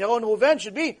that from Yaron Reuven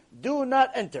should be, do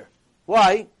not enter.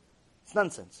 Why? It's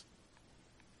nonsense.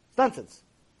 It's nonsense.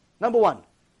 Number one,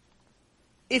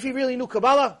 if he really knew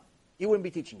Kabbalah, he wouldn't be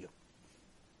teaching you.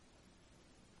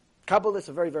 Kabbalists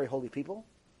are very, very holy people.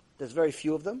 There's very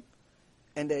few of them.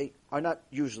 And they are not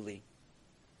usually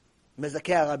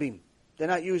mezakei harabim. They're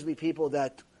not usually people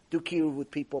that do kiruv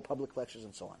with people, public lectures,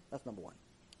 and so on. That's number one.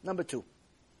 Number two,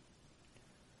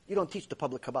 you don't teach the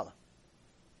public Kabbalah.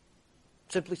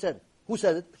 Simply said. Who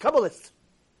said it? The Kabbalists.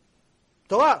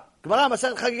 Torah, Gemara,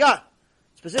 Masechet Chagigah.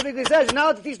 Specifically says you're not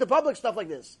allowed to teach the public stuff like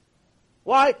this.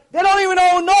 Why? They don't even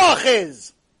know who Noach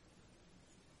is.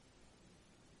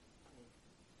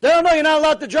 They don't know you're not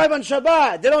allowed to drive on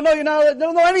Shabbat. They don't know they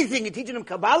don't know anything. You're teaching them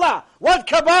Kabbalah? What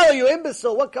Kabbalah, you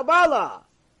imbecile? What Kabbalah?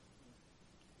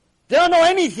 They don't know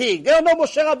anything. They don't know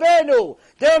Moshe Rabbeinu.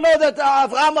 They don't know that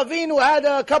Avraham Avinu had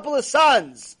a couple of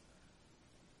sons.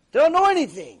 They don't know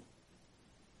anything.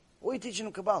 What are you teaching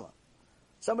them Kabbalah?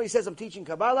 Somebody says, I'm teaching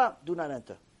Kabbalah, do not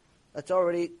enter. That's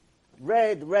already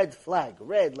red flag.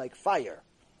 Red like fire.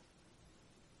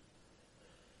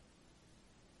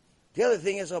 The other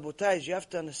thing is, Rabotai, is you have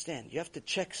to understand. You have to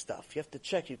check stuff. You have to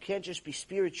check. You can't just be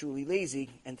spiritually lazy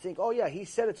and think, oh yeah, he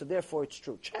said it, so therefore it's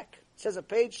true. Check. It says a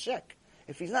page, check.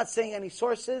 If he's not saying any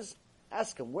sources,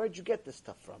 ask him, where'd you get this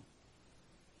stuff from?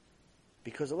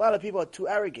 Because a lot of people are too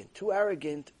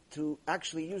arrogant to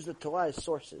actually use the Torah as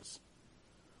sources.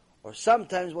 Or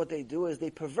sometimes what they do is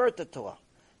they pervert the Torah.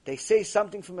 They say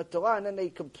something from the Torah and then they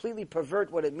completely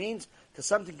pervert what it means to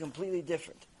something completely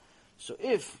different. So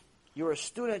if you're a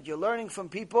student, you're learning from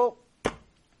people,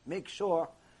 make sure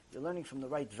you're learning from the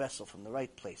right vessel, from the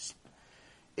right place.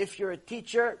 If you're a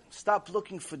teacher, stop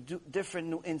looking for different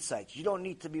new insights. You don't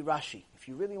need to be Rashi. If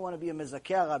you really want to be a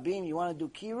mezakei harabim, you want to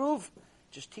do kiruv,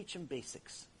 just teach them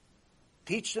basics.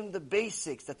 Teach them the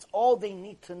basics. That's all they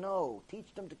need to know.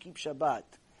 Teach them to keep Shabbat.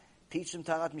 Teach them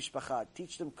Taharat Mishpacha.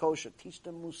 Teach them kosher. Teach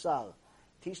them MUSSAR.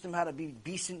 Teach them how to be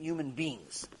decent human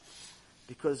beings.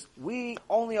 Because we're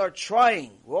only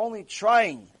trying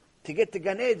to get to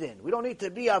Gan Eden. We don't need to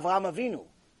be Avraham Avinu.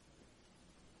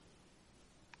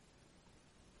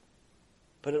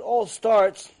 But it all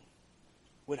starts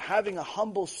with having a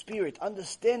humble spirit,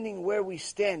 understanding where we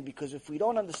stand, because if we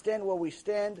don't understand where we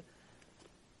stand,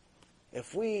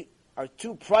 if we are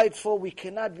too prideful, we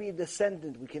cannot be a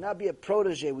descendant, we cannot be a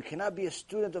protege, we cannot be a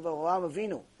student of Avraham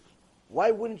Avinu.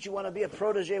 Why wouldn't you want to be a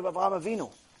protege of Avraham Avinu?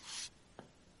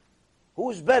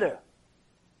 Who's better?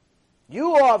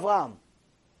 You or Avraham?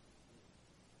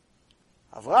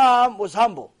 Avraham was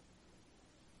humble.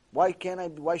 Why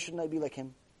shouldn't I be like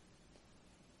him?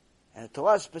 And the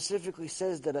Torah specifically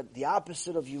says that the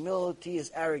opposite of humility is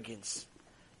arrogance.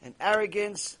 And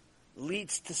arrogance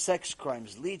leads to sex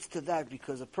crimes, leads to that,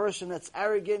 because a person that's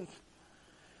arrogant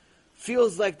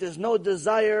feels like there's no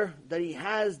desire that he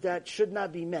has that should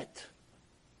not be met.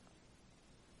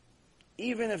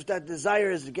 Even if that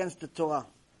desire is against the Torah.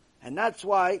 And that's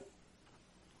why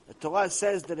the Torah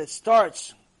says that it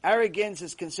starts, arrogance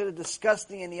is considered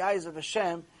disgusting in the eyes of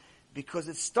Hashem, because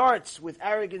it starts with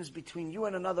arrogance between you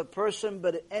and another person,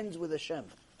 but it ends with Hashem.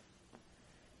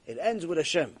 It ends with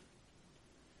Hashem.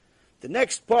 The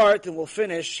next part, and we'll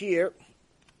finish here,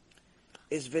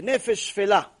 is v'nefesh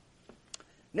shfela.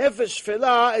 Nefesh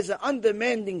shfela is an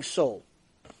undemanding soul.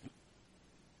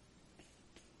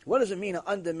 What does it mean, an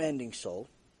undemanding soul?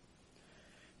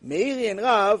 Meiri and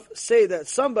Rav say that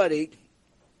somebody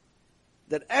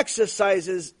that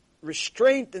exercises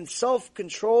restraint and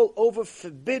self-control over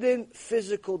forbidden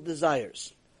physical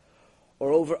desires,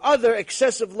 or over other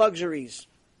excessive luxuries.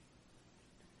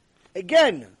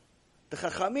 Again, the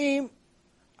Chachamim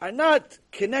are not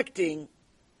connecting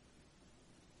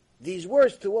these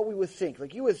words to what we would think.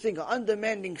 Like you would think an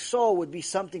undemanding soul would be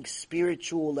something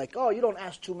spiritual, like, oh, you don't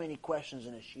ask too many questions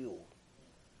in a shiur.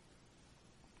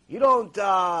 You don't,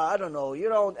 you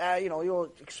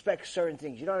don't expect certain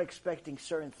things. You're not expecting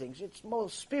certain things. It's more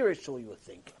spiritual, you would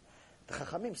think. The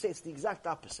Chachamim say it's the exact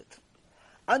opposite.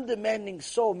 Undemanding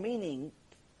soul, meaning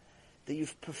that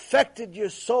you've perfected your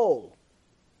soul.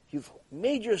 You've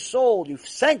made your soul, you've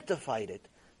sanctified it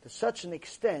to such an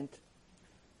extent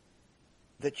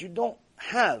that you don't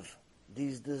have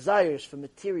these desires for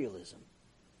materialism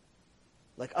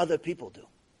like other people do.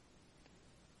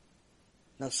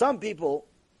 Now, some people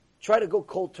try to go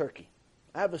cold turkey.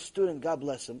 I have a student, God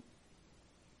bless him.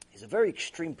 He's a very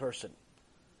extreme person.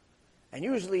 And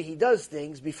usually he does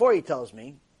things before he tells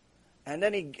me, and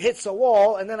then he hits a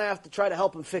wall, and then I have to try to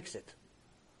help him fix it.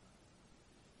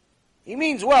 He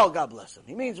means well, God bless him.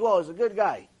 He means well, he's a good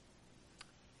guy.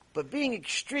 But being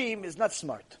extreme is not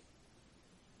smart.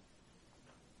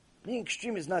 Being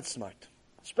extreme is not smart.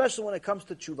 Especially when it comes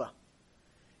to tshuva.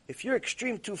 If you're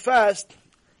extreme too fast,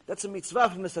 that's a mitzvah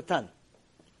from the Satan.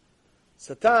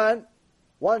 Satan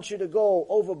wants you to go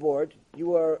overboard. You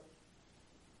were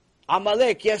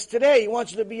Amalek yesterday. He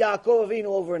wants you to be Yaakov Avinu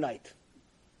overnight.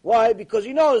 Why? Because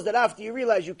he knows that after you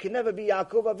realize you can never be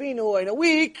Yaakov Avinu in a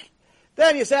week,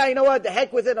 then you say, you know what, the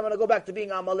heck with it, I'm going to go back to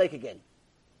being Amalek again.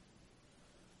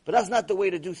 But that's not the way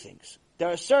to do things. There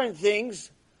are certain things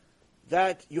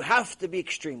that you have to be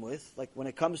extreme with, like when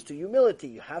it comes to humility,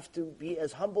 you have to be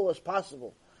as humble as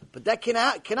possible. But that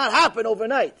cannot happen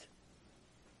overnight.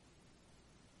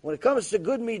 When it comes to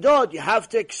good midot, you have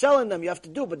to excel in them, you have to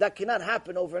do, but that cannot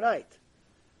happen overnight.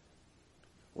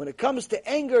 When it comes to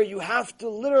anger, you have to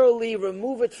literally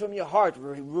remove it from your heart,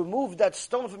 remove that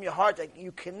stone from your heart.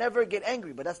 You can never get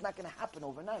angry, but that's not going to happen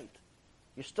overnight.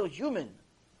 You're still human.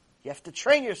 You have to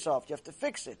train yourself, you have to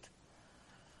fix it.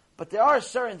 But there are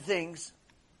certain things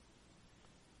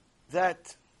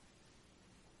that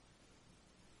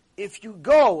if you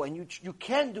go, and you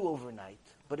can do overnight,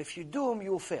 but if you do them,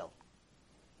 you will fail.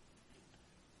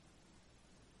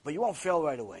 But you won't fail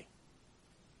right away.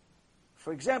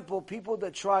 For example, people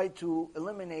that try to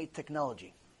eliminate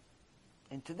technology.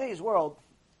 In today's world,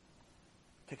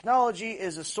 technology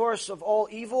is a source of all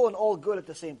evil and all good at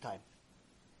the same time.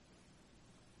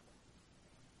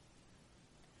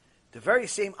 The very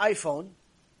same iPhone,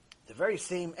 the very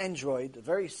same Android, the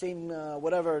very same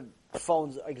whatever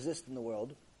phones exist in the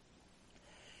world,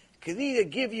 could either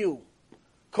give you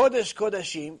Kodesh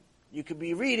Kodashim, you could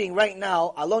be reading right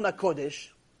now Alona Kodesh,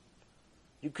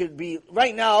 you could be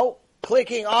right now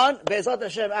clicking on Be'ezrat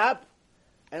Hashem app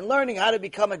and learning how to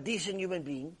become a decent human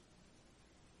being,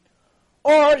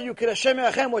 or you could Hashem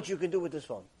Yerachem what you can do with this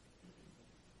phone.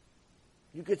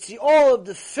 You could see all of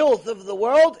the filth of the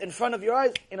world in front of your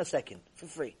eyes in a second, for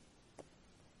free.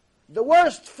 The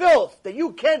worst filth that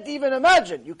you can't even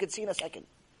imagine, you could see in a second.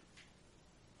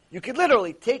 You could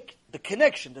literally take the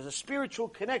connection, there's a spiritual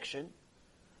connection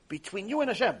between you and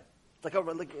Hashem. It's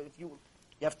like if you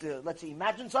have to, let's say,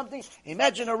 imagine something.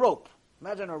 Imagine a rope.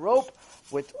 Imagine a rope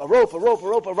with a rope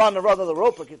around the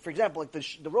rope. For example, like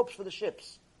the ropes for the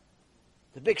ships.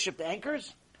 The big ship, the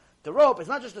anchors. The rope is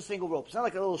not just a single rope. It's not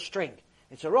like a little string.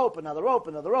 It's a rope, another rope,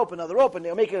 another rope, another rope, and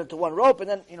they'll make it into one rope, and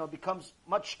then, it becomes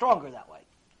much stronger that way.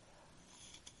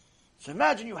 So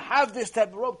imagine you have this type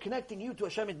of rope connecting you to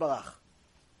Hashem Yitbarach,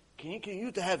 connecting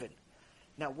you to heaven.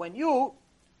 Now, when you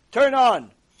turn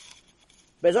on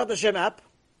Bezat Hashem app,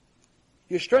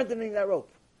 you're strengthening that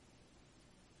rope.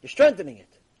 You're strengthening it.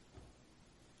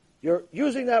 You're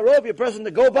using that rope, you're pressing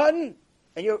the go button,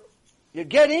 and you're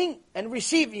getting and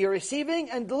receiving. You're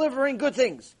receiving and delivering good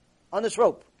things on this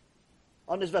rope,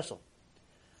 on this vessel.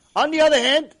 On the other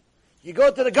hand, you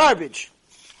go to the garbage.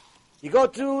 You go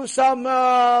to some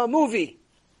movie,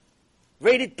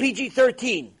 rated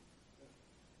PG-13.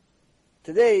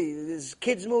 Today, these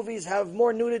kids' movies have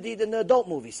more nudity than the adult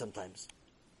movies sometimes.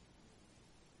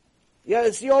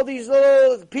 You see all these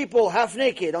little people half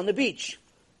naked on the beach.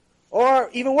 Or,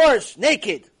 even worse,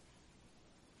 naked.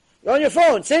 You're on your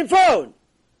phone, same phone.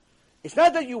 It's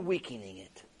not that you're weakening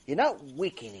it. You're not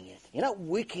weakening it. You're not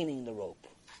weakening the rope.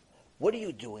 What are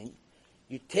you doing?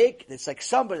 You take, it's like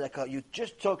somebody, you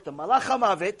just took the Malach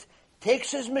HaMavet,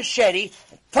 takes his machete,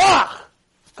 and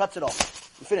cuts it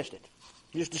off. You finished it.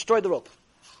 You just destroyed the rope.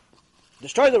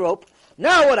 Destroy the rope.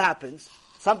 Now what happens?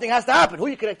 Something has to happen. Who are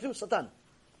you connected to? Satan.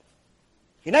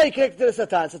 You're connected to the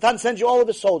Satan. Satan sends you all of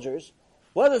his soldiers.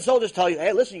 What do the soldiers tell you?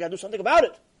 Hey, listen, you got to do something about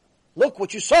it. Look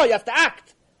what you saw. You have to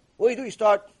act. What do? You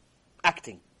start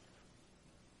acting.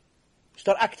 You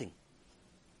start acting.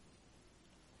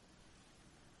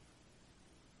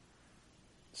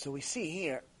 So we see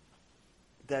here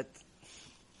that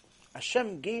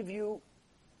Hashem gave you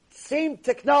same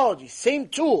technology, same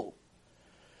tool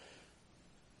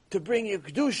to bring you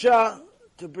Kedusha,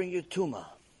 to bring you Tuma.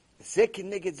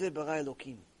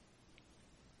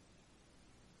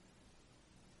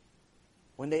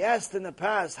 When they asked in the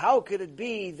past, how could it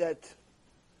be that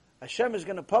Hashem is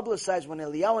going to publicize when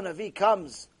Eliyahu Navi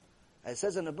comes, as it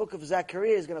says in the book of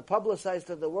Zechariah, is going to publicize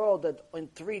to the world that in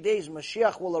 3 days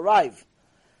Mashiach will arrive.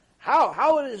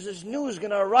 How is this news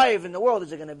going to arrive in the world?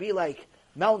 Is it going to be like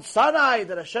Mount Sinai,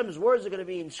 that Hashem's words are going to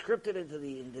be inscripted into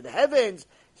the heavens?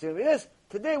 Is it going to be this?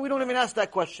 Today we don't even ask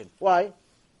that question. Why?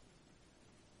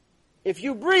 If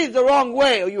you breathe the wrong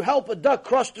way, or you help a duck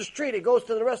cross the street, it goes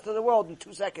to the rest of the world in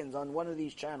 2 seconds on one of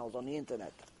these channels on the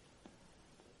internet.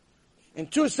 In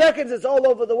 2 seconds, it's all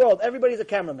over the world. Everybody's a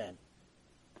cameraman.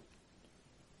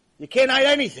 You can't hide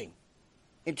anything.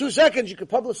 In 2 seconds, you can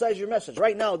publicize your message.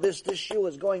 Right now, this shiur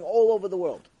is going all over the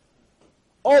world.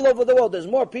 All over the world. There's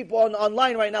more people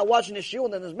online right now watching this shiur,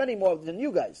 and there's many more than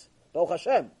you guys. Baruch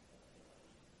Hashem.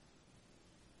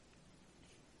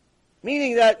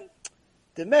 Meaning that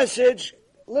the message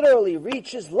literally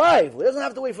reaches live. It doesn't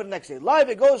have to wait for the next day. Live,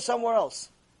 it goes somewhere else.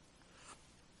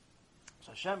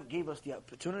 So Hashem gave us the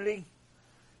opportunity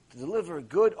to deliver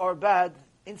good or bad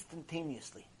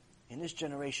instantaneously in this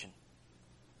generation.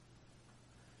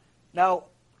 Now,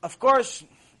 of course,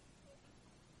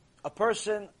 a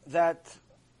person that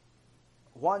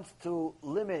wants to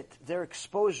limit their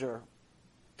exposure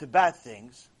to bad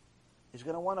things is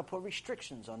going to want to put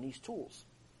restrictions on these tools.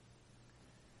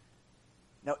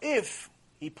 Now, if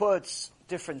he puts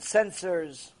different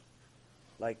sensors,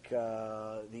 like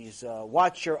these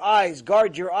watch your eyes,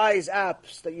 guard your eyes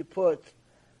apps that you put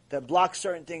that block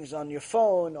certain things on your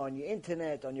phone, on your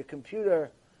internet, on your computer,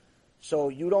 so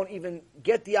you don't even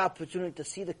get the opportunity to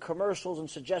see the commercials and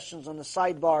suggestions on the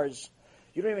sidebars.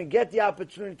 You don't even get the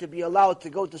opportunity to be allowed to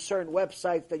go to certain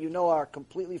websites that you know are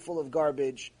completely full of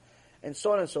garbage, and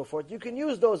so on and so forth. You can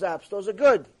use those apps. Those are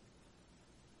good.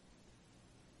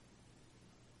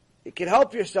 You can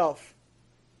help yourself.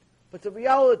 But the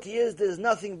reality is there's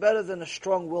nothing better than a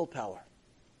strong willpower.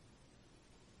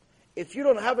 If you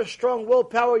don't have a strong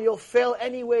willpower, you'll fail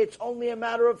anyway. It's only a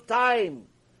matter of time.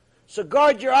 So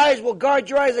guard your eyes. Well, guard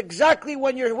your eyes exactly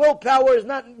when your willpower is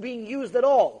not being used at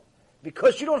all.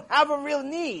 Because you don't have a real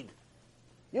need.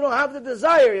 You don't have the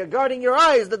desire. You're guarding your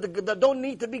eyes that don't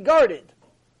need to be guarded.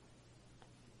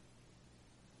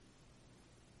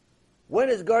 When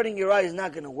is guarding your eyes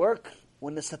not going to work?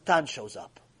 When the Satan shows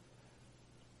up.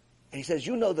 And he says,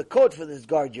 you know the code for this,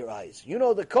 guard your eyes. You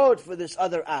know the code for this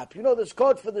other app. You know this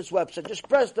code for this website. Just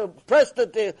press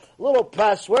the little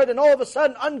password, and all of a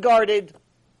sudden, unguarded,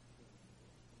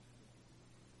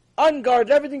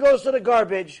 everything goes to the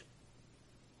garbage.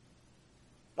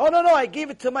 Oh, no, I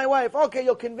gave it to my wife. Okay,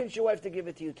 you'll convince your wife to give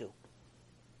it to you too.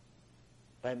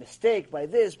 By mistake, by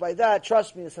this, by that.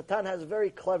 Trust me, the Satan has very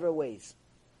clever ways.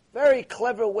 Very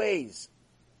clever ways.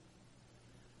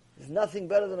 There's nothing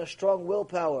better than a strong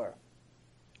willpower.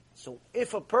 So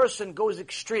if a person goes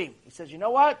extreme, he says, you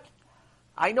know what?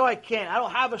 I know I can't. I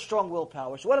don't have a strong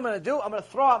willpower. So what I'm going to do, I'm going to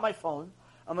throw out my phone.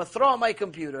 I'm I'm going to throw out my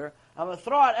computer. I'm going to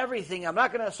throw out everything. I'm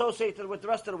not going to associate it with the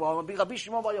rest of the world. I'm going to be Rabbi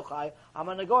Shimon Bar Yochai. I'm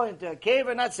going to go into a cave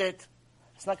and that's it.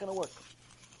 It's not going to work.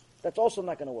 That's also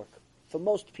not going to work. For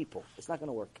most people, it's not going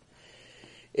to work.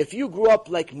 If you grew up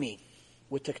like me,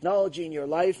 with technology in your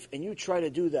life, and you try to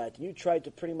do that, and you try to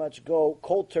pretty much go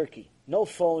cold turkey, no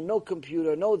phone, no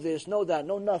computer, no this, no that,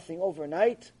 no nothing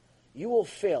overnight, you will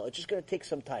fail. It's just going to take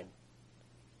some time.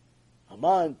 A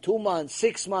month, 2 months,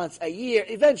 6 months, a year,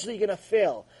 eventually you're going to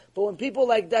fail. But when people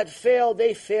like that fail,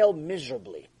 they fail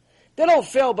miserably. They don't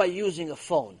fail by using a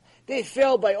phone. They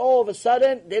fail by all of a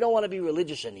sudden, they don't want to be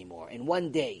religious anymore in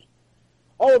one day.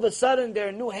 All of a sudden,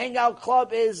 their new hangout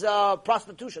club is a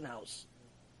prostitution house.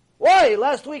 Why?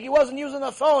 Last week he wasn't using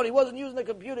the phone, he wasn't using the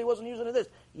computer, he wasn't using this.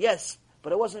 Yes,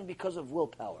 but it wasn't because of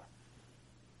willpower.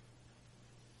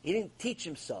 He didn't teach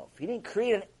himself. He didn't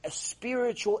create a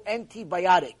spiritual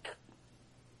antibiotic.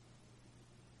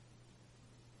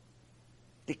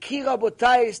 The key,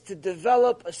 Rabotai, is to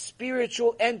develop a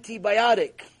spiritual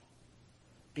antibiotic.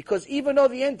 Because even though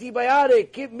the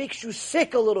antibiotic makes you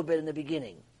sick a little bit in the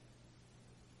beginning.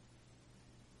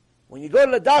 When you go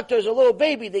to the doctor as a little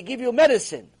baby, they give you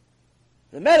medicine.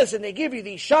 The medicine they give you,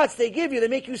 these shots they give you, they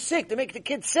make you sick. They make the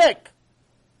kid sick.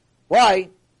 Why?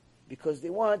 Because they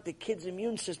want the kid's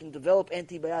immune system to develop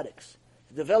antibiotics.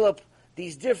 To develop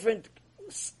these different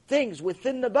things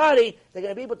within the body, they're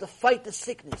going to be able to fight the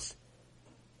sickness.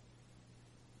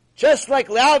 Just like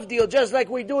Leavdil, just like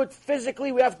we do it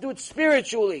physically, we have to do it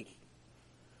spiritually.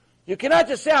 You cannot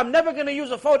just say, I'm never going to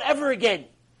use a phone ever again.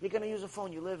 You're going to use a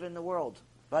phone. You live in the world.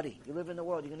 Buddy, you live in the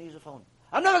world. You're going to use a phone.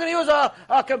 I'm never going to use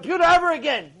a computer ever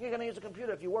again. You're going to use a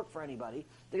computer if you work for anybody.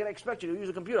 They're going to expect you to use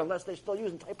a computer unless they're still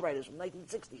using typewriters from the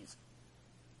 1960s.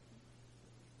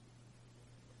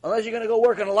 Unless you're going to go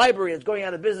work in a library that's going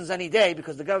out of business any day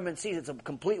because the government sees it's a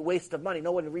complete waste of money.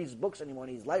 No one reads books anymore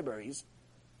in these libraries.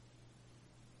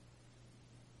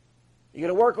 You're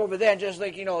going to work over there and just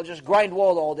just grind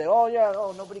wall all day. Oh, yeah,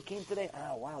 nobody came today.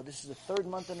 Oh, wow, this is the third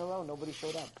month in a row. Nobody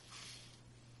showed up.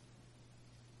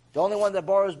 The only one that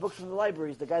borrows books from the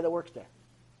library is the guy that works there.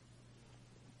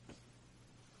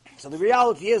 So the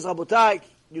reality is, Rabotai,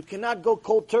 you cannot go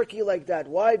cold turkey like that.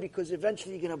 Why? Because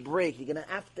eventually you're going to break. You're going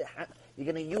to you're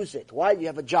going to use it. Why? You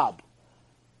have a job.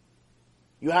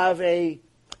 You have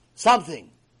something.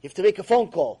 You have to make a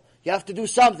phone call. You have to do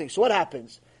something. So what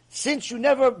happens? Since you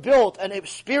never built a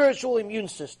spiritual immune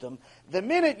system, the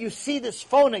minute you see this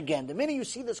phone again, the minute you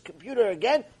see this computer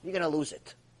again, you're going to lose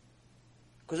it.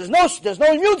 Because there's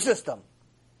no immune system.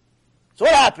 So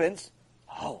what happens?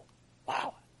 Oh,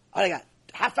 wow. I got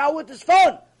a half hour with this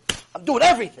phone. I'm doing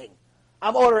everything.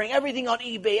 I'm ordering everything on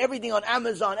eBay, everything on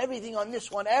Amazon, everything on this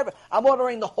one. I'm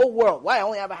ordering the whole world. Why? I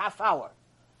only have a half hour.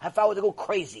 Half hour to go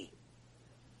crazy.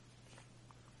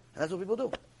 And that's what people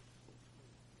do.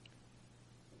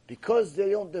 Because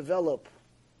they don't develop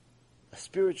a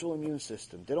spiritual immune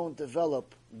system. They don't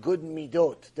develop good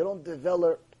midot. They don't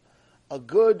develop a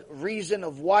good reason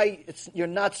of why you're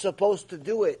not supposed to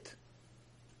do it.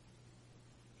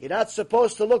 You're not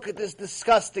supposed to look at this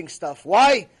disgusting stuff.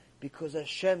 Why? Because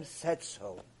Hashem said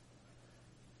so.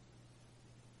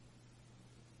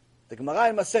 The Gemara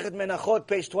in Masechet Menachot,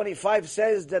 page 25,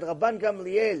 says that Rabban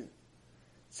Gamliel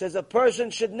says a person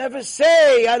should never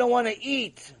say, I don't want to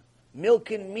eat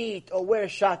milk and meat or wear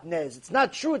shatnez. It's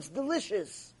not true, it's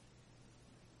delicious.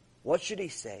 What should he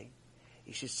say?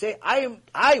 He should say,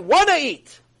 I want to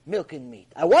eat milk and meat.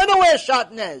 I want to wear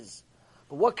shatnez.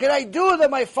 But what can I do that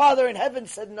my Father in heaven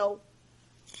said no?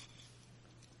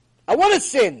 I want to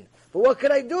sin. But what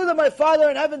can I do that my Father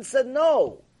in heaven said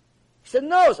no? He said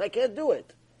no, so I can't do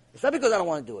it. It's not because I don't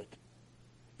want to do it.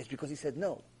 It's because he said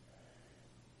no.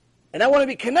 And I want to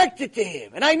be connected to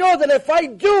him. And I know that if I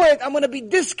do it, I'm going to be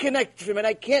disconnected from him. And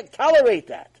I can't tolerate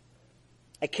that.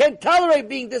 I can't tolerate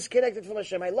being disconnected from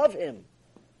Hashem. I love him.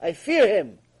 I fear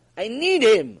him. I need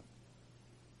him.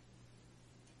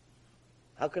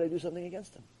 How could I do something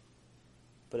against him?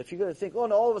 But if you're going to think, oh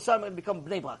no, all of a sudden I'm going to become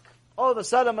Bnei Brak. All of a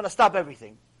sudden I'm going to stop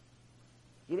everything.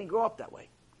 You didn't grow up that way.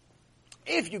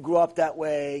 If you grew up that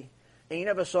way, and you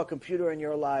never saw a computer in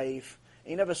your life,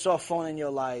 and you never saw a phone in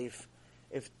your life,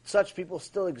 if such people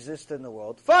still exist in the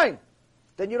world, fine.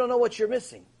 Then you don't know what you're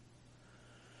missing.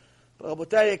 But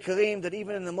Rabotai Kareem, that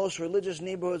even in the most religious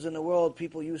neighborhoods in the world,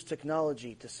 people use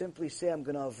technology to simply say, I'm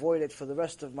going to avoid it for the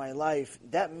rest of my life.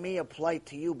 That may apply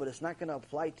to you, but it's not going to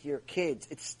apply to your kids.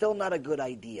 It's still not a good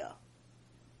idea.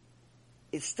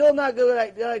 It's still not a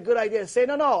good idea to say,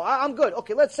 no, I'm good.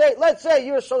 Okay, let's say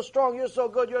you're so strong, you're so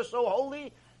good, you're so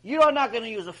holy, you're not going to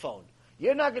use a phone.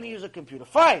 You're not going to use a computer.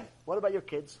 Fine. What about your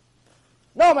kids?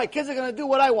 No, my kids are going to do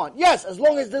what I want. Yes, as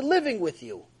long as they're living with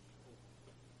you.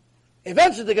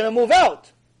 Eventually they're going to move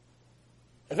out.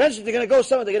 Eventually they're going to go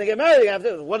somewhere, they're going to get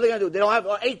married, what are they going to do? They don't have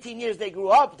 18 years they grew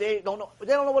up, they don't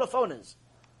know what a phone is.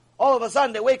 All of a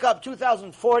sudden they wake up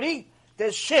 2040,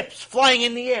 there's ships flying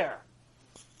in the air.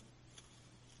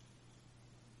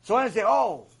 So when I say,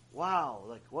 oh, wow,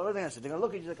 like what are they going to say? They're going to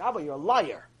look at you like, Abba, you're a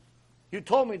liar. You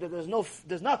told me that there's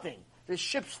nothing. There's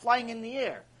ships flying in the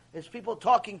air. There's people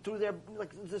talking through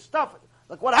there's stuff.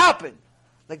 Like what happened?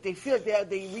 Like they feel like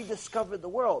they rediscovered the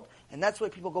world. And that's why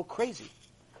people go crazy.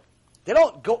 They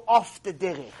don't go off the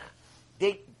derech.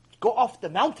 They go off the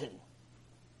mountain.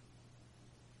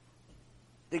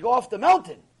 They go off the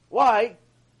mountain. Why?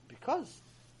 Because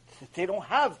they don't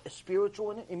have a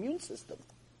spiritual immune system.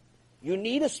 You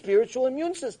need a spiritual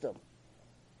immune system.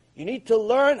 You need to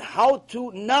learn how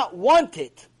to not want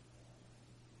it.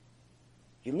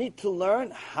 You need to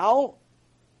learn how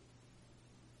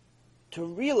to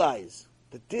realize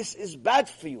that this is bad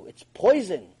for you. It's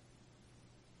poison.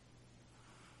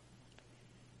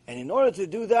 And in order to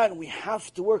do that, we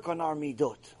have to work on our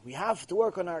midot. We have to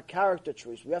work on our character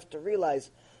traits. We have to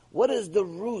realize, what is the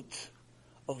root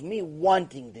of me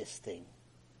wanting this thing?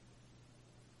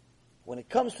 When it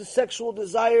comes to sexual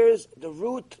desires, the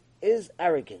root is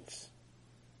arrogance.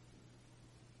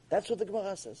 That's what the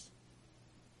Gemara says.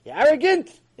 You're arrogant,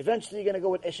 eventually you're going to go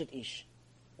with Eshet Ish.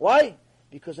 Why?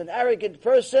 Because an arrogant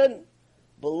person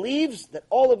believes that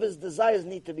all of his desires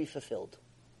need to be fulfilled.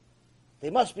 They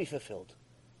must be fulfilled.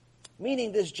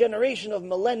 Meaning this generation of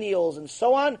millennials and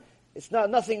so on, it's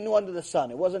nothing new under the sun.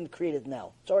 It wasn't created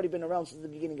now. It's already been around since the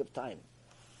beginning of time.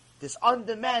 This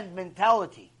on-demand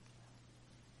mentality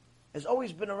has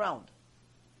always been around.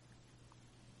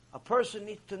 A person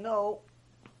needs to know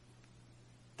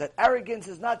that arrogance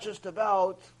is not just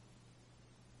about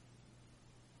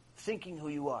thinking who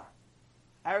you are.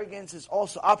 Arrogance is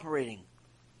also operating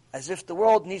as if the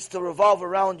world needs to revolve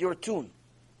around your tune.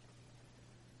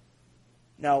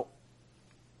 Now,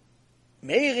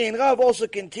 Meiri and Rav also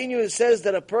continue and says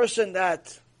that a person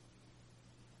that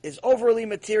is overly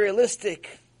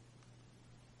materialistic,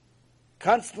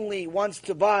 constantly wants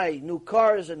to buy new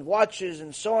cars and watches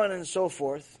and so on and so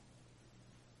forth,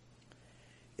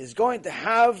 is going to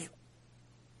have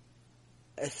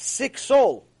a sick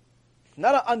soul,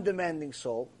 not an undemanding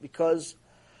soul, because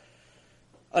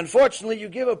unfortunately you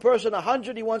give a person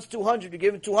 100, he wants 200, you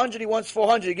give him 200, he wants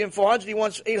 400, you give him 400, he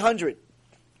wants 800.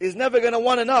 He's never going to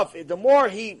want enough. The more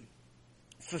he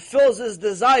fulfills his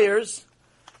desires,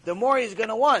 the more he's going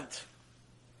to want.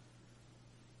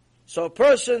 So a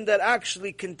person that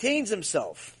actually contains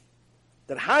himself,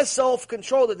 that has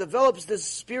self-control, that develops this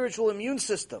spiritual immune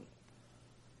system,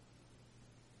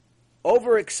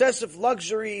 over excessive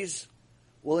luxuries,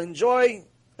 will enjoy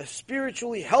a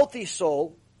spiritually healthy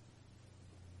soul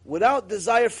without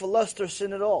desire for lust or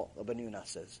sin at all, Rabbi Emunah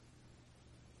says.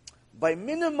 By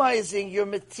minimizing your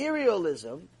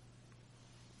materialism,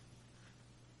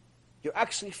 you're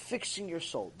actually fixing your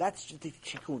soul. That's the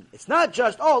tikkun. It's not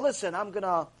just, oh, listen, I'm going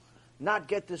to not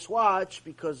get this watch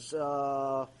because,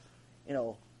 I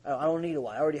don't need a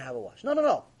watch. I already have a watch.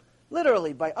 No.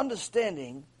 Literally, by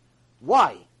understanding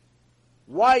why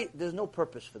there's no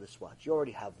purpose for this watch. You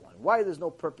already have one. Why there's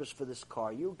no purpose for this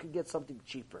car. You could get something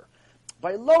cheaper.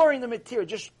 By lowering the material,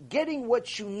 just getting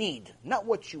what you need, not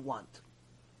what you want.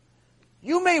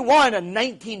 You may want a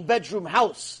 19-bedroom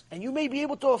house, and you may be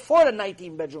able to afford a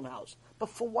 19-bedroom house. But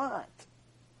for what?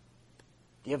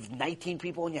 Do you have 19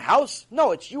 people in your house?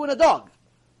 No, it's you and a dog.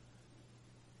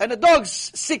 And the dog's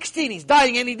 16. He's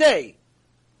dying any day.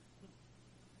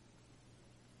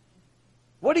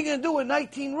 What are you going to do with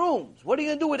 19 rooms? What are you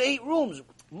going to do with 8 rooms?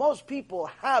 Most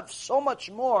people have so much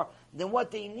more than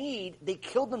what they need. They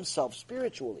kill themselves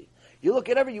spiritually. You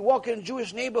walk in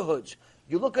Jewish neighborhoods.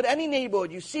 You look at any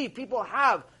neighborhood, you see people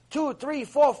have $2,000, $3,000,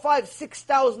 $4,000,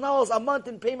 $5,000, $6,000 a month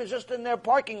in payments just in their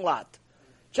parking lot,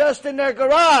 just in their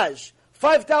garage.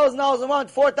 $5,000 a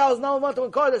month, $4,000 a month to a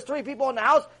car. There's 3 people in the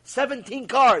house, 17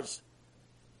 cars.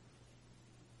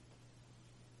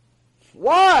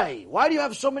 Why? Why do you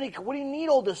have so many? What do you need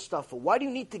all this stuff for? Why do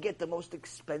you need to get the most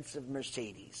expensive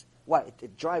Mercedes? Why?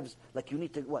 It drives like you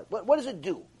need to. What does it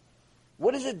do?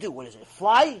 What does it do? What does it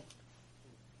fly?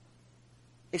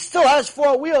 It still has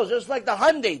 4 wheels, just like the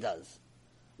Hyundai does.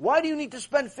 Why do you need to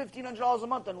spend $1,500 a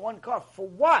month on one car? For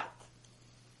what?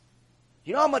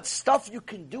 You know how much stuff you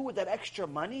can do with that extra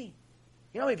money?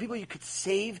 You know how many people you could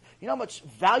save? You know how much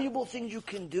valuable things you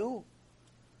can do?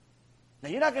 Now,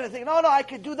 you're not going to think, no, I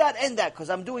could do that and that because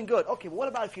I'm doing good. Okay, but what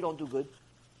about if you don't do good? Do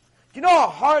you know how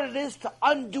hard it is to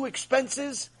undo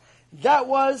expenses?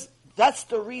 That's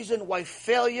the reason why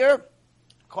failure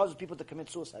causes people to commit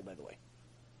suicide, by the way.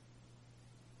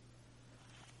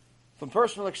 From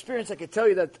personal experience, I can tell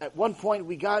you that at one point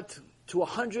we got to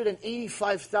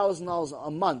 $185,000 a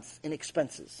month in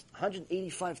expenses.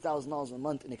 $185,000 a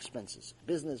month in expenses.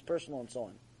 Business, personal, and so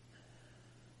on.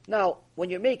 Now,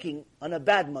 when you're making, on a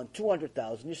bad month,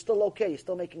 $200,000, you're still okay. You're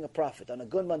still making a profit. On a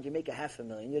good month, you make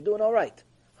 $500,000. You're doing all right.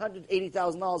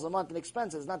 $180,000 a month in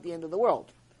expenses is not the end of the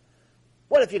world.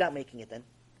 What if you're not making it then?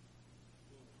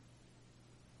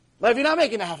 What if you're not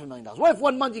making $500,000? What if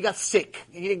one month you got sick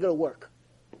and you didn't go to work?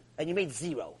 And you made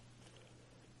zero.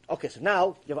 Okay, so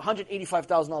now you have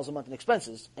 $185,000 a month in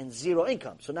expenses and zero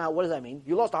income. So now what does that mean?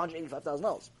 You lost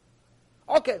 $185,000.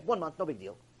 Okay, 1 month, no big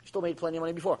deal. You still made plenty of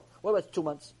money before. What about 2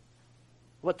 months?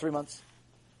 What, 3 months?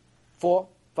 4,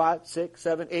 5, 6,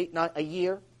 7, 8, 9, a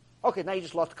year? Okay, now you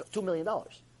just lost $2 million.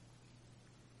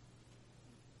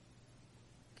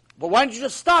 But why don't you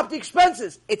just stop the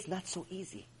expenses? It's not so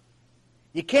easy.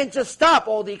 You can't just stop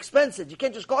all the expenses. You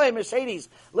can't just go, hey, Mercedes,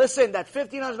 listen, that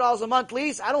 $1,500 a month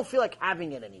lease, I don't feel like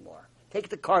having it anymore. Take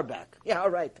the car back. Yeah, all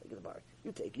right, take the car.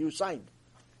 You signed.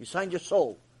 You signed your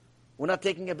soul. We're not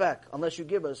taking it back unless you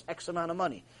give us X amount of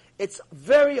money. It's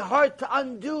very hard to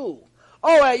undo.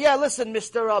 Oh, yeah, listen,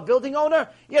 Mr. Building owner,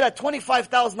 yeah, that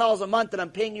 $25,000 a month that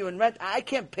I'm paying you in rent, I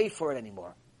can't pay for it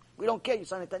anymore. We don't care. You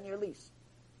signed a 10-year lease.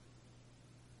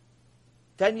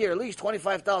 10-year lease,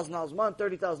 $25,000 a month,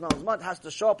 $30,000 a month, has to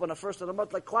show up on the first of the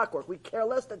month like clockwork. We care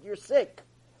less that you're sick.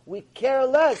 We care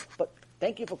less. But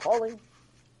thank you for calling.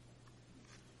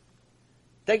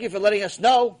 Thank you for letting us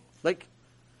know. Like,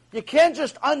 you can't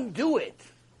just undo it.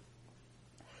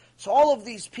 So all of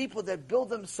these people that build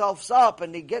themselves up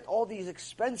and they get all these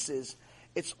expenses,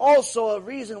 it's also a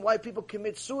reason why people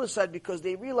commit suicide, because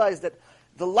they realize that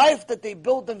the life that they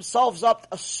build themselves up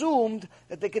assumed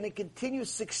that they're going to continue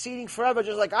succeeding forever,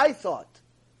 just like I thought.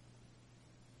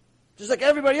 Just like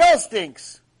everybody else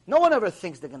thinks. No one ever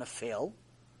thinks they're going to fail.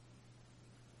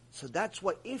 So that's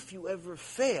why if you ever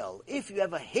fail, if you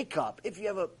have a hiccup, if you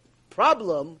have a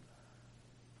problem,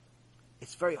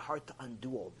 it's very hard to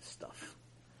undo all this stuff.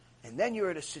 And then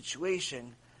you're in a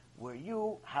situation where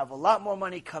you have a lot more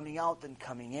money coming out than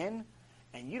coming in,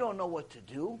 and you don't know what to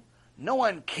do. No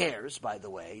one cares, by the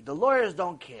way. The lawyers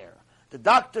don't care. The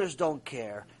doctors don't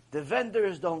care. The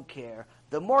vendors don't care.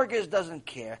 The mortgage doesn't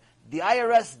care. The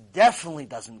IRS definitely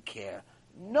doesn't care.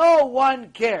 No one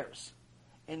cares.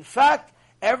 In fact,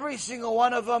 every single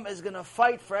one of them is going to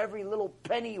fight for every little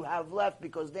penny you have left,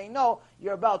 because they know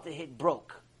you're about to hit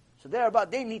broke. So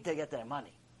they need to get their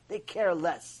money. They care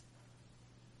less.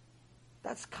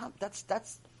 That's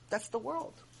the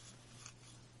world.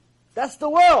 That's the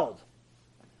world.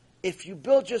 If you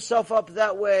build yourself up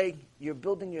that way, you're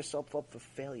building yourself up for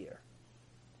failure.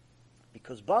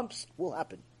 Because bumps will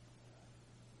happen.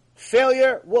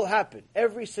 Failure will happen.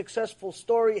 Every successful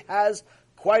story has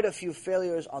quite a few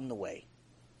failures on the way.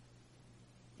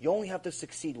 You only have to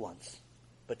succeed once.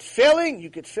 But failing,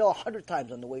 you could fail 100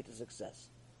 times on the way to success.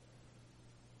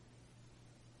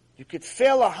 You could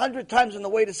fail 100 times on the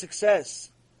way to success.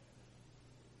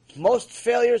 Most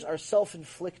failures are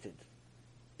self-inflicted.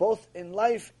 Both in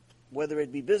life, whether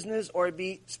it be business or it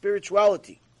be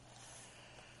spirituality.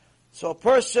 So a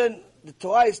person, the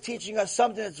Torah is teaching us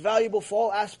something that's valuable for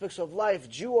all aspects of life.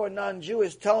 Jew or non-Jew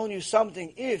is telling you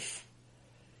something. If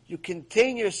you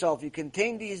contain yourself, you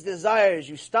contain these desires,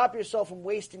 you stop yourself from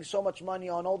wasting so much money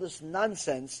on all this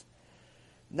nonsense,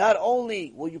 not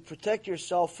only will you protect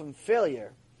yourself from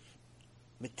failure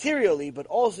materially, but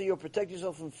also you'll protect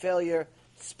yourself from failure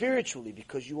spiritually,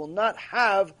 because you will not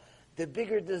have the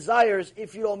bigger desires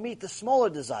if you don't meet the smaller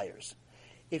desires.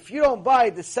 If you don't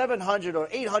buy the $700 or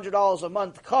 $800 a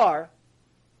month car,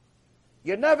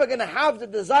 you're never going to have the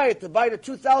desire to buy the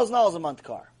 $2,000 a month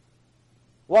car.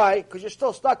 Why? Because you're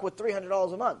still stuck with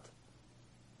 $300 a month.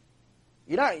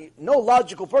 No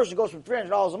logical person goes from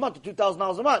 $300 a month to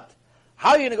 $2,000 a month. How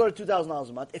are you going to go to $2,000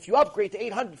 a month if you upgrade to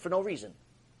 $800 for no reason?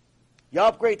 You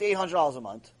upgrade to $800 a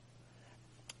month.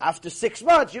 After 6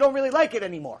 months, you don't really like it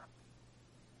anymore.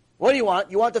 What do you want?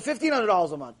 You want the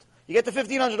 $1,500 a month. You get the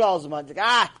 $1,500 a month. You're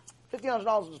like,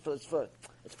 $1,500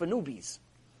 is for newbies.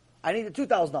 I need the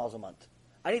 $2,000 a month.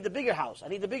 I need the bigger house. I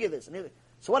need the bigger this.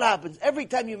 So what happens? Every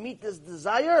time you meet this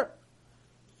desire,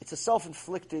 it's a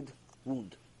self-inflicted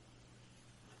wound.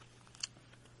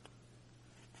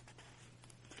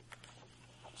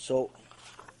 So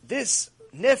this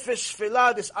nefesh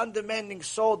shfela, this undemanding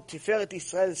soul, Tiferet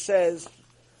Yisrael, says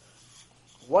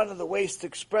one of the ways to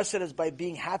express it is by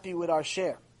being happy with our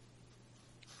share.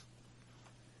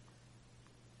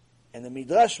 And the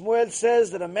Midrash Shmuel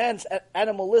says that a man's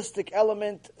animalistic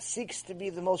element seeks to be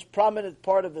the most prominent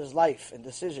part of his life and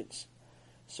decisions.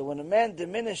 So when a man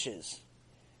diminishes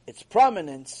its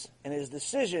prominence in his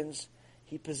decisions,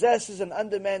 he possesses an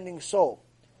undemanding soul.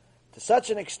 To such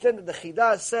an extent that the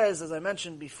Chidah says, as I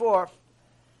mentioned before,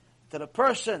 that a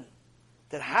person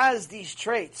that has these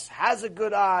traits, has a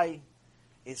good eye,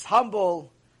 is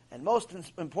humble, and most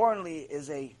importantly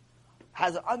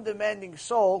has an undemanding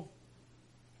soul,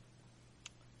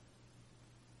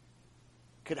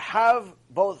 could have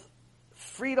both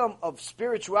freedom of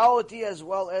spirituality as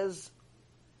well as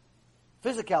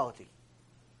physicality.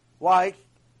 Why?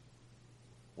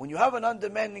 When you have an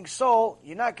undemanding soul,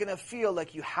 you're not going to feel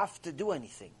like you have to do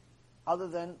anything other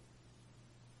than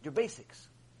your basics.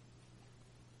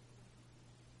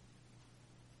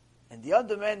 And the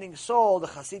undemanding soul, the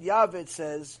Chassid Avot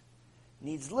says,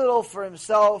 needs little for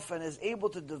himself and is able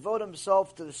to devote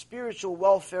himself to the spiritual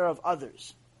welfare of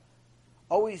others,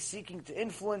 always seeking to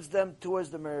influence them towards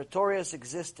the meritorious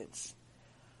existence.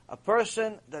 A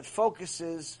person that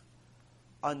focuses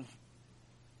on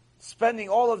spending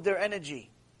all of their energy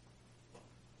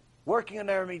working on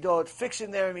their midot,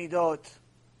 fixing their midot,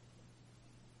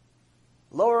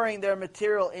 lowering their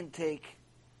material intake,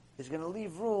 is going to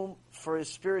leave room for his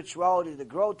spirituality to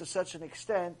grow to such an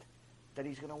extent that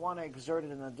he's going to want to exert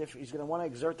it in a different. He's going to want to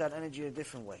exert that energy in a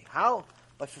different way. How?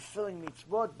 By fulfilling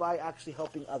mitzvot, by actually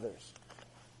helping others.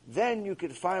 Then you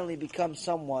could finally become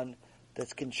someone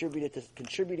that's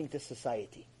contributing to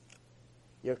society.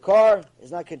 Your car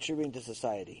is not contributing to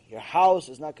society. Your house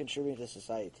is not contributing to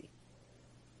society.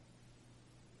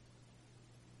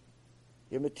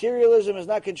 Your materialism is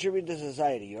not contributing to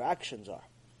society. Your actions are.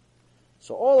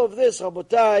 So all of this,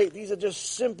 Rabotai, these are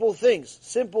just simple things.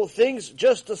 Simple things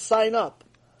just to sign up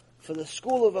for the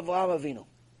school of Avraham Avinu.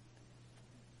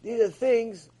 These are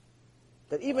things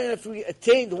that even if we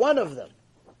attained one of them,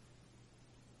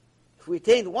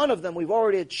 we've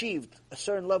already achieved a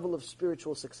certain level of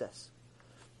spiritual success.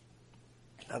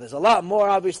 Now there's a lot more,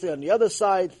 obviously, on the other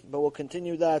side, but we'll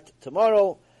continue that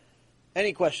tomorrow.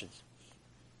 Any questions?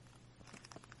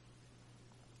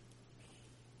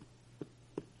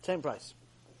 Same price.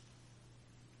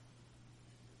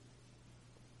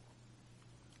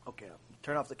 Okay,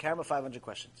 turn off the camera, 500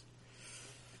 questions.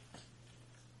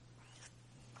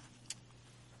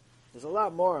 There's a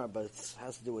lot more, but it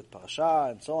has to do with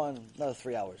Parashah and so on. Another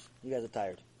 3 hours. You guys are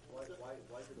tired. Why is it a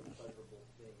pleasurable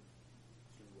thing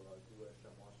to do what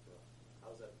Hashem wants for us?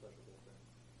 How is that a pleasurable thing?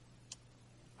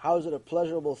 How is it a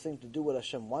pleasurable thing to do what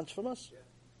Hashem wants from us? Yeah.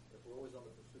 If we're always on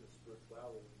the pursuit of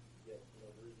spirituality, yet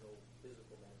there is no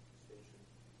physical manifestation,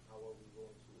 how are we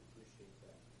going to appreciate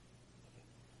that?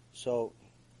 So,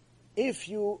 if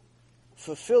you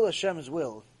fulfill Hashem's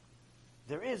will,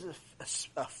 there is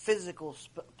a physical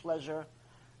pleasure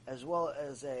as well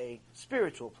as a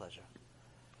spiritual pleasure.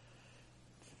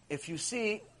 If you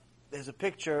see, there's a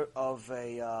picture of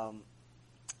a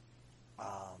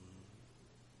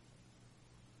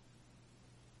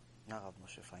not Rav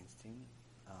Moshe Feinstein,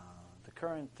 the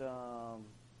current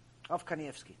Rav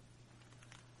Kanievsky.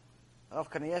 Rav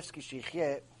Kanievsky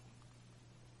Sheikhye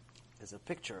is a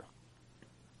picture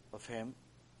of him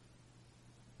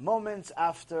moments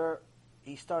after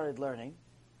he started learning,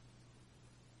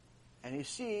 and you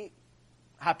see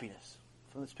happiness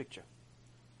from this picture.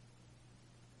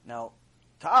 Now,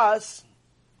 to us,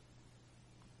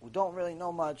 who don't really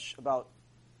know much about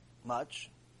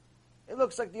much, it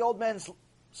looks like the old man's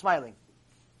smiling.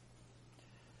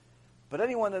 But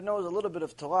anyone that knows a little bit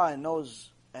of Torah and knows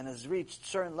and has reached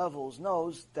certain levels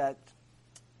knows that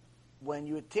when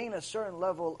you attain a certain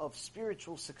level of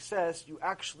spiritual success, you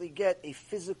actually get a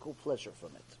physical pleasure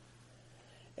from it.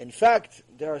 In fact,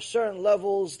 there are certain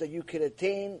levels that you can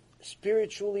attain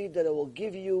spiritually that it will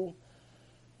give you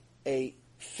a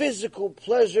physical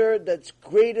pleasure that's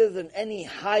greater than any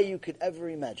high you could ever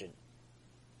imagine.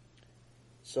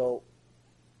 So,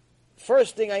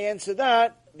 first thing I answer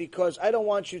that, because I don't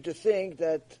want you to think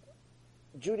that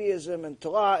Judaism and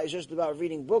Torah is just about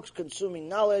reading books, consuming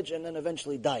knowledge, and then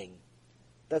eventually dying.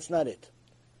 That's not it.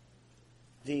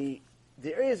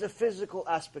 There is a physical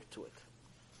aspect to it.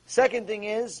 Second thing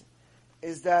is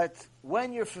that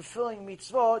when you're fulfilling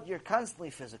mitzvot, you're constantly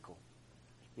physical.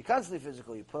 You're constantly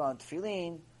physical. You put on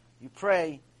tefillin, you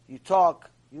pray, you talk,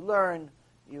 you learn,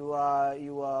 you're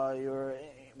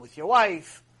with your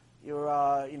wife,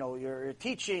 you're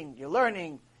teaching, you're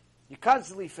learning. You're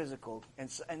constantly physical,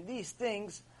 and these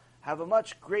things have a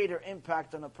much greater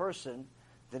impact on a person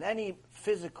than any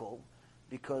physical,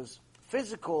 because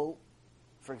physical,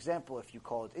 for example, if you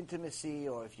call it intimacy,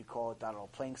 or if you call it, I don't know,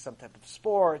 playing some type of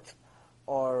sport,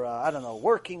 or,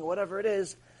 working, or whatever it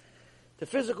is, the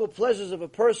physical pleasures of a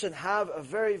person have a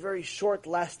very, very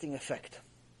short-lasting effect.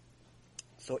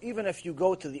 So even if you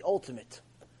go to the ultimate,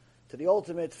 to the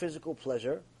ultimate physical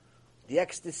pleasure, the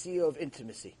ecstasy of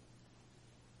intimacy.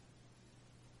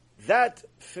 That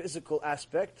physical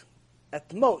aspect,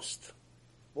 at most,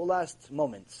 will last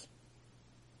moments.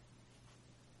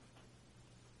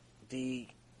 The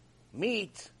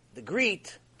meet, the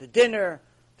greet, the dinner,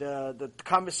 the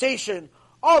conversation,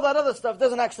 all that other stuff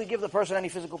doesn't actually give the person any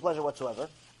physical pleasure whatsoever.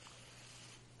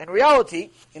 In reality,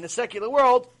 in the secular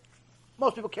world,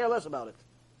 most people care less about it.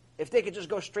 If they could just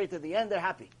go straight to the end, they're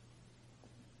happy.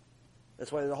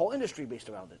 That's why there's a whole industry based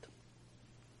around it.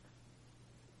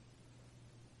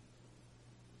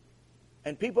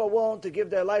 And people are willing to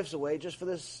give their lives away just for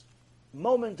this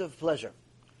moment of pleasure.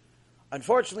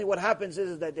 Unfortunately, what happens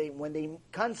is that when they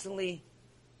constantly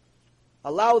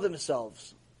allow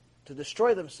themselves to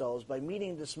destroy themselves by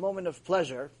meeting this moment of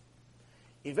pleasure,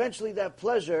 eventually that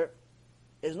pleasure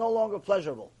is no longer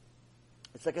pleasurable.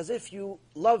 It's like as if you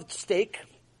loved steak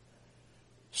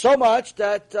so much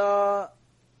that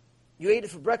you ate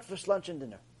it for breakfast, lunch, and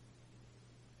dinner.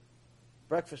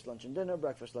 Breakfast, lunch, and dinner,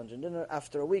 breakfast, lunch, and dinner.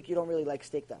 After a week, you don't really like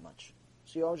steak that much.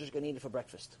 So you're just going to eat it for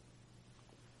breakfast.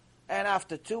 And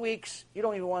after 2 weeks, you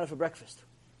don't even want it for breakfast.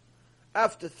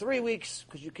 After 3 weeks,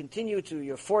 because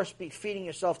you're force-feeding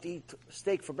yourself to eat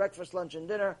steak for breakfast, lunch, and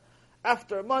dinner.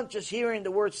 After a month, just hearing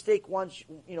the word steak once,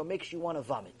 makes you want to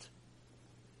vomit.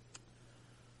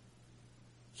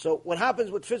 So what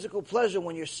happens with physical pleasure,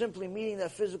 when you're simply meeting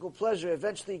that physical pleasure,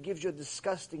 eventually it gives you a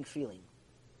disgusting feeling.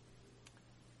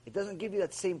 It doesn't give you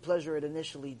that same pleasure it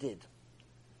initially did.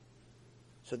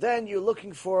 So then you're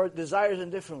looking for desires in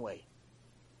a different way.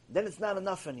 Then it's not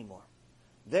enough anymore.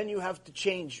 Then you have to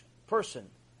change person.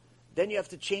 Then you have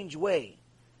to change way.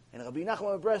 And Rabbi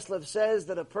Nachman of Breslev says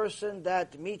that a person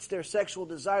that meets their sexual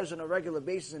desires on a regular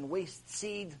basis and wastes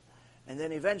seed, and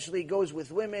then eventually goes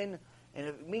with women, and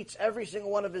it meets every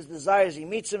single one of his desires, he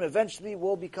meets them, eventually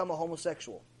will become a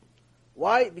homosexual.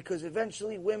 Why? Because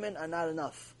eventually women are not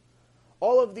enough.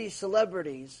 All of these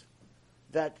celebrities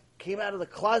that came out of the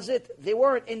closet, they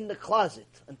weren't in the closet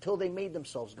until they made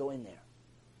themselves go in there.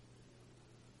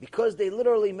 Because they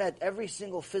literally met every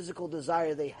single physical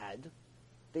desire they had,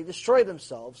 they destroyed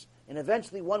themselves, and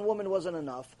eventually one woman wasn't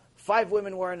enough, 5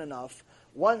 women weren't enough,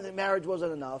 one marriage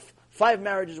wasn't enough, 5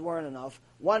 marriages weren't enough,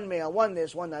 one male, one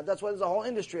this, one that. That's why there's a whole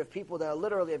industry of people that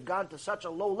literally have gone to such a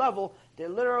low level, they're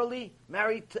literally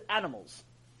married to animals.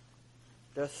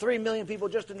 There are 3 million people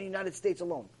just in the United States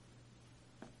alone.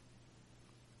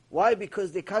 Why?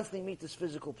 Because they constantly meet this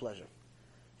physical pleasure.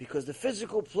 Because the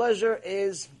physical pleasure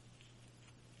is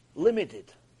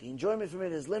limited. The enjoyment from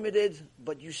it is limited,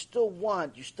 but you still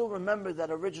remember that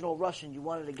original rush and you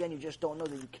want it again, you just don't know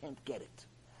that you can't get it.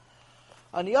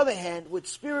 On the other hand, with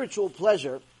spiritual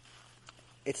pleasure,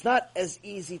 it's not as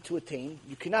easy to attain.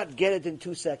 You cannot get it in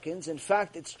 2 seconds. In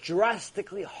fact, it's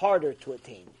drastically harder to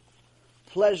attain.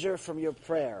 Pleasure from your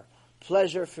prayer,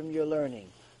 pleasure from your learning,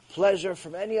 pleasure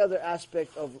from any other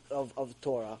aspect of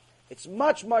Torah. It's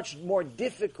much, much more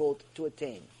difficult to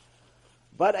attain.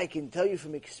 But I can tell you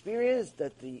from experience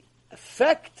that the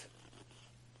effect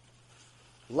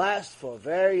lasts for a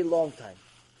very long time.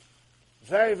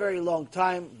 Very, very long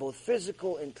time, both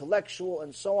physical, intellectual,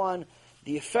 and so on.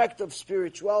 The effect of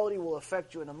spirituality will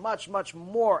affect you in a much, much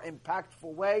more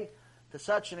impactful way, to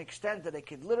such an extent that it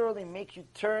could literally make you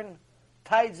turn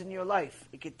tides in your life.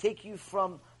 It could take you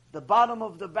from the bottom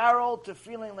of the barrel to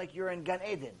feeling like you're in Gan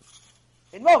Eden.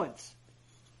 In moments.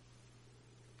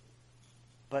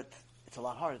 But it's a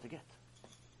lot harder to get.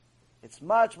 It's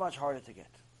much, much harder to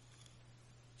get.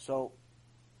 So,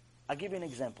 I'll give you an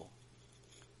example.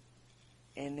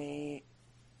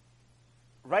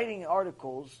 Writing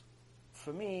articles,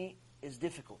 for me, is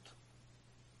difficult.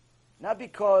 Not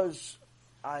because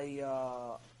I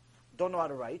don't know how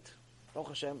to write. Baruch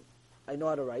Hashem, I know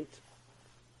how to write.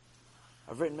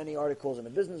 I've written many articles in the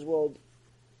business world,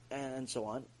 and so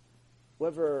on.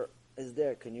 Whoever is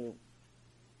there, can you...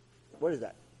 What is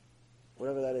that?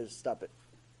 Whatever that is, stop it.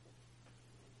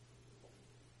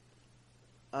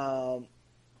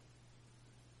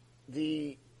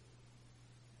 The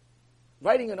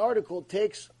writing an article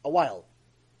takes a while.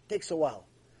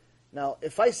 Now,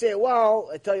 if I say a while,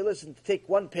 I tell you, listen, to take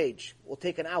 1 page will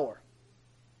take an hour.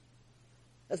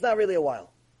 That's not really a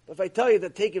while. But if I tell you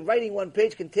that writing 1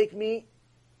 page can take me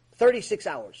 36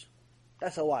 hours,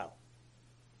 that's a while.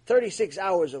 36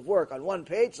 hours of work on 1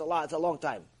 page is a lot. It's a long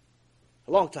time.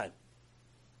 A long time.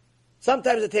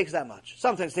 Sometimes it takes that much.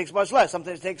 Sometimes it takes much less.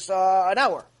 Sometimes it takes an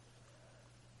hour.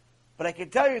 But I can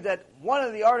tell you that one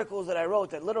of the articles that I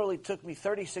wrote that literally took me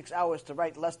 36 hours to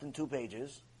write less than 2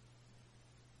 pages,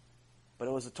 but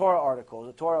it was a Torah article.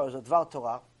 The Torah was a Dvar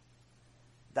Torah.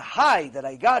 the high that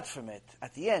I got from it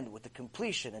at the end with the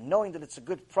completion and knowing that it's a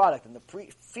good product and the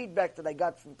feedback that I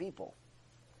got from people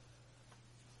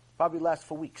probably lasts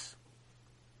for weeks.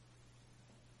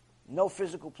 No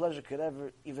physical pleasure could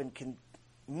ever even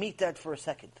meet that for a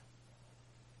second.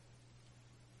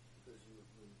 Because you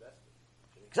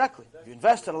invested. Exactly. You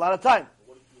invested a lot of time.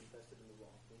 What if you invested in the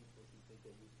wrong things? Don't you think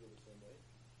that you'd feel the same way?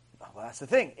 Well, that's the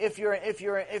thing.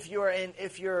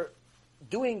 If you're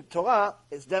doing Torah,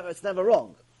 it's never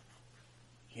wrong.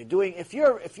 If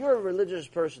you're a religious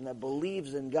person that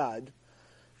believes in God,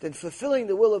 then fulfilling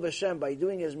the will of Hashem by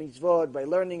doing His mitzvot, by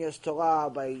learning His Torah,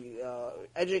 by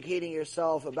educating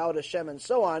yourself about Hashem and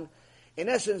so on, in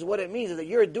essence, what it means is that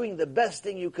you're doing the best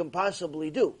thing you can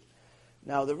possibly do.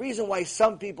 Now, the reason why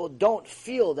some people don't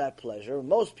feel that pleasure,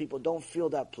 most people don't feel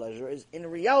that pleasure, is in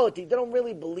reality, they don't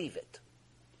really believe it.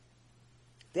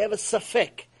 They have a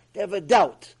safek, they have a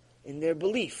doubt in their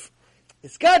belief.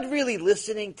 Is God really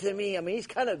listening to me? I mean, He's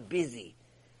kind of busy.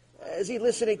 Is He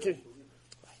listening to...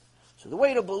 So the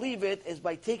way to believe it is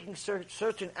by taking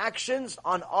certain actions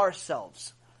on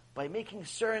ourselves, by making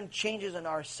certain changes in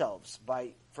ourselves,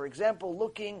 by, for example,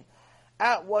 looking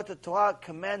at what the Torah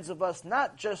commands of us,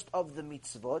 not just of the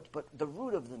mitzvot, but the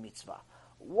root of the mitzvah.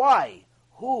 Why,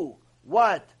 who,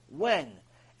 what, when.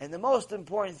 And the most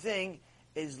important thing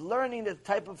is learning the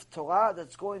type of Torah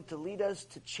that's going to lead us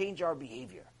to change our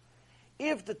behavior.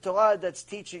 If the Torah that's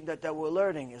teaching, that we're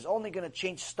learning, is only going to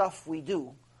change stuff we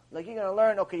do, like you're going to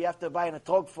learn, okay, you have to buy an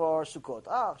etrog for Sukkot.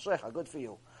 Ah, shrecha, good for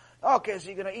you. Okay, so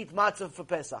you're going to eat matzah for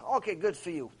Pesach. Okay, good for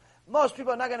you. Most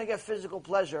people are not going to get physical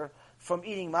pleasure from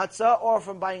eating matzah, or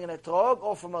from buying an etrog,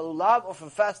 or from a lulav, or from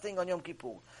fasting on Yom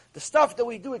Kippur. The stuff that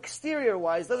we do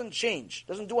exterior-wise doesn't change,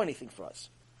 doesn't do anything for us.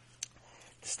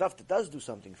 The stuff that does do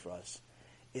something for us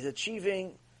is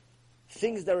achieving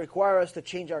things that require us to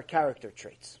change our character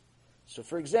traits. So,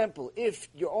 for example, if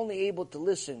you're only able to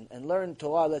listen and learn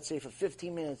Torah, let's say, for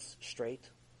 15 minutes straight,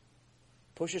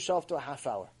 push yourself to a half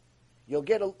hour. You'll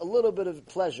get a little bit of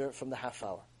pleasure from the half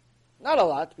hour. Not a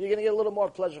lot, but you're going to get a little more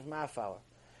pleasure from a half hour.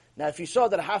 Now, if you saw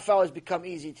that a half hour has become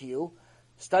easy to you,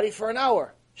 study for an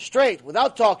hour, straight,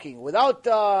 without talking, without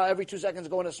every 2 seconds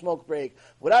going to smoke break,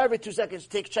 without every 2 seconds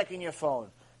checking your phone.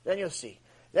 Then you'll see.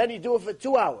 Then you do it for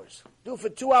 2 hours. Do it for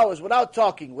 2 hours without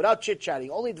talking, without chit-chatting,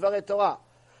 only Dvarei Torah.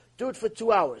 Do it for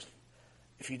 2 hours.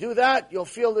 If you do that, you'll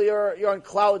feel that you're on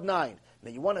cloud 9. Now,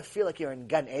 you want to feel like you're in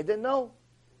Gan Eden? No.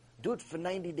 Do it for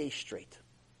 90 days straight.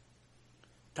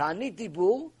 Ta'anit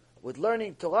Dibur, with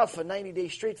learning Torah for 90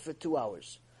 days straight for 2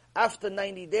 hours. After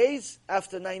 90 days,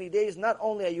 not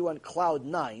only are you on cloud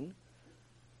 9,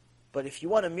 but if you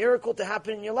want a miracle to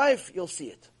happen in your life, you'll see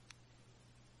it.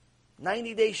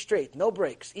 90 days straight, no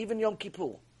breaks, even Yom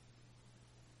Kippur.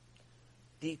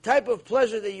 The type of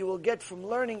pleasure that you will get from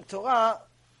learning Torah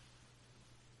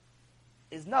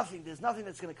is nothing. There's nothing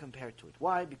that's going to compare to it.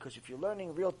 Why? Because if you're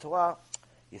learning real Torah,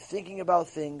 you're thinking about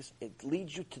things. It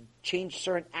leads you to change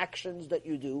certain actions that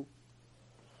you do.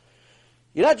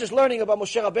 You're not just learning about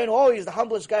Moshe Rabbeinu. Oh, he's the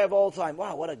humblest guy of all time.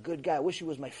 Wow, what a good guy. I wish he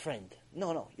was my friend.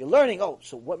 No. You're learning. Oh,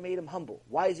 so what made him humble?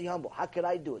 Why is he humble? How could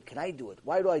I do it? Can I do it?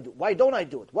 Why do I do it? Why don't I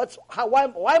do it?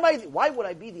 Why would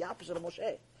I be the opposite of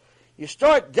Moshe? You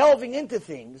start delving into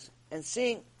things and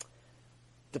seeing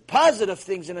the positive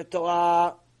things in the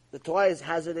Torah. The Torah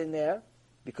has it in there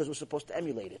because we're supposed to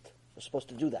emulate it. We're supposed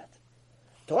to do that.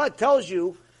 The Torah tells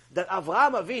you that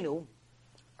Avraham Avinu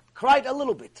cried a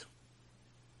little bit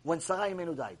when Sarai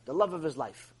Imenu died, the love of his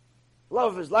life. The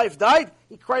love of his life died,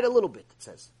 he cried a little bit, it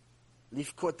says.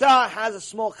 Lifkota has a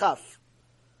small kaf.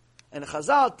 And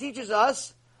Chazal teaches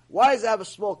us, why does it have a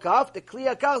small kaf? The Kli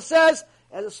Yakar says,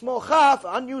 it has a small kaf,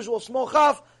 unusual small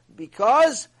kaf,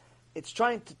 because it's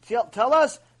trying to tell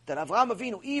us that Avraham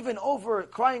Avinu, even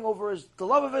crying over the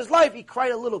love of his life, he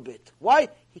cried a little bit. Why?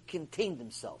 He contained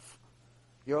himself.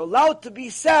 You're allowed to be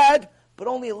sad, but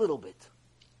only a little bit.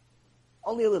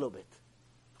 Only a little bit.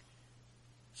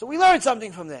 So we learned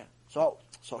something from there. So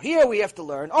here we have to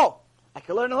learn, I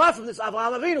can learn a lot from this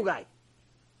Avraham Avinu guy.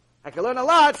 I can learn a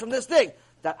lot from this thing.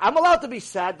 That I'm allowed to be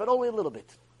sad, but only a little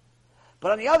bit.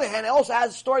 But on the other hand, it also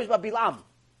has stories about Bilam.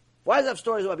 Why does it have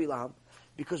stories about Bilam?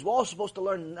 Because we're all supposed to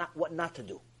learn what not to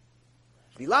do.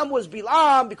 Bilam was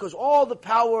Bilam because all the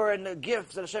power and the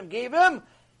gifts that Hashem gave him,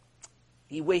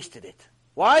 he wasted it.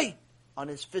 Why? On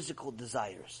his physical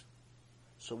desires.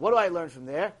 So what do I learn from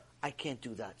there? I can't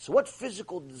do that. So what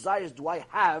physical desires do I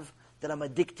have that I'm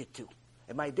addicted to?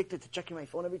 Am I addicted to checking my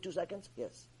phone every 2 seconds?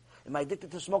 Yes. Am I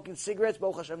addicted to smoking cigarettes?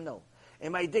 Baruch Hashem, no.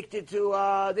 Am I addicted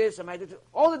to this? Am I addicted to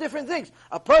all the different things?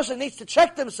 A person needs to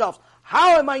check themselves.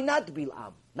 How am I not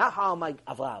Bil'am? Not how am I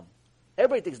Avraham.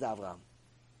 Everybody thinks they're Avraham.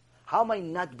 How am I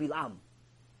not Bil'am?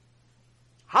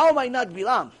 How am I not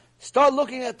Bilam? Start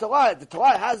looking at Torah. The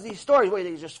Torah has these stories. Wait,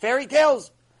 they're just fairy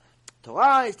tales?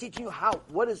 Torah is teaching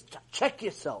you check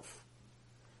yourself.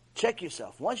 Check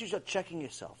yourself. Once you start checking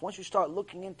yourself, once you start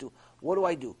looking into, what do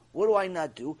I do? What do I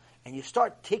not do? And you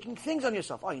start taking things on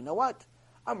yourself. Oh, you know what?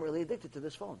 I'm really addicted to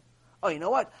this phone. Oh, you know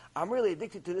what? I'm really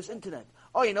addicted to this internet.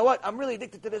 Oh, you know what? I'm really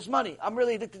addicted to this money. I'm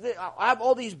really addicted to this. I have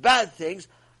all these bad things.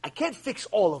 I can't fix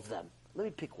all of them. Let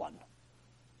me pick one.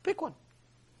 Pick one.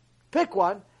 Pick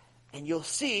one, and you'll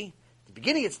see, at the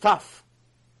beginning it's tough.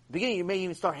 At the beginning you may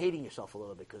even start hating yourself a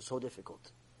little bit because it's so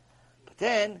difficult. But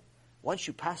then, once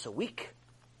you pass a week,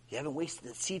 you haven't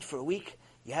wasted the seed for a week,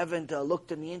 you haven't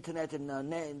looked on the internet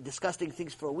and disgusting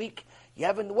things for a week, you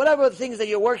haven't, whatever the things that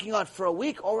you're working on for a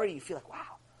week, already you feel like,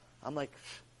 wow, I'm like,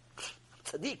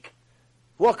 Tzadik.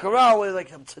 Walk around with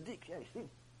like, I'm Tzadik. Yeah, you see,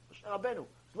 Moshe Rabbeinu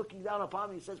is looking down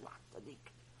upon me, he says, wow, Tzadik.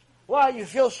 Why? You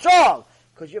feel strong,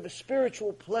 because you have a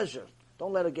spiritual pleasure.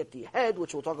 Don't let it get to your head,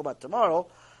 which we'll talk about tomorrow.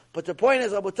 But the point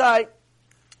is, Rabotai,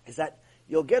 is that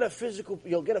you'll get a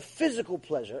physical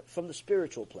pleasure from the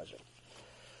spiritual pleasure.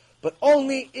 But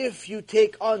only if you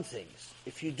take on things,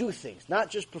 if you do things, not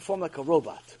just perform like a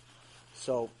robot.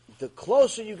 So the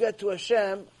closer you get to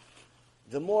Hashem,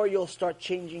 the more you'll start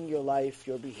changing your life,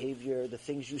 your behavior, the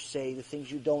things you say, the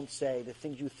things you don't say, the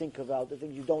things you think about, the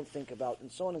things you don't think about,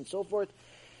 and so on and so forth.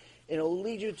 And it'll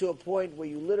lead you to a point where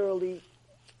you literally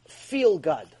feel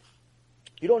God.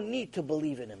 You don't need to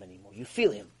believe in Him anymore. You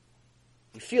feel Him.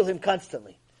 You feel Him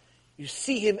constantly. You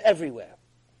see Him everywhere.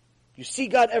 You see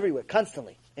God everywhere,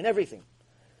 constantly, in everything.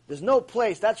 There's no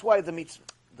place. That's why the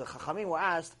Chachamim were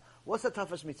asked, what's the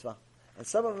toughest mitzvah? And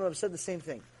some of them have said the same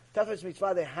thing. Toughest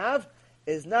mitzvah they have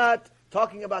is not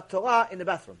talking about Torah in the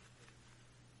bathroom.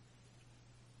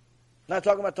 Not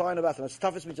talking about Torah in the bathroom. It's the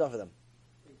toughest mitzvah for them.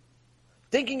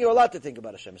 Thinking you're allowed to think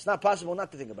about Hashem. It's not possible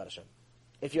not to think about Hashem.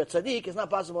 If you're tzaddik, it's not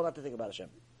possible not to think about Hashem.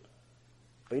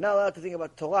 But you're not allowed to think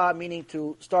about Torah, meaning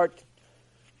to start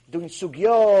doing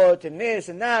sugyot and this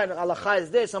and that, and halacha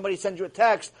is this, somebody sends you a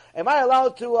text, am I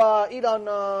allowed to eat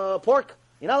on pork?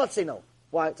 You're not allowed to say no.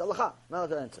 Why? It's halacha. Not allowed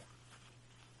to answer.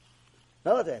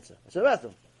 Not allowed to answer. It's in the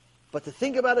bathroom. But to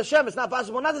think about Hashem, it's not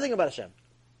possible not to think about Hashem.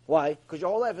 Why? Because your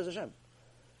whole life is Hashem.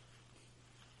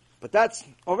 But that's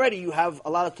already you have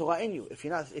a lot of Torah in you. If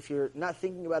you're not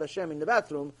thinking about Hashem in the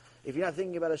bathroom, if you're not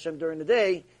thinking about Hashem during the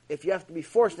day, if you have to be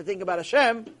forced to think about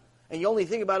Hashem, and you only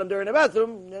think about Him during the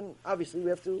bathroom, then obviously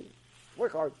we have to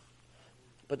work hard.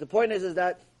 But the point is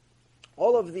that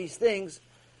all of these things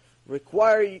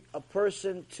require a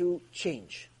person to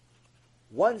change.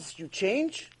 Once you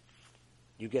change,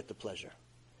 you get the pleasure.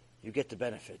 You get the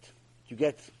benefit. You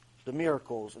get the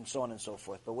miracles and so on and so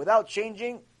forth. But without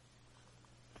changing,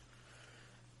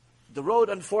 the road,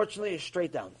 unfortunately, is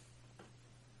straight down.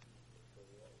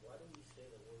 Why do we say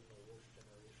that we're in the worst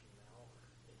generation now?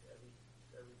 If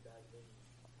every bad thing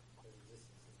has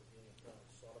existed since the beginning of time,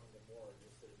 Sodom and Gomorrah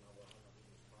existed in Abraham's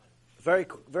time. Very,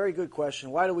 very good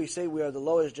question. Why do we say we are the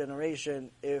lowest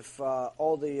generation if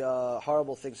all the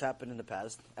horrible things happened in the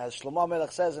past? As Shlomo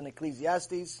Melech says in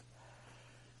Ecclesiastes,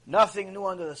 nothing new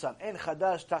under the sun. En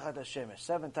chadash tachat hashemesh.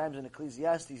 7 times in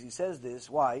Ecclesiastes he says this.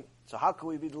 Why? So how could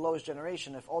we be the lowest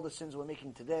generation if all the sins we're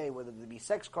making today, whether they be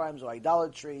sex crimes or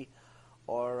idolatry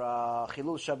or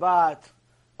chilul Shabbat,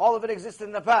 all of it existed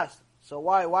in the past. So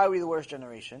why are we the worst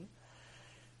generation?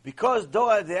 Because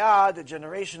Dora De'ah, the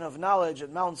generation of knowledge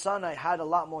at Mount Sinai, had a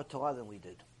lot more Torah than we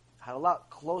did. Had a lot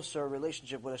closer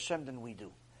relationship with Hashem than we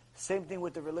do. Same thing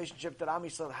with the relationship that Am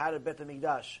Yisrael had at Beit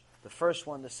HaMikdash. The first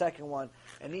one, the second one,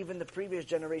 and even the previous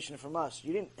generation from us.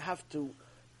 You didn't have to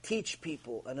teach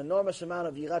people an enormous amount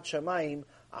of Yirat Shamayim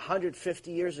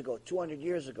 150 years ago, 200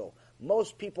 years ago.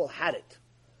 Most people had it.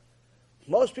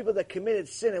 Most people that committed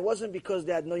sin, it wasn't because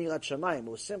they had no Yirat Shamayim.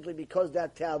 It was simply because they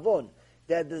had Te'avon.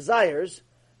 They had desires,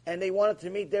 and they wanted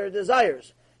to meet their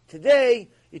desires.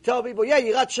 Today, you tell people, yeah,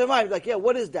 Yirat Shamayim. Like, yeah,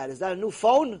 what is that? Is that a new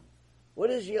phone?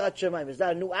 What is Yirat Shamayim? Is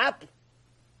that a new app?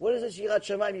 What is this Yirat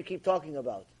Shamayim you keep talking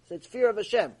about? So it's fear of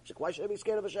Hashem. Like, why should I be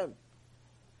scared of Hashem?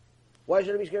 Why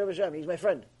should I be scared of Hashem? He's my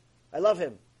friend. I love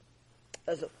Him.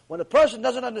 When a person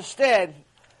doesn't understand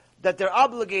that they're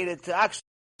obligated to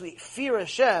actually fear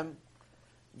Hashem,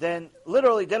 then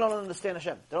literally they don't understand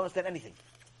Hashem. They don't understand anything.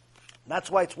 That's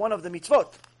why it's one of the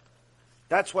mitzvot.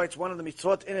 That's why it's one of the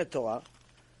mitzvot in the Torah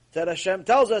that Hashem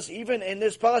tells us even in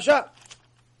this parasha.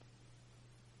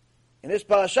 In this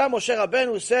parasha, Moshe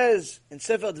Rabbeinu says in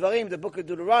Sefer Dvarim, the book of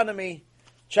Deuteronomy,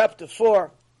 chapter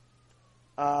 4,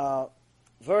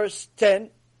 verse 10,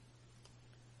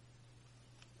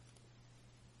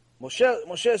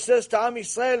 Moshe says to Am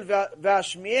Yisrael,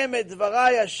 "Ve'ashmi'em et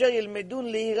dvarai asher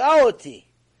yilmedun li'ira oti,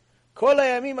 כל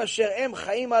הימים אשר הם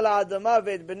חיים על האדמה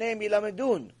ואת בניהם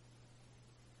ילמדון.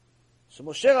 So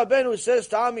Moshe Rabbeinu says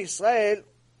to Am Yisrael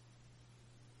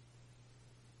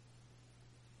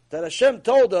that Hashem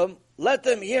told them, let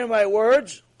them hear my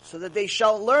words so that they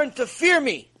shall learn to fear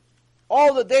me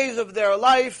all the days of their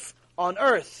life on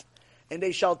earth, and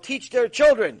they shall teach their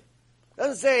children. It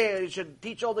doesn't say you should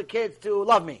teach all the kids to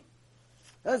love me.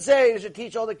 It doesn't say you should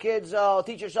teach all the kids,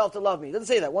 teach yourself to love me. It doesn't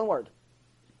say that, one word.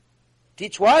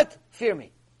 Teach what? Fear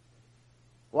me.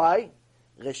 Why?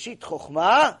 Reshit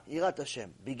chokhmah yirat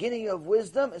Hashem. Beginning of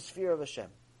wisdom is fear of Hashem.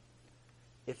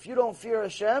 If you don't fear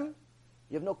Hashem,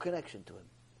 you have no connection to Him.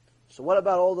 So what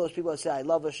about all those people that say, I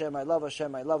love Hashem, I love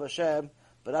Hashem, I love Hashem,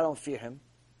 but I don't fear Him?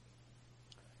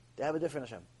 They have a different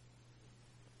Hashem.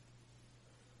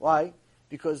 Why?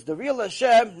 Because the real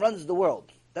Hashem runs the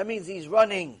world. That means He's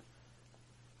running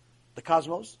the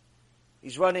cosmos.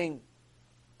 He's running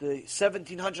the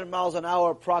 1,700 miles an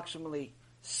hour approximately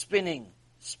spinning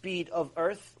speed of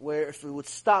Earth, where if we would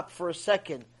stop for a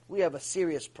second, we have a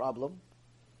serious problem.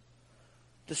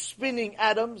 The spinning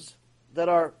atoms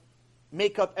that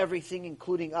make up everything,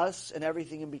 including us, and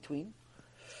everything in between.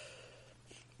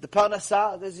 The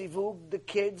parnasah, the zivug, the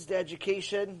kids, the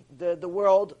education, the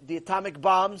world, the atomic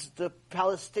bombs, the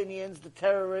Palestinians, the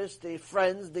terrorists, the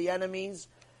friends, the enemies,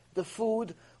 the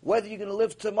food, whether you're going to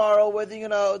live tomorrow, whether you're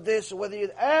going to this, or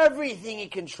everything He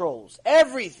controls.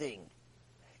 Everything.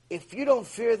 If you don't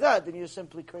fear that, then you're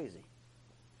simply crazy.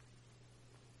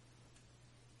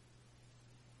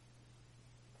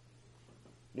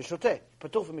 You're shoteh,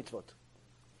 patur for mitzvot.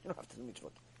 You don't have to do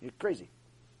mitzvot. You're crazy.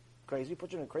 Crazy,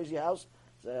 put you in a crazy house.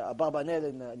 A barbanel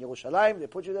in Yerushalayim, they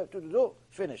put you there,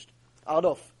 finished. Out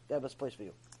off. They have a place for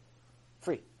you.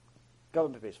 Free.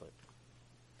 Government pays for it.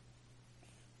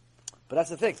 But that's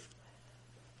the thing.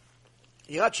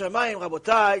 Yirat Shamayim,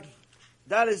 Rabotai,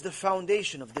 that is the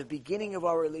foundation of the beginning of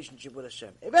our relationship with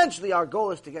Hashem. Eventually, our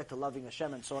goal is to get to loving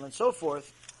Hashem and so on and so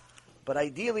forth. But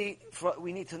ideally,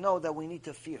 we need to know that we need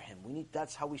to fear Him.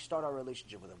 That's how we start our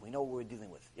relationship with Him. We know what we're dealing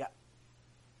with. Yeah.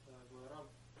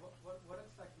 What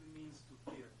exactly means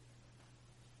to fear?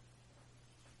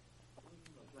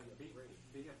 Like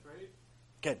being afraid?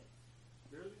 Ken.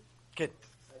 Really? Ken.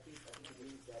 I think it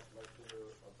means that like when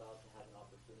you're about to have an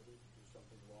opportunity to do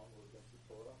something wrong or against the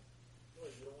Torah. No,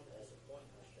 you don't want to disappoint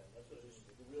Hashem. That's what it is.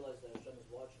 You realize that Hashem is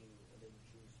watching you, and then you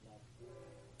choose not to do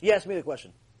it. He asked me the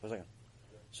question for a second.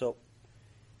 So,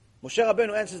 Moshe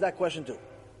Rabbeinu answers that question too.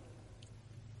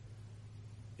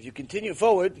 If you continue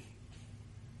forward,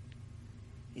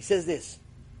 he says this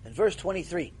in verse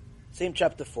 23, same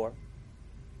chapter 4,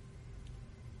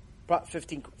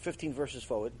 15 verses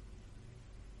forward.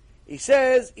 He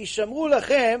says, "Ishamru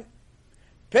lachem,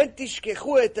 pen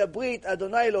tishkechu et habrit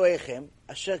Adonai Elohechem,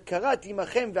 asher karat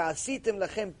imachem ve'asitem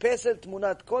lachem pesel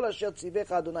tmunat kol asher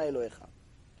tzivecha Adonai Elohecha.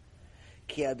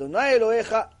 Ki Adonai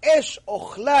Elohecha esh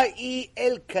ochlai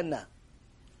elkana."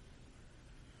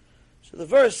 So the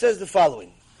verse says the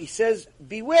following. He says,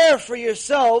 beware for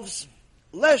yourselves,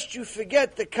 lest you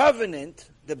forget the covenant,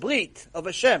 the brit of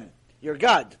Hashem, your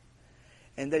God,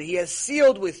 and that He has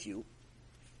sealed with you,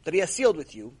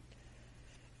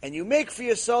 and you make for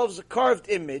yourselves a carved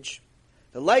image,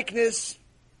 the likeness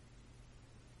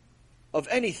of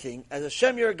anything, as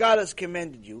Hashem your God has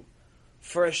commanded you.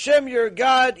 For Hashem your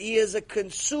God, He is a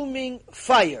consuming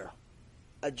fire,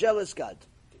 a jealous God.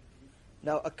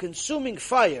 Now, a consuming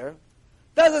fire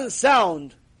doesn't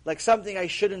sound like something I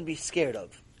shouldn't be scared of.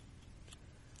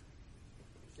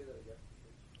 Say that again.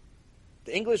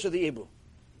 The English or the Hebrew?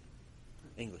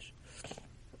 English.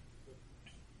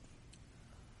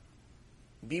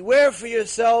 Beware for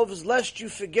yourselves, lest you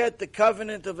forget the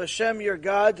covenant of Hashem your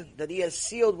God, that He has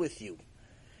sealed with you.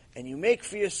 And you make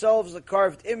for yourselves a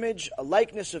carved image, a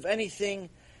likeness of anything,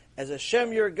 as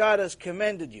Hashem your God has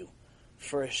commanded you.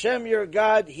 For Hashem your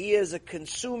God, He is a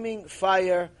consuming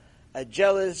fire, a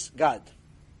jealous God.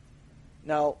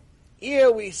 Now,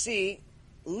 here we see,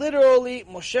 literally,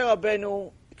 Moshe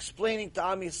Rabbeinu explaining to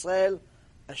Am Yisrael,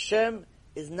 Hashem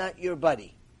is not your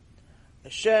buddy.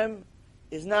 Hashem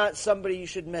is not somebody you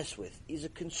should mess with. He's a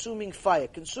consuming fire.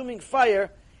 Consuming fire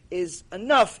is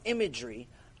enough imagery,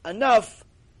 enough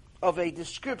of a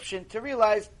description to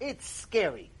realize it's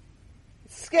scary.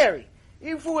 It's scary.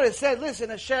 Even if we would have said, listen,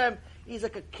 Hashem, He's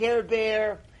like a Care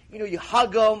Bear. You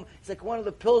hug him. He's like one of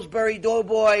the Pillsbury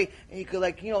Doughboy, and you could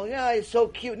yeah, he's so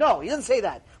cute. No, he doesn't say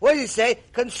that. What does he say?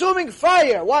 Consuming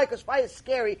fire. Why? Because fire is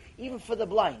scary. Even for the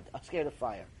blind are scared of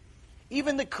fire.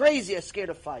 Even the crazy are scared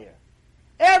of fire.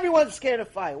 Everyone's scared of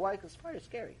fire. Why? Because fire is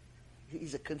scary.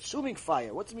 He's a consuming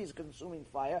fire. What does it mean? He's a consuming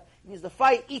fire. It means the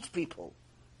fire eats people.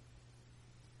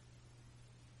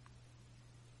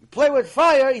 play with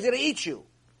fire, he's going to eat you.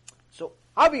 So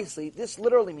obviously, this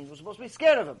literally means we're supposed to be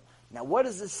scared of him. Now, what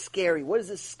is this scary? What is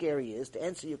this scary is, to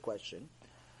answer your question,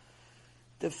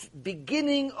 the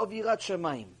beginning of Yirat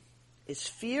Shamayim is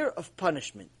fear of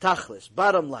punishment. Tachlis,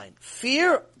 bottom line.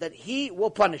 Fear that he will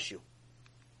punish you.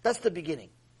 That's the beginning.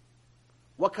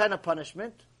 What kind of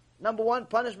punishment? Number one,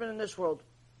 punishment in this world.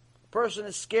 A person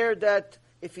is scared that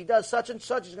if he does such and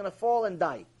such, he's going to fall and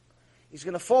die. He's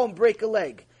going to fall and break a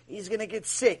leg. He's going to get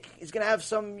sick. He's going to have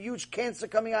some huge cancer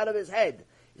coming out of his head.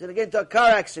 He's going to get into a car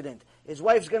accident. His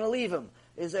wife's going to leave him.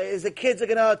 His kids are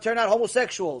going to turn out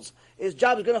homosexuals. His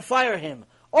job is going to fire him.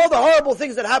 All the horrible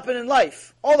things that happen in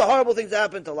life. All the horrible things that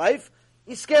happen to life.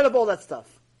 He's scared of all that stuff.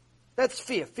 That's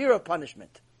fear. Fear of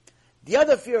punishment. The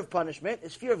other fear of punishment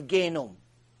is fear of Gehinnom.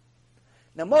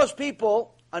 Now, most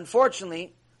people,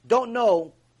 unfortunately, don't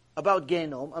know about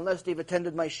Gehinnom unless they've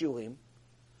attended my shurim.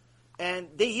 And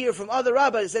they hear from other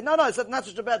rabbis, they say, no, it's not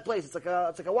such a bad place. It's like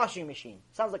a washing machine.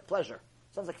 Sounds like pleasure.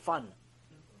 Sounds like fun.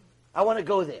 I want to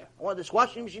go there. I want this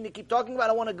washing machine they keep talking about.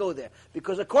 I want to go there.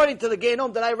 Because according to the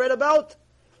Gehinnom that I read about,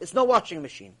 it's no washing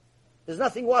machine. There's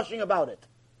nothing washing about it.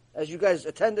 As you guys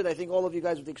attended, I think all of you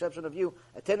guys, with the exception of you,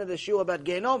 attended the shiur about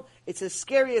Gehinnom. It's as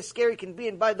scary can be.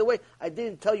 And by the way, I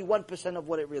didn't tell you 1% of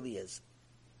what it really is.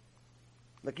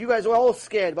 Like you guys are all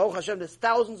scared. Baruch Hashem, there's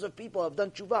thousands of people who have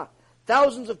done tshuva.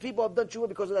 Thousands of people have done tshuva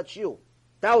because of that shiur.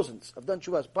 Thousands have done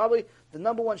tshuva. It's probably the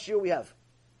number one shiur we have.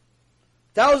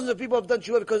 Thousands of people have done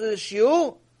tshuva because of the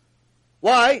shiur.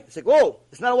 Why? It's like, whoa,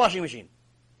 it's not a washing machine.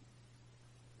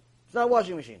 It's not a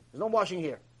washing machine. There's no washing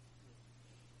here.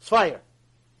 It's fire.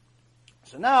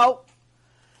 So now,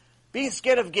 being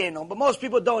scared of Gehinnom, but most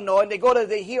people don't know, and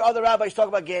they hear other rabbis talk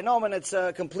about Gehinnom, and it's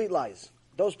complete lies.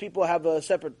 Those people have a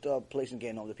separate place in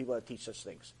Gehinnom, the people that teach such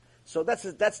things. So that's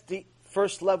the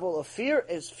first level of fear,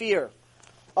 is fear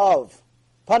of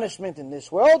punishment in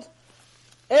this world,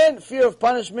 and fear of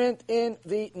punishment in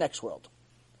the next world.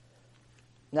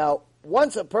 Now,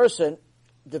 once a person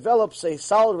develops a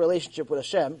solid relationship with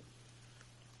Hashem,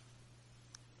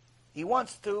 he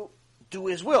wants to do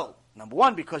his will. Number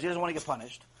one, because he doesn't want to get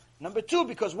punished. Number two,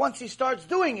 because once he starts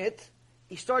doing it,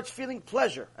 he starts feeling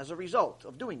pleasure as a result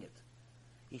of doing it.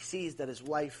 He sees that his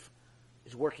wife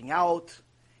is working out.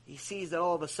 He sees that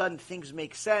all of a sudden things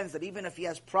make sense, that even if he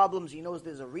has problems, he knows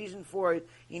there's a reason for it.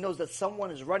 He knows that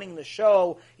someone is running the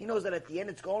show. He knows that at the end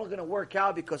it's only going to work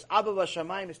out because Abba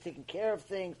Vashamayim is taking care of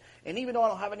things. And even though I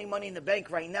don't have any money in the bank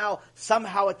right now,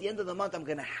 somehow at the end of the month I'm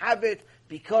going to have it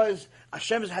because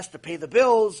Hashem has to pay the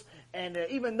bills. And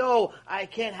even though I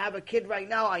can't have a kid right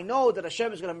now, I know that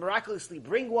Hashem is going to miraculously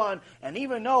bring one. And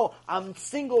even though I'm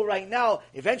single right now,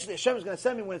 eventually Hashem is going to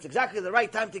send me when it's exactly the right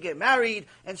time to get married,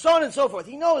 and so on and so forth.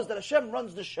 He knows that Hashem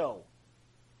runs the show.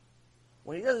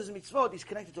 When he does his mitzvot, he's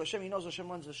connected to Hashem. He knows Hashem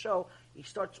runs the show. He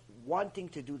starts wanting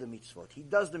to do the mitzvot. He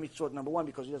does the mitzvot, number one,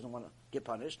 because he doesn't want to get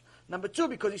punished. Number two,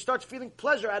 because he starts feeling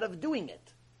pleasure out of doing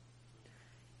it.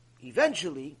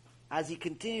 Eventually, as he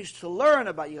continues to learn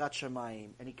about Yirat Shamayim,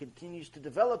 and he continues to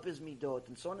develop his midot,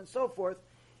 and so on and so forth,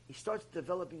 he starts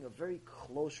developing a very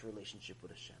close relationship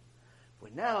with Hashem.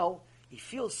 Where now, he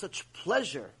feels such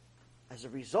pleasure as a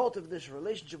result of this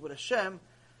relationship with Hashem,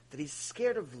 that he's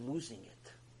scared of losing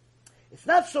it. It's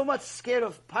not so much scared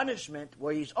of punishment,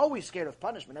 where he's always scared of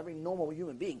punishment. Every normal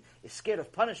human being is scared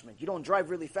of punishment. You don't drive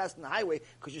really fast on the highway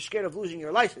because you're scared of losing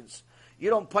your license. You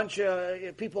don't punch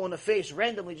people in the face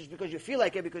randomly just because you feel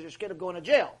like it, because you're scared of going to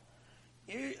jail.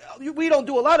 We don't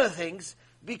do a lot of things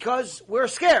because we're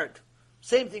scared.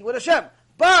 Same thing with Hashem.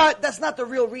 But that's not the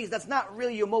real reason. That's not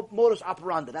really your modus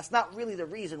operandi. That's not really the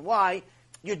reason why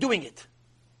you're doing it.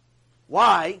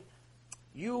 Why?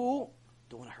 You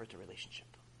don't want to hurt the relationship.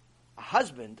 A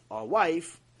husband or a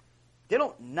wife, they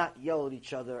don't not yell at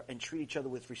each other and treat each other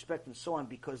with respect and so on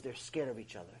because they're scared of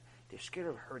each other. They're scared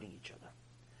of hurting each other.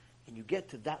 And you get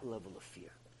to that level of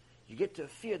fear. You get to a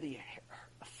fear that you're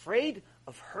afraid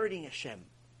of hurting Hashem.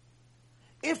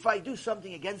 If I do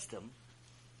something against him,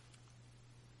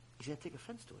 he's going to take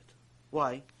offense to it.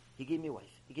 Why? He gave me a wife.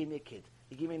 He gave me a kid.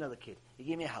 He gave me another kid. He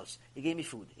gave me a house. He gave me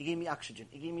food. He gave me oxygen.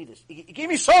 He gave me this. He gave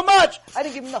me so much. I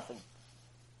didn't give him nothing.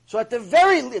 So at the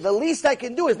least I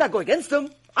can do is not go against him.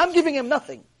 I'm giving him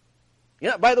nothing.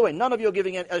 By the way, none of you are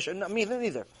giving Hashem, me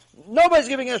neither. Nobody's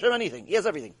giving Hashem anything. He has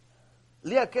everything.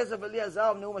 Hashem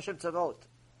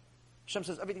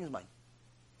says, everything is mine.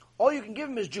 All you can give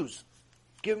him is Jews.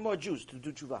 Give him more Jews to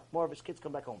do tshuva. More of his kids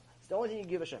come back home. It's the only thing you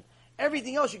give Hashem.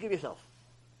 Everything else you give yourself.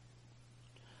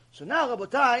 So now,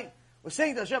 Rabotai, we're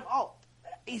saying to Hashem,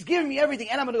 he's giving me everything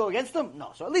and I'm going to go against him?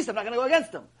 No, so at least I'm not going to go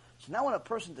against him. So now when a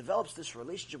person develops this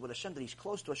relationship with Hashem, that he's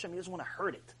close to Hashem, he doesn't want to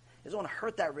hurt it. He doesn't want to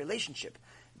hurt that relationship.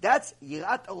 That's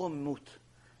yirat aromut.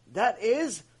 That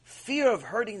is fear of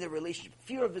hurting the relationship,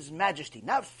 fear of his majesty,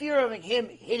 not fear of him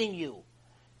hitting you.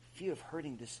 Fear of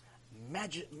hurting this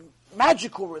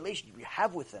magical relationship you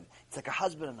have with him. It's like a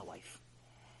husband and a wife.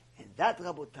 And that,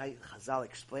 Rabotai, Chazal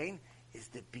explain, is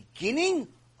the beginning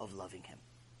of loving him.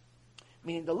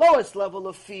 Meaning the lowest level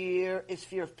of fear is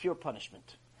fear of pure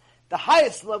punishment. The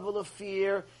highest level of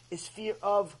fear is fear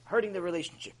of hurting the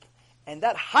relationship. And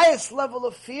that highest level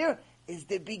of fear is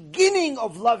the beginning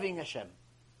of loving Hashem.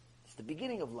 It's the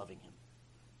beginning of loving him.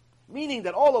 Meaning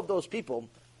that all of those people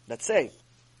that say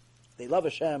they love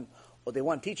Hashem or they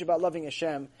want to teach about loving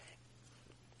Hashem,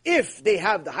 if they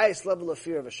have the highest level of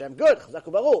fear of Hashem, good,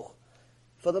 Chazaku Baruch.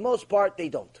 For the most part, they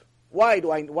don't. Why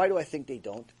do I think they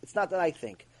don't? It's not that I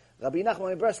think. Rabbi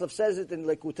Nachman Breslov says it in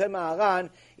Lekutei Maharan.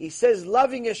 He says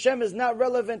loving Hashem is not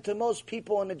relevant to most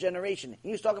people in the generation.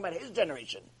 He was talking about his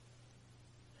generation.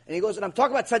 And he goes, and I'm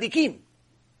talking about tzaddikim.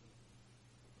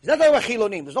 He's not talking about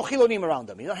chilonim. There's no chilonim around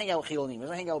him. He's not hanging out with chilonim. He's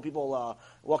not hanging out with people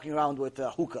walking around with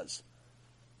hookahs.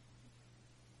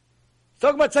 He's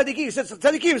talking about tzaddikim. He says,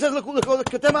 tzaddikim. He says, look,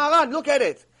 Lekutei Maharan, look at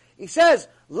it. He says,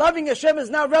 loving Hashem is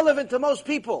not relevant to most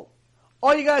people.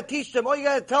 All you got to teach them, all you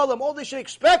got to tell them, all they should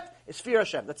expect is fear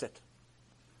Hashem. That's it.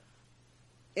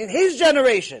 In his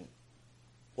generation,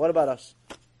 what about us?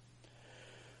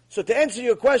 So to answer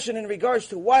your question in regards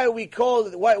to why we call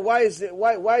it, why is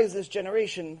this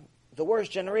generation the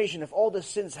worst generation if all the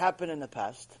sins happen in the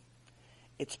past?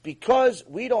 It's because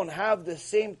we don't have the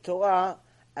same Torah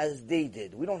as they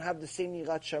did. We don't have the same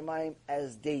Yirat Shamayim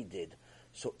as they did.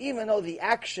 So even though the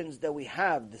actions that we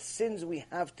have, the sins we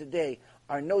have today,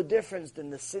 are no different than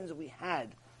the sins we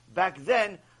had back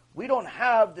then, we don't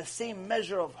have the same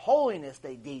measure of holiness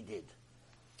that they did.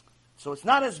 So it's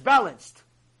not as balanced.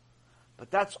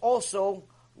 But that's also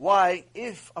why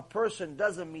if a person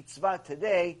does a mitzvah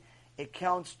today, it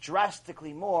counts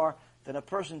drastically more than a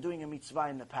person doing a mitzvah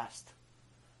in the past.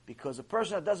 Because a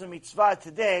person that does a mitzvah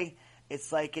today,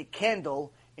 it's like a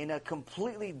candle in a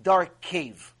completely dark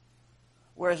cave.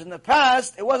 Whereas in the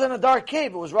past, it wasn't a dark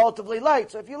cave, it was relatively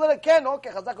light. So if you lit a candle, okay,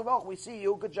 Chazaku Baruch, we see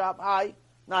you, good job, hi,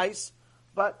 nice.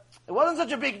 But it wasn't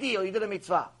such a big deal, you did a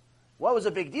mitzvah. What was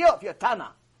a big deal? If you're a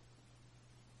Tana.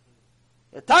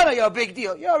 You're a Tana, you're a big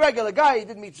deal. You're a regular guy, you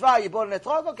did mitzvah, you bought an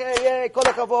etrog, okay, yeah, kol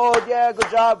hakavod, yeah,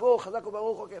 good job, oh, Chazaku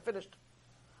Baruch, okay, finished.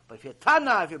 But if you're a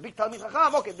Tana, if you're a big Talmid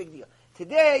Chacham, okay, big deal.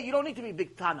 Today, you don't need to be a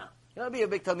big Tana. You don't need to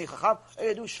be a big Talmid Chacham. All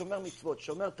you do is shomer mitzvot,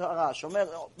 shomer Torah,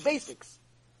 shomer basics.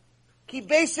 Keep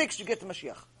basics, you get the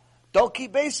Mashiach. Don't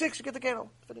keep basics, you get the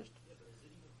candle. Finished. Yeah, but is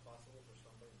it even possible for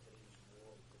somebody in today's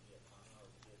world to be a Tana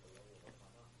or to be at the level of a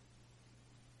Tana?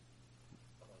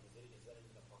 Come on, is that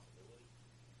even a possibility?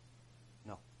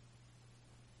 No.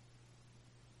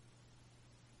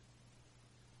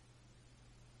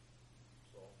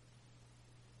 So,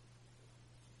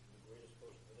 the greatest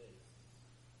person today is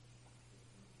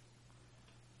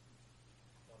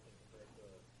nothing compared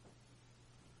to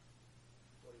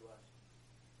what he was.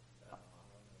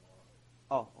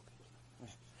 Oh, okay.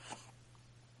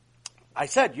 I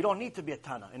said you don't need to be a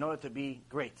Tana in order to be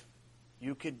great.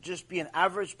 You could just be an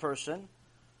average person.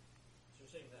 So you're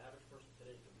saying the average person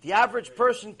today can be The average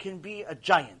person can be a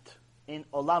giant in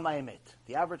Olam HaEmet.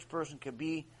 The average person could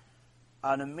be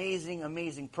an amazing,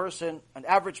 amazing person. An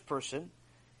average person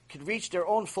could reach their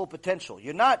own full potential.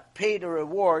 You're not paid a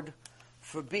reward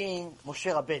for being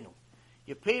Moshe Rabbeinu.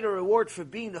 You're paid a reward for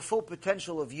being the full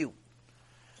potential of you.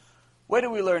 Where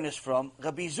do we learn this from?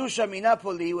 Rabbi Zusha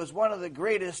Minapoli was one of the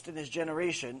greatest in his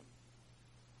generation.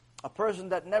 A person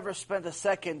that never spent a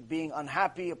second being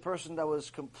unhappy, a person that was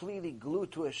completely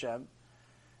glued to Hashem.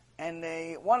 And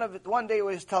one day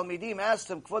his Talmidim asked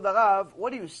him, Kvod Harav,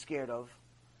 what are you scared of?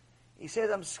 He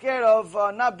said, I'm scared of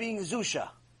not being Zusha.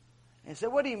 And he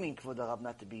said, what do you mean, Kvod Harav,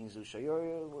 not to being Zusha?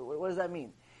 What does that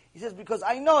mean? He says, because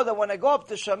I know that when I go up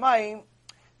to Shamayim,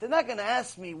 they're not going to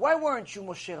ask me, why weren't you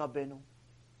Moshe Rabbeinu?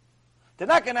 They're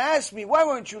not going to ask me, why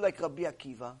weren't you like Rabbi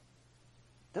Akiva?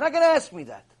 They're not going to ask me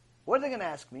that. What are they going to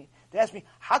ask me? They ask me,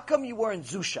 how come you weren't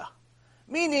Zusha?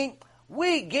 Meaning,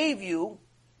 we gave you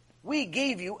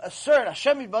a certain,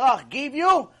 Hashem Yitbarach gave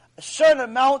you a certain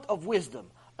amount of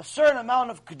wisdom, a certain amount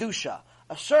of Kedusha,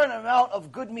 a certain amount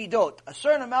of good midot, a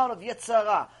certain amount of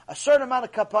Yetzirah, a certain amount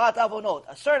of Kaparat Avonot,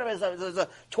 there's a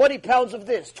 20 pounds of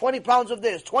this, 20 pounds of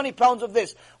this, 20 pounds of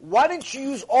this. Why didn't you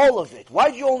use all of it? Why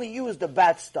did you only use the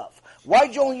bad stuff? Why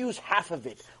did you only use half of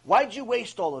it? Why did you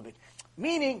waste all of it?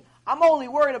 Meaning, I'm only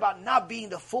worried about not being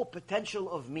the full potential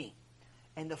of me.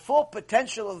 And the full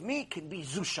potential of me can be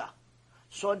Zusha.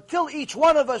 So until each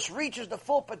one of us reaches the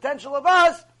full potential of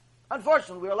us,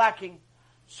 unfortunately, we're lacking.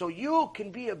 So you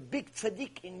can be a big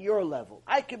tzaddik in your level.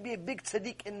 I can be a big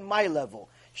tzaddik in my level.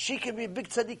 She can be a big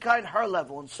tzaddikah in her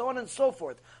level, and so on and so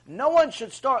forth. No one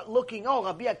should start looking, oh,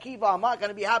 Rabbi Akiva, I'm not going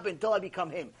to be happy until I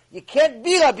become him. You can't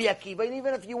be Rabbi Akiva, and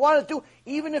even if you wanted to,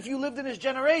 even if you lived in his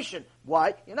generation.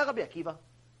 Why? You're not Rabbi Akiva.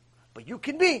 But you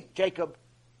can be Jacob.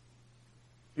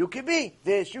 You can be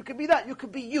this, you can be that, you can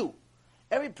be you.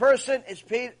 Every person is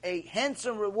paid a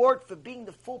handsome reward for being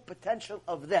the full potential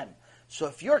of them. So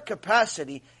if your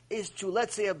capacity is to,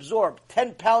 let's say, absorb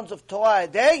 10 pounds of Torah a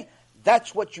day,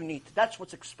 that's what you need. That's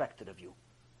what's expected of you.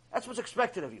 That's what's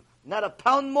expected of you. Not a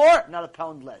pound more, not a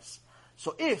pound less.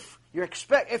 So if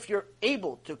you're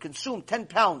able to consume 10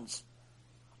 pounds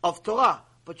of Torah,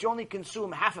 but you only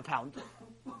consume half a pound,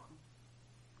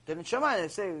 then in Shammai they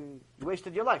say, you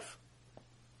wasted your life.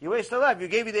 You wasted your life. You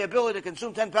gave you the ability to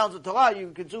consume 10 pounds of Torah,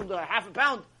 you consumed half a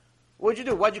pound. What'd you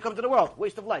do? Why'd you come to the world?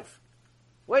 Waste of life.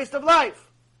 Waste of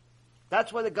life.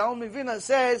 That's why the Gaon Mivina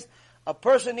says, a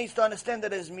person needs to understand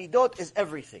that his midot is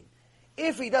everything.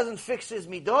 If he doesn't fix his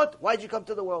midot, why'd you come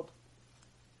to the world?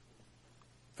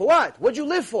 For what? What'd you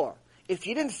live for? If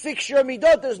you didn't fix your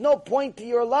midot, there's no point to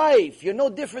your life. You're no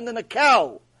different than a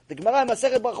cow. The Gemara in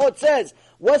Masechet Brachot says,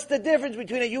 what's the difference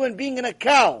between a human being and a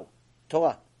cow?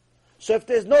 Torah. So if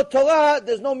there's no Torah,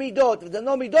 there's no midot. If there's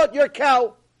no midot, you're a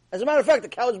cow. As a matter of fact, the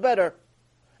cow is better.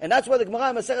 And that's why the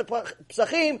Gemara in Masechet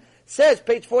Psachim says,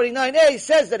 page 49a,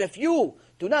 says that if you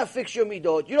do not fix your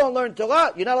midot, you don't learn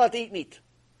Torah, you're not allowed to eat meat.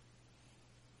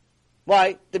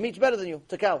 Why? The meat's better than you.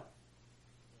 It's a cow.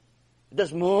 It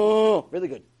does moo. Really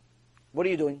good. What are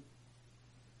you doing?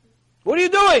 What are you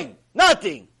doing?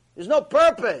 Nothing. There's no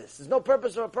purpose. There's no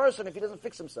purpose for a person if he doesn't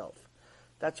fix himself.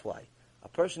 That's why a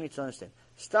person needs to understand.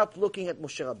 Stop looking at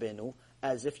Moshe Rabbeinu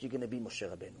as if you're going to be Moshe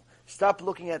Rabbeinu. Stop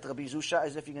looking at Rabbi Zusha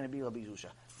as if you're going to be Rabbi Zusha.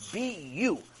 Be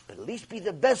you, but at least be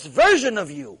the best version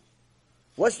of you.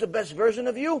 What's the best version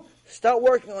of you? Start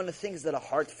working on the things that are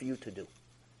hard for you to do.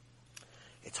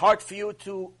 It's hard for you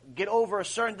to get over a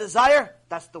certain desire.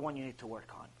 That's the one you need to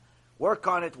work on. Work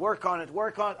on it, work on it,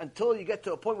 work on it, until you get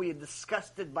to a point where you're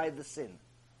disgusted by the sin.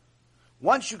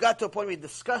 Once you got to a point where you're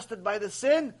disgusted by the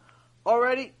sin,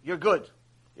 already you're good.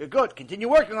 You're good. Continue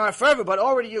working on it forever, but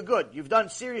already you're good. You've done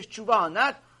serious tshuva on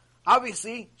that.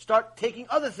 Obviously, start taking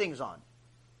other things on.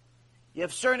 You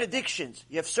have certain addictions.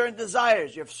 You have certain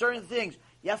desires. You have certain things.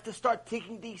 You have to start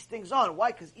taking these things on.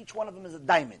 Why? Because each one of them is a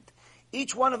diamond.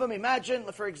 Each one of them, imagine,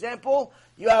 for example,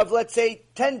 you have, let's say,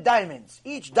 10 diamonds.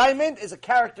 Each diamond is a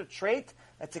character trait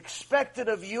that's expected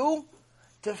of you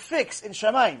to fix in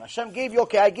Shamayim. Hashem gave you,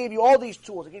 I gave you all these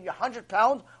tools. I gave you 100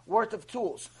 pounds worth of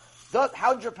tools. The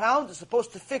 100 pounds is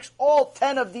supposed to fix all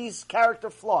 10 of these character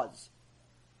flaws.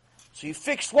 So you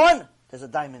fixed one, there's a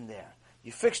diamond there.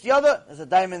 You fix the other, there's a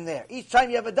diamond there. Each time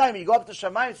you have a diamond, you go up to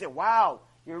Shamayim and say, wow,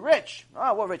 you're rich.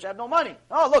 Oh, we're rich, I have no money.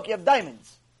 Oh, look, you have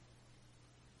diamonds.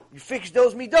 You fix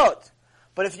those midot.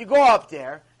 But if you go up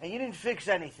there and you didn't fix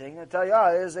anything, they'll tell you,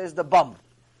 here's the bum.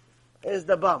 Here's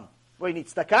the bum. What, you need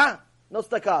tzedakah? No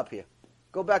tzedakah up here.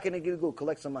 Go back in the Gilgul,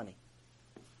 collect some money.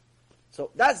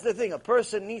 So that's the thing. A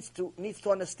person needs to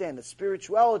understand that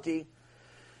spirituality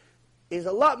is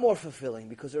a lot more fulfilling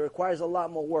because it requires a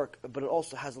lot more work, but it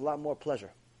also has a lot more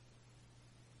pleasure.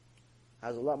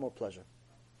 Has a lot more pleasure.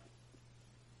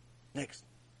 Next.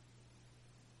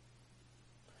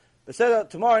 But said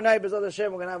tomorrow night, B'ezrat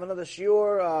Hashem, we're going to have another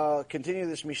shiur, continue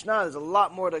this Mishnah. There's a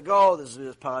lot more to go. There's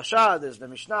Parashah, there's the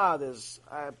Mishnah, there's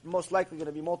most likely going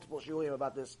to be multiple shiurim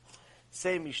about this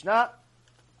same Mishnah.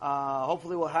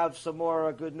 Hopefully we'll have some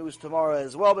more good news tomorrow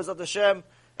as well, B'ezrat Hashem.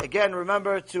 Again,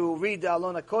 remember to read the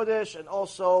Alon HaKodesh and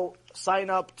also sign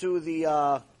up to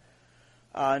the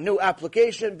new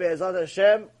application, B'ezrat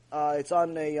Hashem. It's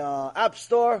on the App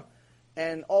Store.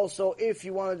 And also, if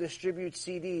you want to distribute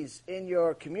CDs in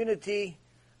your community,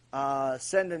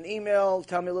 send an email,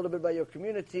 tell me a little bit about your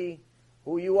community,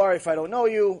 who you are. If I don't know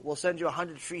you, we'll send you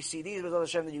 100 free CDs with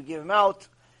Hashem that you give them out.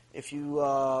 If you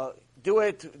do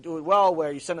it well,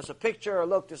 where you send us a picture, or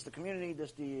look, this is the community, this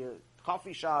is the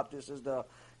coffee shop, this is the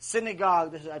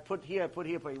synagogue, this is, I put here,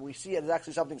 but we see there's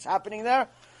actually something's happening there.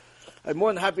 I'm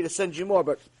more than happy to send you more,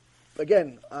 but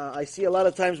again, I see a lot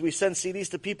of times we send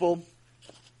CDs to people,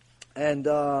 and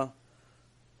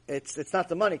it's not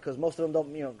the money, because most of them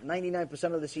don't, 99%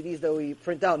 of the CDs that we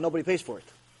print out, nobody pays for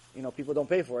it. People don't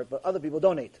pay for it, but other people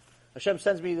donate. Hashem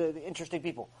sends me the interesting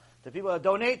people. The people that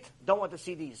donate don't want the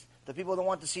CDs. The people that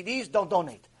want the CDs don't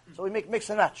donate. So we mix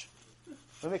and match.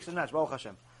 Baruch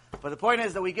Hashem. But the point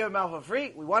is that we give them out for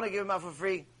free. We want to give them out for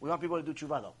free. We want people to do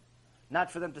tshuva though.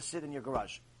 Not for them to sit in your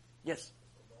garage. Yes?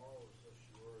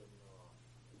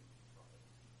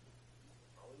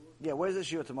 Yeah, where's the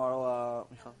shiur tomorrow,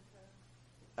 Michal?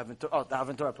 Aventura, the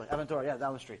Aventura place. Aventura, yeah,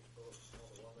 down the street.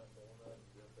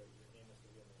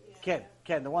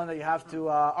 Ken, the one that you have to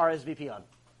RSVP on.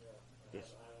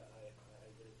 Yes.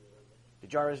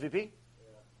 Did you RSVP?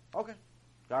 Okay.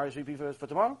 You RSVP for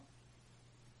tomorrow?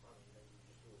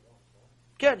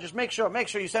 Ken, just make sure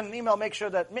you send an email, make sure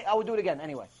that, I would do it again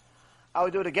anyway. I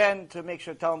would do it again to make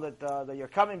sure, tell them that you're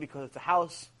coming because it's a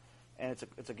house and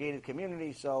it's a gated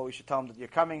community, so we should tell them that you're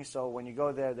coming, so when you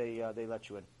go there, they let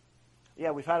you in. Yeah,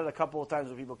 we've had it a couple of times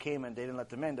where people came and they didn't let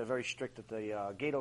them in. They're very strict at the gate